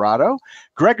Colorado.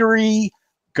 Gregory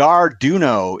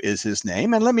Garduno is his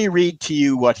name, and let me read to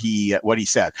you what he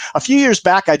said. A few years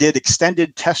back, I did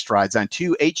extended test rides on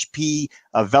two HP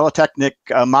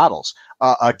Velotechnik models,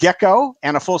 a Gecko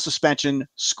and a full suspension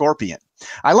Scorpion.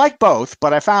 I like both,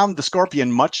 but I found the Scorpion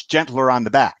much gentler on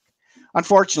the back.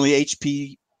 Unfortunately,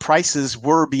 HP prices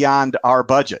were beyond our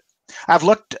budget. I've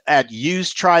looked at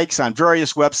used trikes on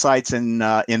various websites in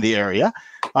the area,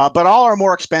 but all are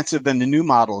more expensive than the new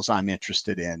models I'm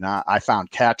interested in. I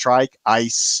found Gtrikes,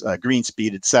 Ice,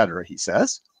 Greenspeed, etc., he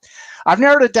says. I've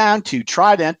narrowed it down to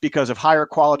Trident because of higher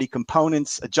quality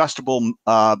components, adjustable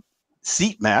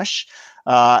seat mesh,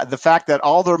 the fact that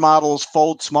all their models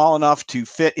fold small enough to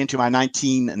fit into my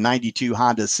 1992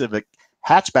 Honda Civic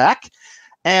hatchback,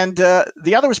 and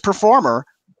the other was Performer,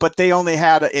 but they only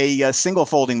had a single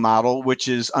folding model, which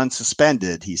is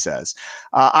unsuspended, he says.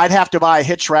 I'd have to buy a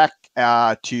hitch rack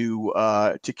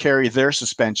to carry their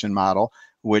suspension model,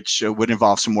 which would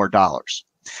involve some more dollars.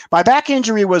 My back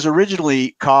injury was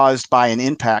originally caused by an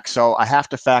impact, so I have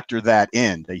to factor that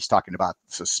in. He's talking about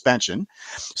suspension.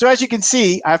 So as you can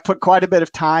see, I've put quite a bit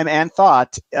of time and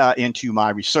thought into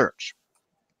my research.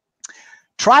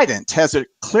 Trident has a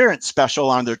clearance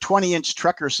special on their 20-inch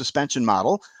Trekker suspension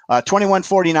model,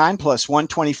 $21.49 plus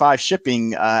 $125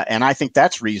 shipping, and I think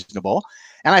that's reasonable.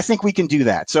 And I think we can do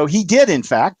that. So he did, in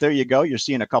fact. There you go. You're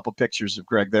seeing a couple pictures of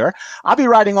Greg there. I'll be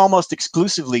riding almost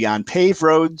exclusively on paved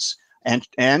roads and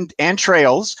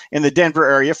trails in the Denver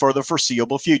area for the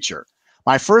foreseeable future.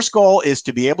 My first goal is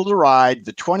to be able to ride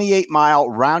the 28-mile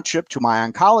round trip to my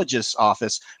oncologist's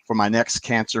office for my next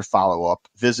cancer follow-up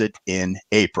visit in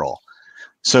April.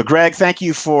 So, Greg, thank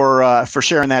you for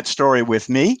sharing that story with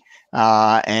me,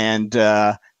 and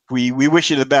we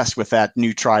wish you the best with that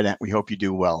new Trident. We hope you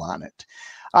do well on it.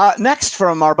 Next,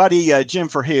 from our buddy Jim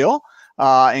Verheul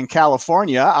in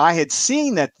California, I had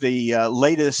seen that the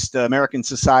latest American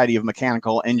Society of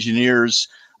Mechanical Engineers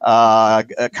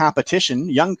competition,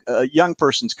 young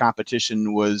person's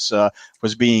competition, was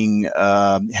being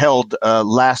held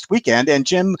last weekend, and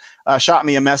Jim shot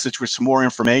me a message with some more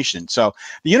information. So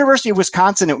the University of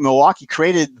Wisconsin at Milwaukee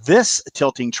created this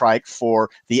tilting trike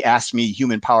for the Ask Me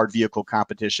Human Powered Vehicle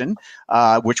competition,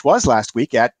 which was last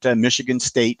week at Michigan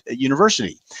State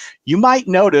University. You might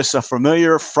notice a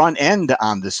familiar front end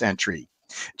on this entry.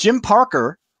 Jim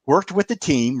Parker worked with the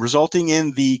team, resulting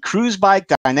in the Cruise Bike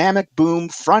Dynamic Boom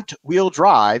front wheel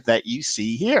drive that you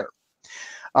see here.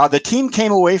 The team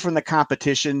came away from the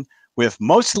competition with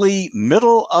mostly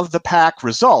middle of the pack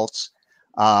results,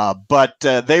 but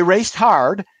they raced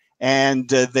hard, and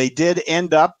they did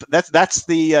end up, that's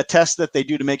the test that they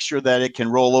do to make sure that it can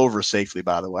roll over safely,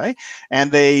 by the way.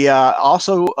 And they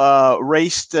also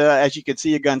raced, as you can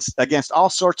see, against all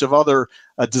sorts of other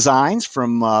designs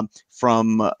from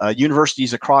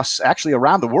universities actually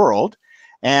around the world.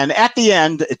 And at the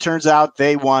end, it turns out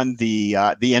they won the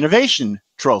innovation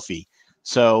trophy.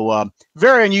 So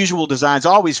very unusual designs,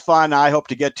 always fun. I hope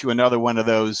to get to another one of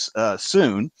those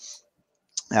soon.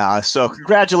 So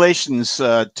congratulations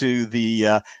to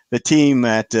the team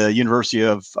at University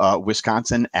of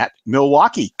Wisconsin at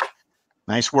Milwaukee.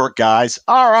 Nice work, guys.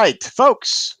 All right,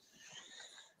 folks.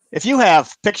 If you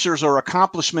have pictures or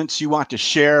accomplishments you want to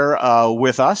share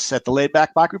with us at the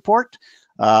Laidback Bike Report,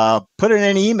 put it in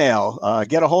an email.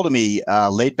 Get a hold of me,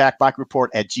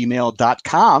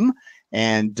 laidbackbikereport@gmail.com,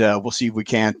 and we'll see if we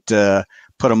can't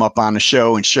put them up on the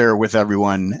show and share with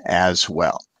everyone as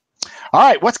well. All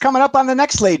right, what's coming up on the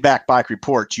next Laidback Bike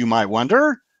Report, you might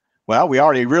wonder? Well, we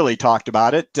already really talked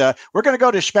about it. We're going to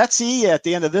go to Spetzi at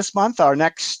the end of this month. Our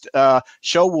next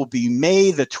show will be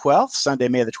May the 12th, Sunday,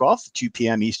 May the 12th, 2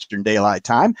 p.m. Eastern Daylight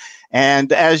Time.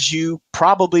 And as you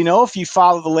probably know, if you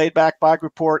follow the Laidback Bike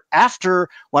Report, after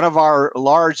one of our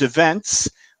large events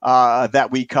that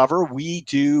we cover, we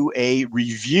do a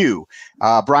review.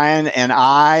 Brian and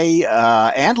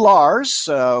I and Lars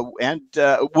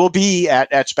will be at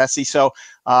Spetzi. So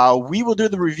we will do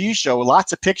the review show,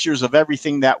 lots of pictures of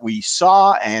everything that we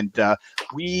saw, and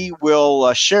we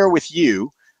will share with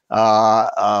you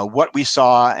what we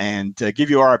saw and give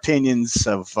you our opinions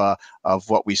of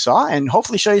what we saw, and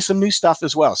hopefully show you some new stuff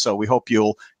as well. So we hope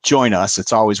you'll join us.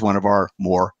 It's always one of our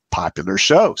more popular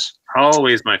shows.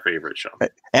 Always my favorite show.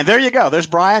 And there you go. There's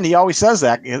Brian. He always says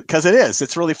that because it is.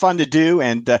 It's really fun to do,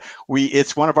 and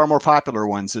it's one of our more popular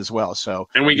ones as well. So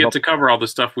we get to cover all the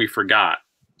stuff we forgot.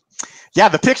 Yeah,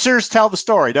 the pictures tell the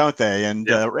story, don't they? And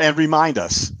remind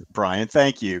us, Brian.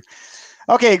 Thank you.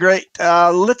 Okay, great.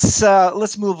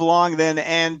 Let's move along then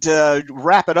and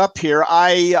wrap it up here.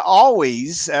 I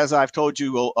always, as I've told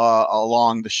you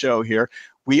along the show here,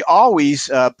 we always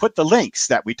put the links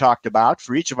that we talked about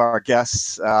for each of our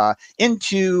guests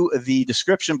into the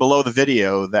description below the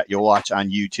video that you'll watch on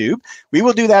YouTube. We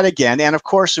will do that again. And of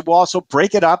course, we'll also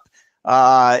break it up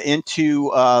into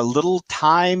little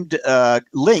timed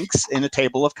links in a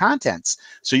table of contents.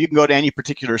 So you can go to any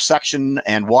particular section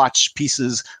and watch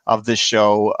pieces of this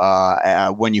show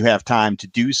when you have time to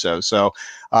do so. So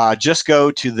just go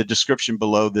to the description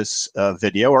below this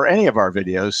video or any of our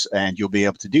videos, and you'll be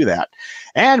able to do that.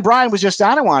 And Brian was just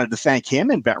on. I wanted to thank him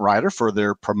and Bent Rider for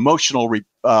their promotional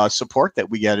support that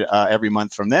we get every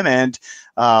month from them, and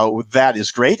that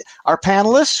is great. Our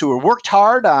panelists who have worked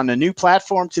hard on a new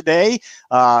platform today,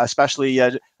 especially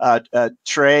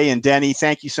Trey and Denny,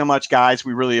 thank you so much, guys.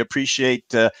 We really appreciate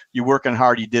you working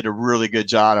hard. You did a really good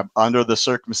job under the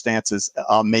circumstances.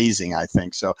 Amazing, I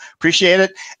think. So appreciate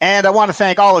it. And I want to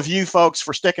thank all of you folks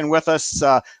for sticking with us.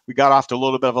 We got off to a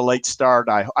little bit of a late start.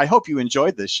 I hope you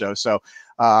enjoyed this show. So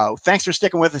thanks for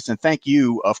sticking with us, and thank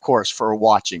you, of course, for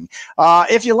watching.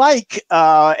 If you like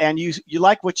and you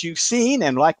like what you've seen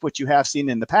and like what you have seen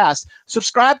in the past,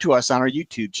 subscribe to us on our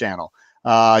YouTube channel.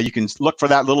 You can look for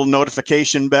that little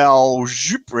notification bell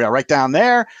right down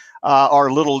there,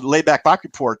 our little Laidback Bike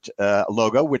Report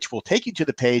logo, which will take you to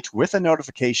the page with a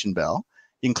notification bell.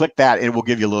 You can click that, and it will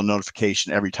give you a little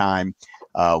notification every time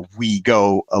we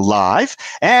go live.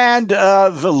 And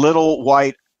the little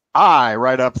white eye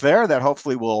right up there that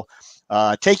hopefully will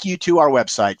take you to our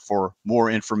website for more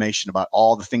information about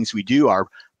all the things we do, our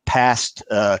past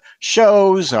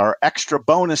shows, our extra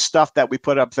bonus stuff that we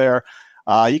put up there.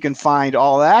 You can find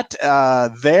all that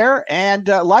there, and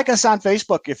like us on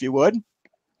Facebook if you would.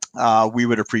 We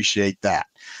would appreciate that.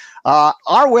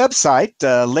 Our website,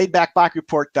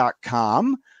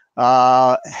 laidbackbikereport.com,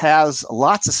 has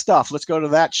lots of stuff. Let's go to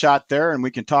that shot there, and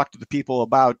we can talk to the people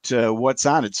about what's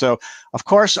on it. So, of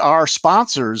course, our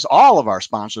sponsors, all of our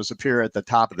sponsors, appear at the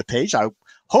top of the page. I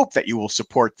hope that you will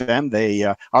support them. They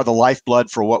are the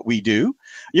lifeblood for what we do.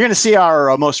 You're going to see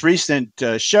our most recent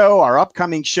show, our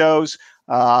upcoming shows.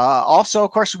 Also,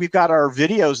 of course, we've got our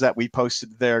videos that we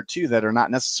posted there, too, that are not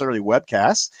necessarily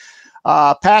webcasts.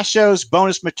 Past shows,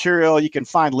 bonus material, you can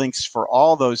find links for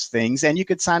all those things, and you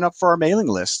can sign up for our mailing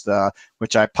list,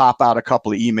 which I pop out a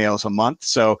couple of emails a month.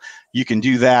 So you can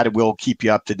do that, and we'll keep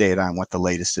you up to date on what the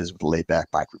latest is with the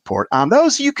Laidback Bike Report. On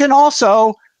those, you can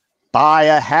also buy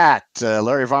a hat.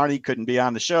 Larry Varney couldn't be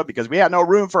on the show because we had no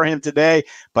room for him today,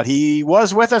 but he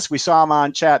was with us. We saw him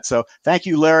on chat. So thank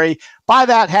you, Larry. Buy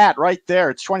that hat right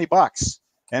there. It's $20,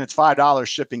 and it's $5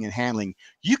 shipping and handling.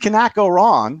 You cannot go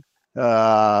wrong.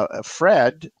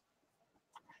 Fred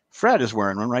is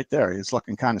wearing one right there. He's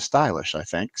looking kind of stylish, I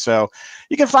think. So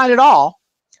you can find it all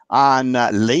on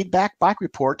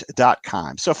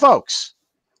laidbackbikereport.com. So folks,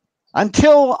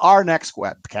 until our next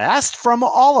webcast, from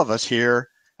all of us here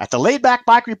at the Laidback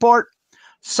Bike Report,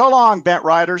 so long, Bent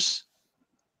Riders.